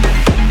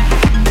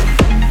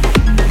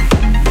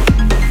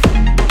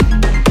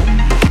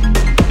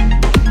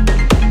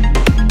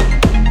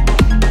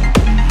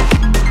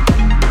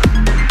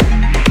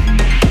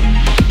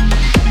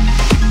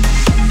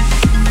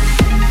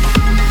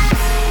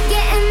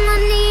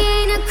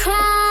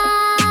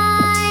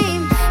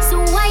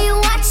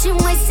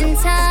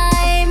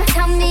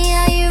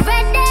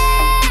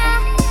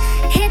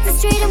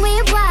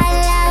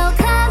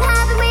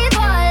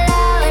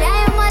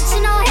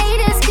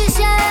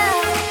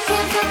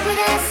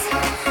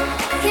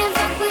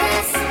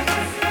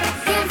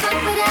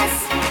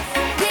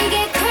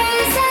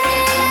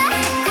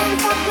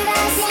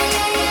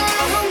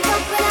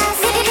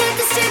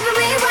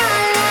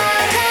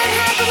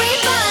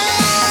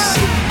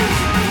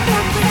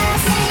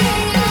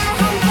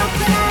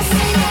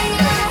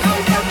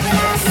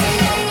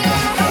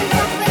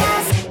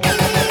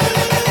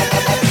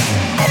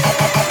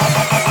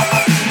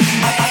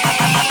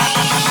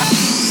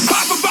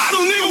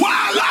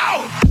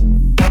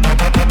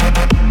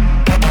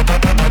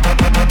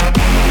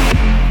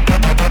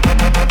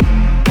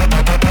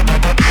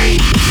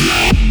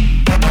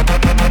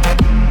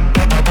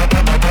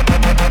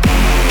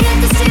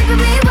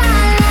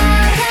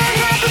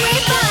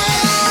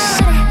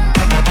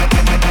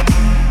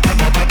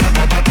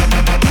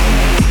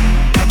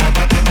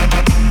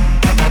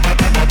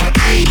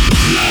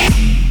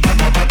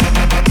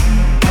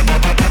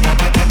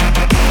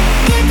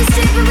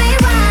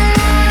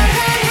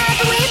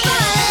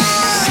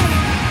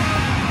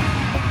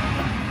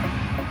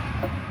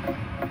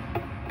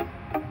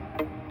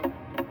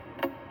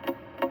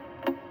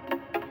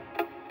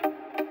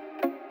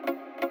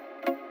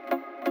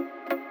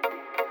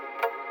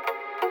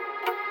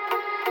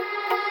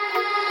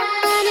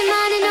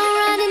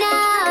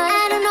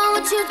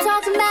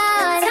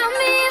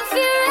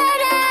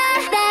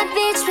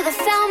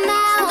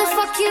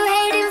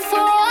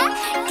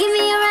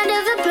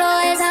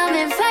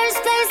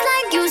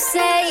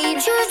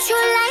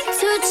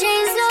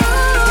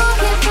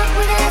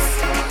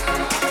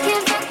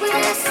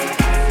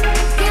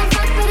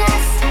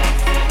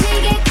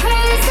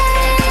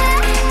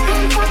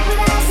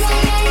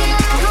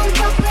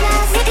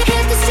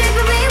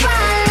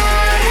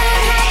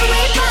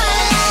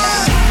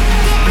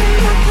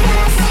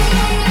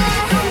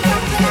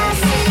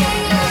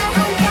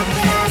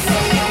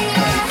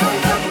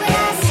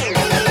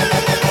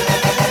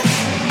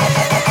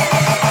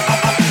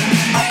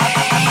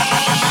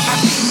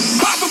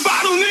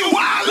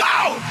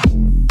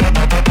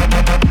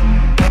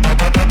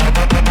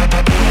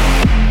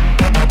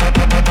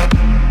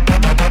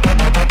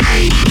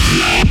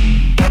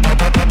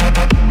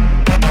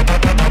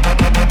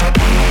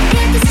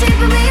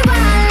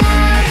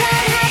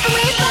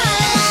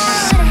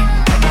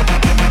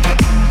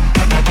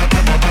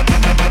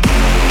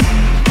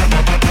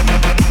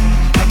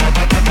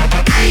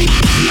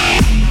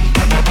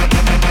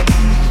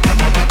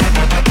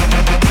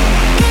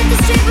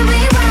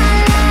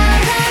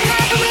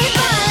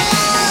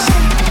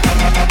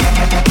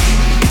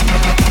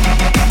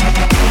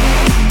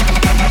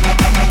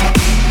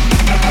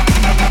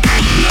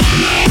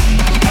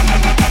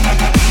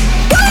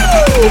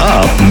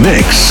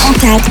 Mix.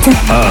 Contact.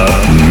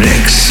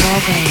 Mix.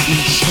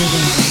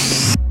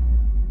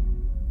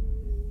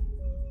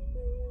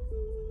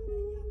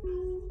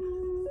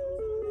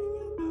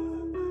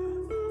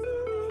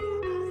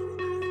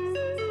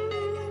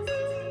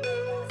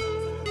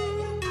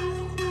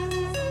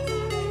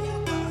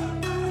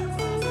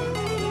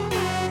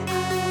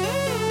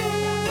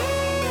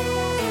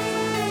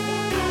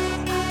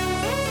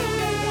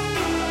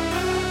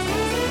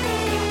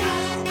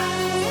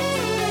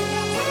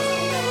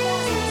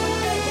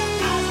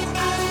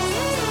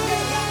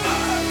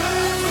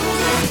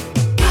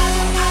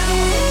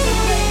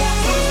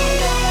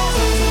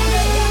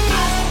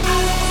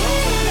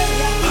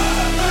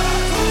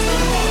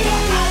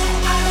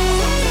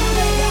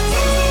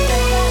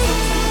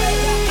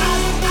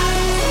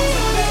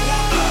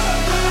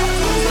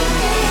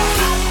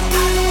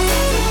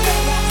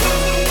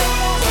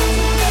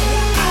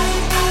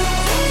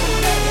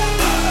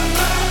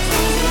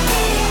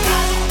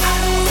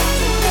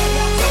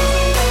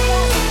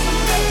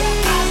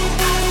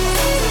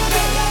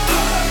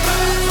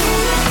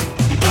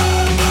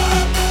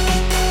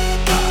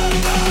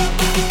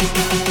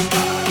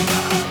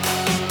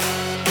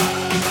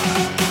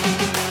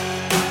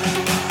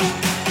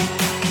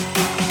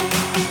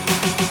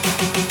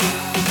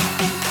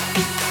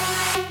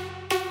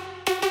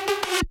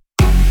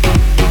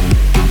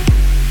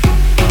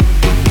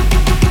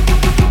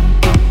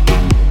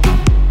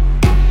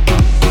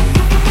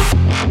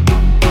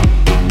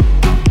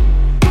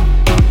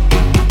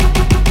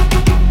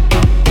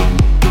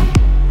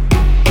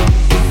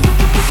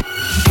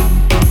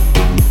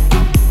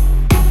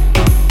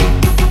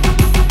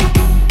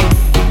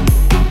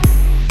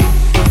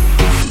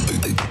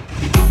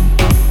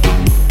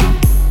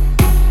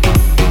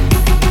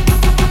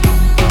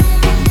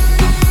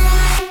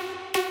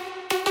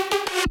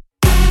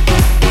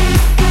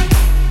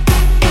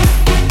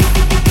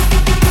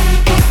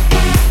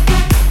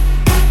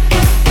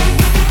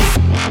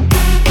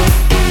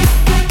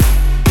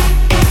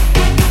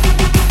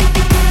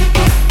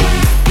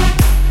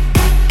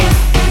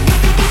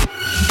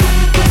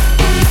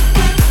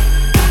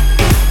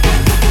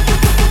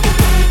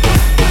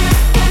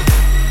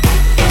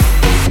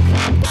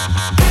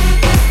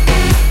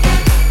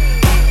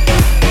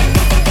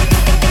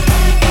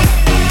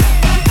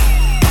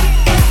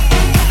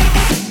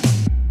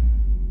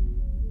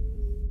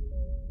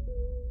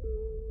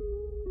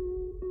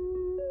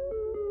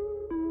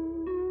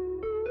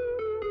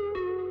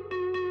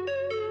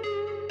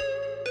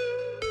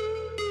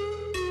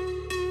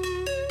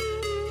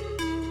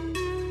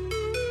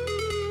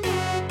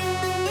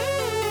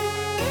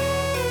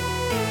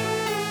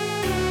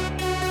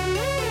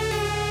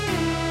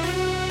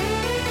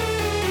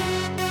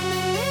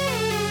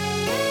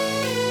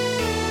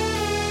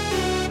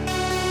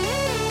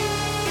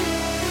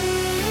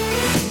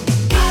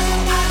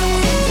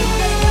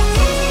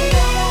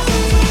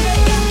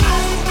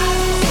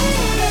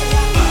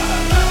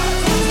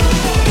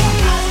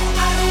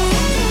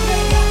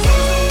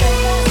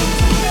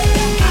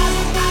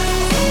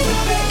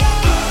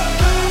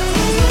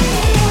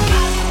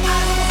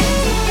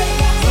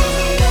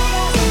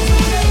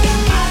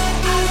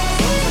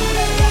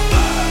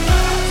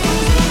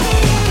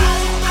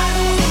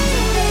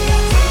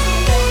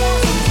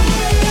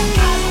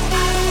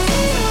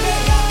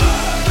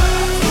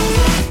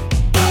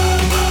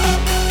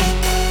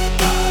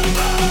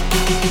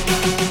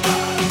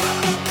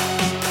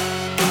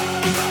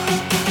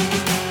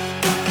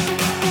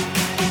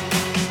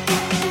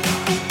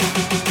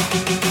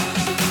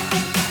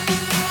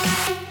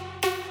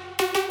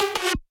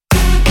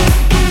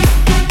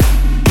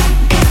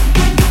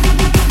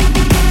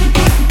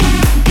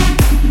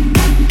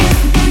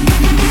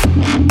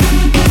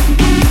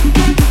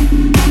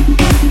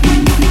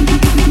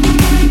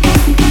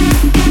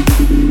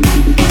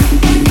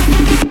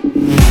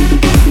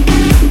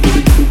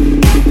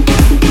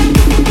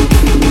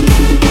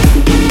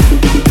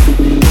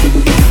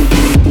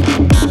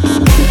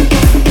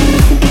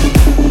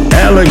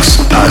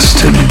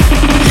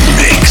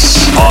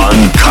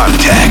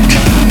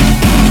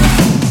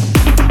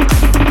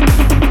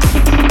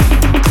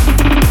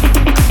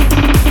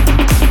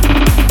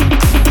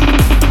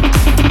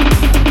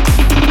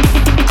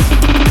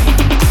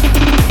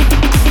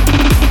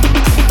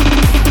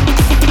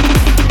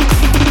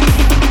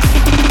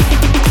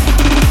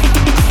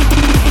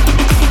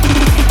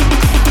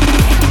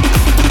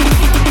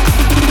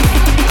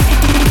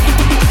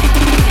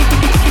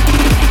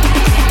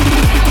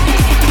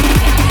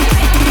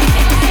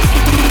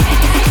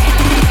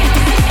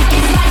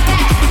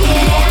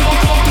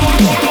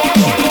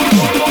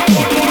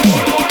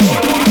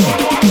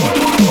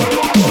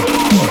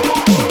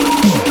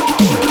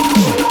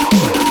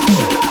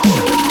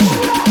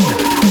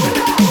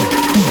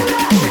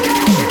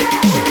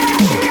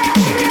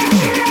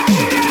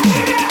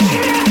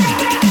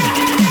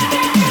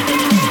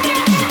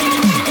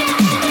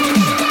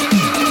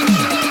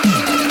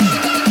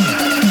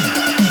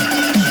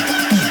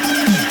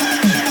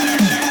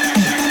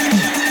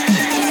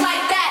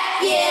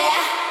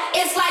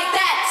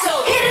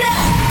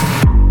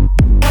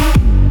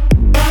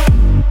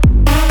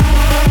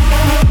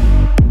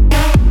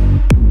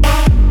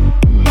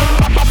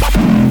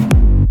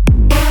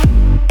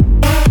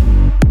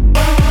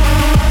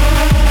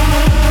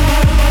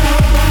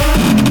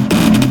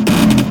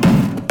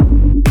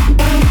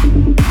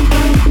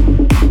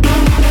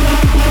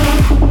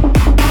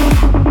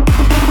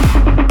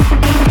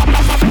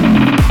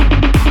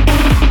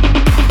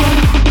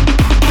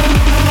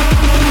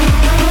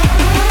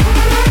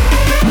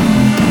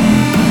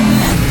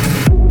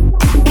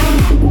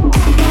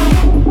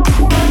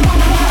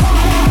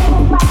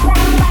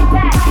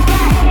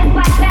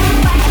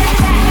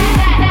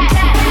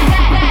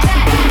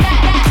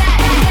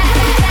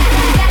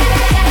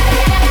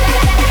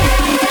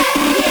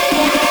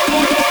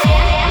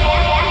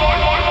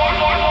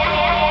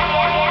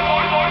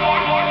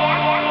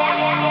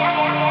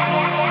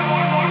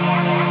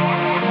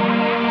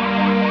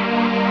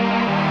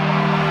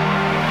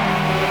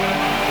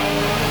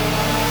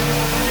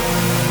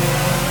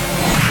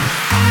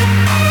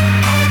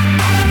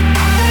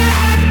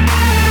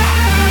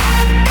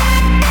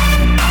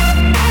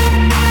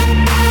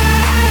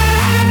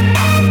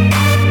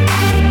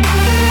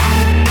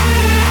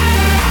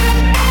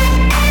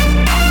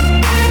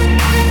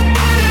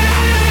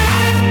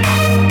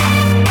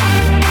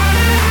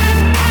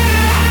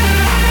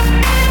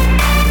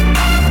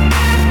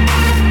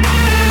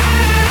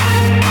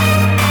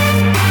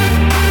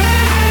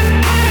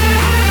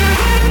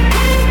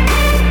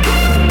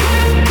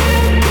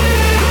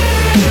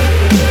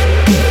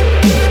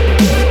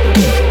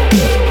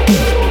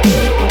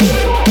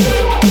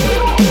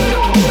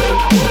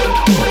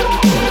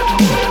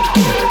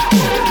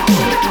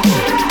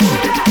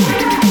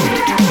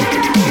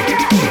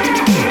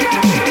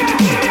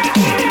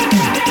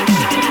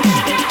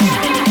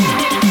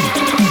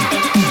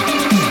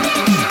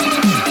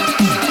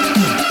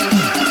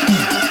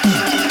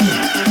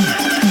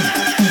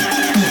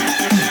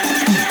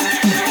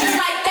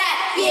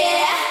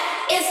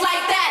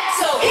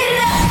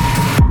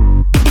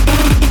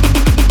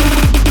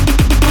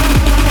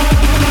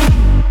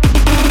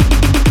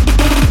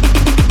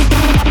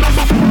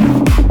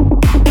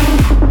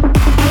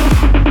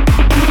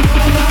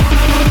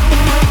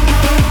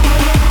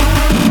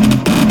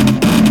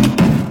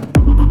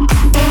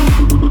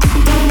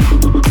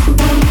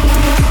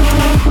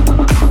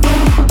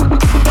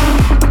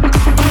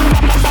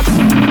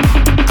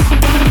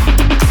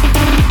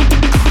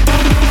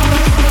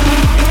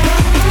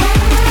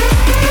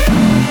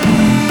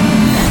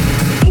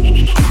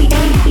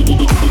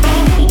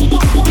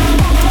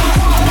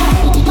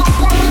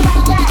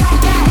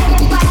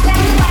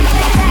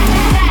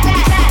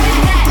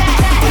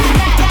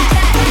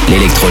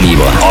 L'électro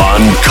libre.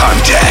 On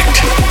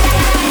Contact.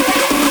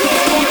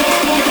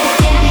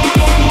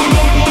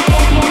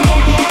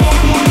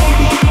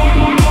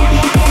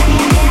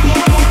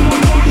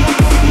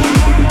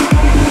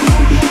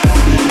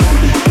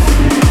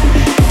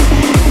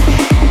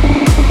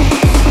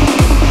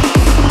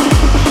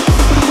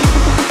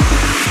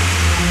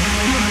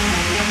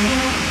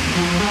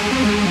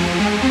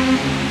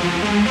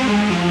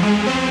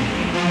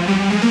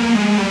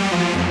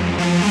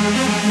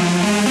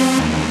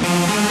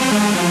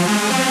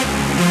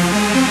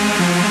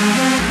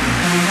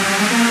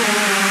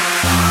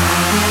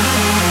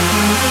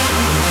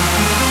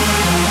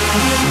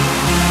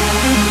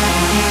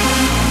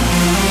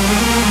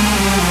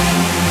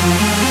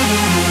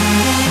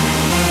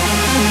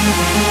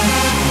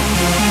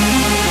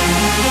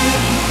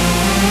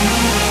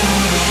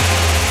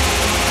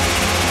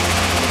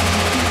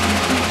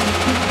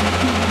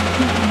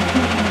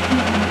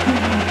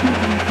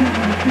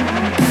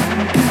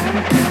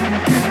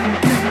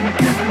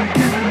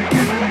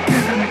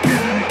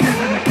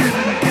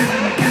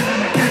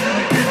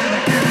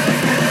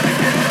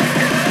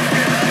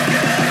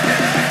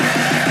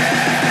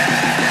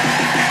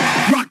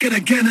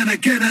 Again and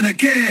again and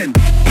again.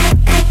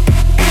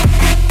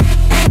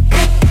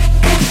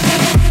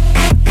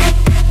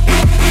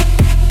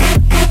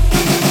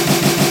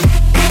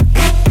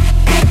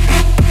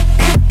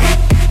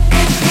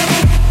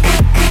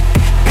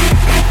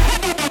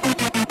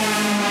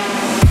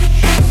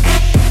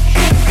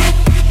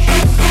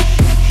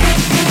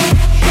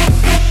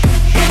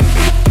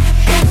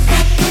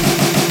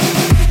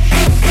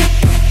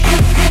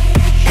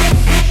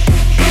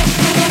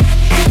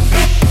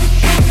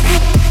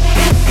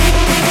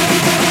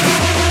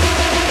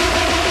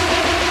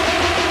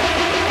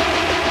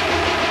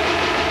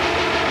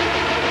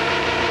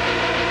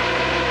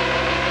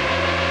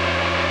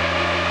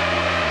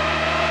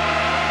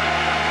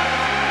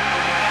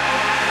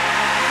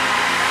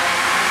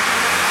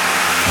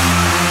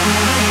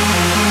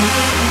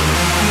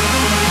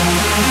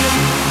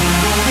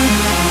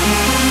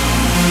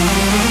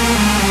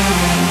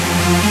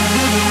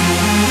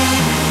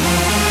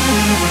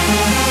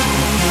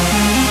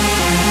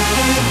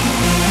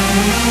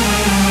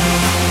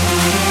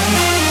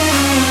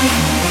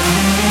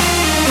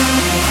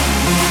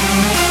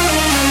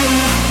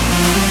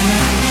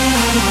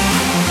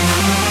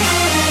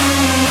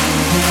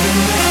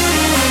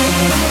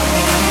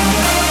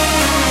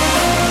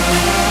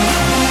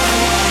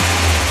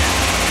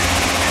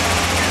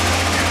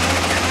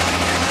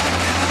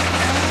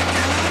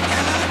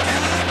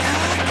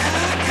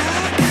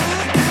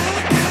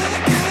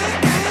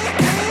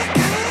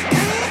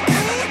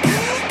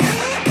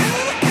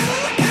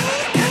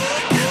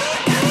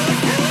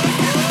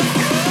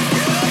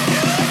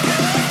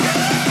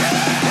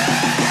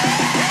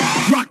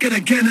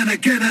 Again and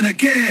again and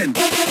again.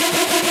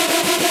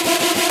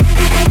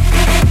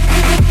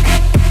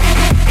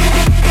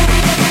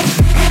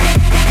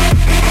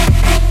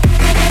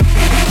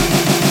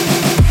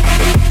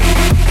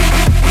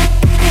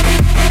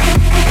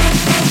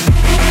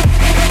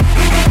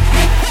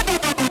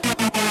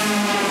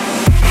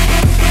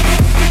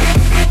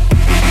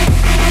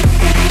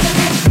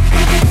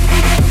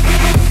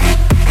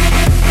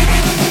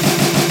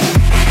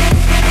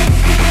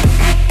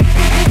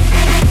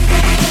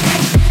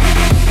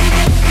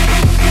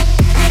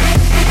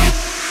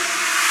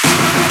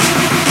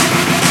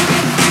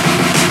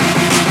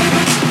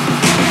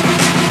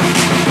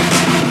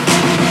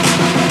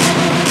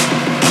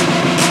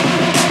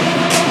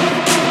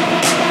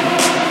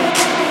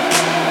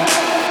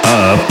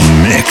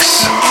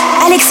 Mix.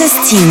 Alex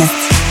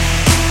Austin.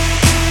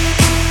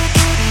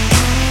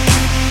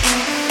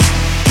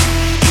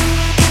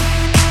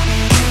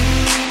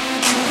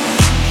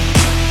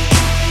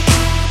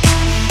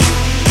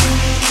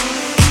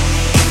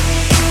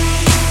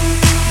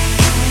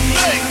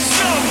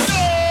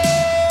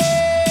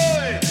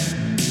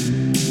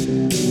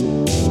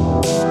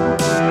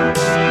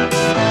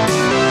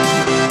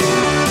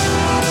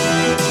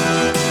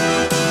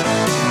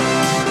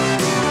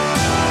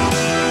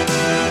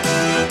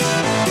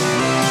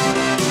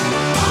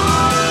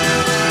 Oh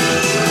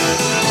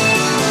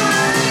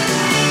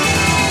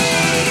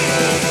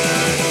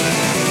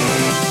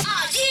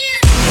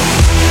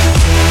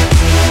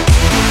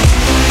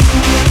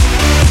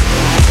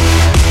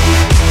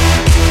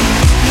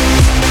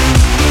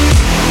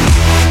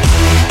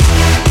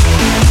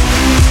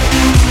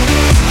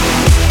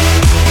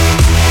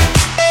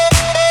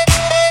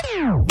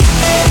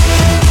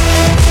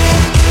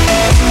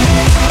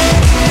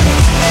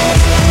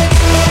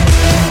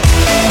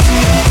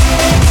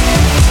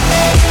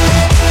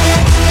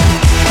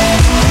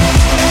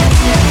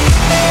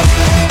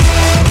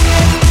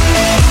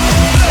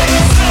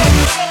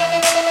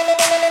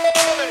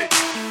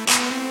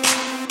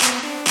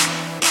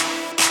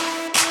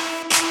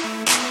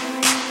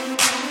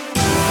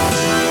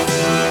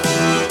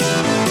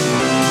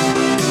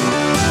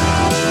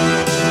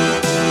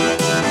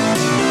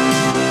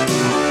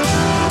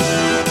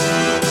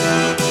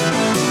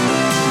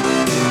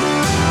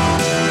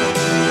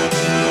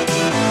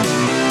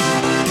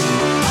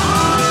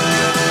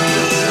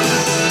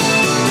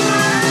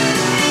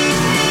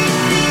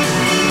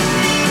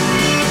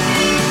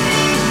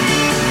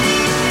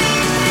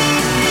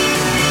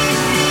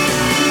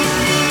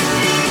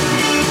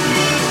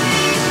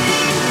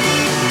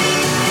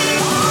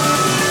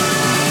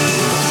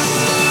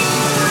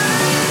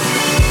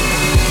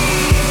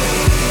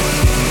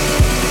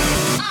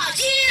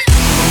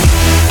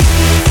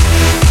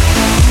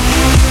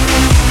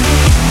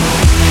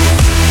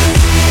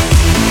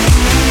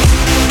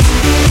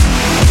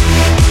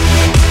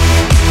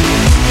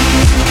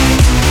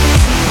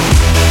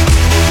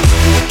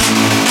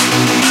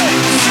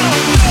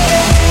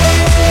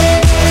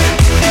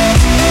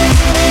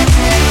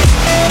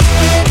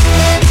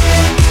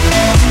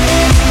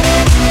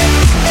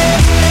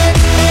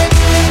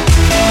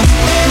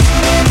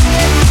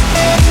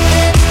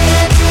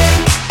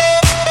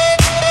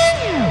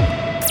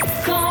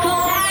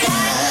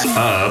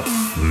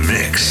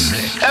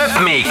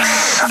Mix.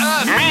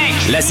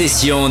 La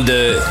session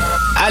de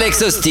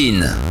Alex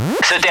Austin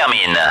se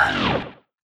termine.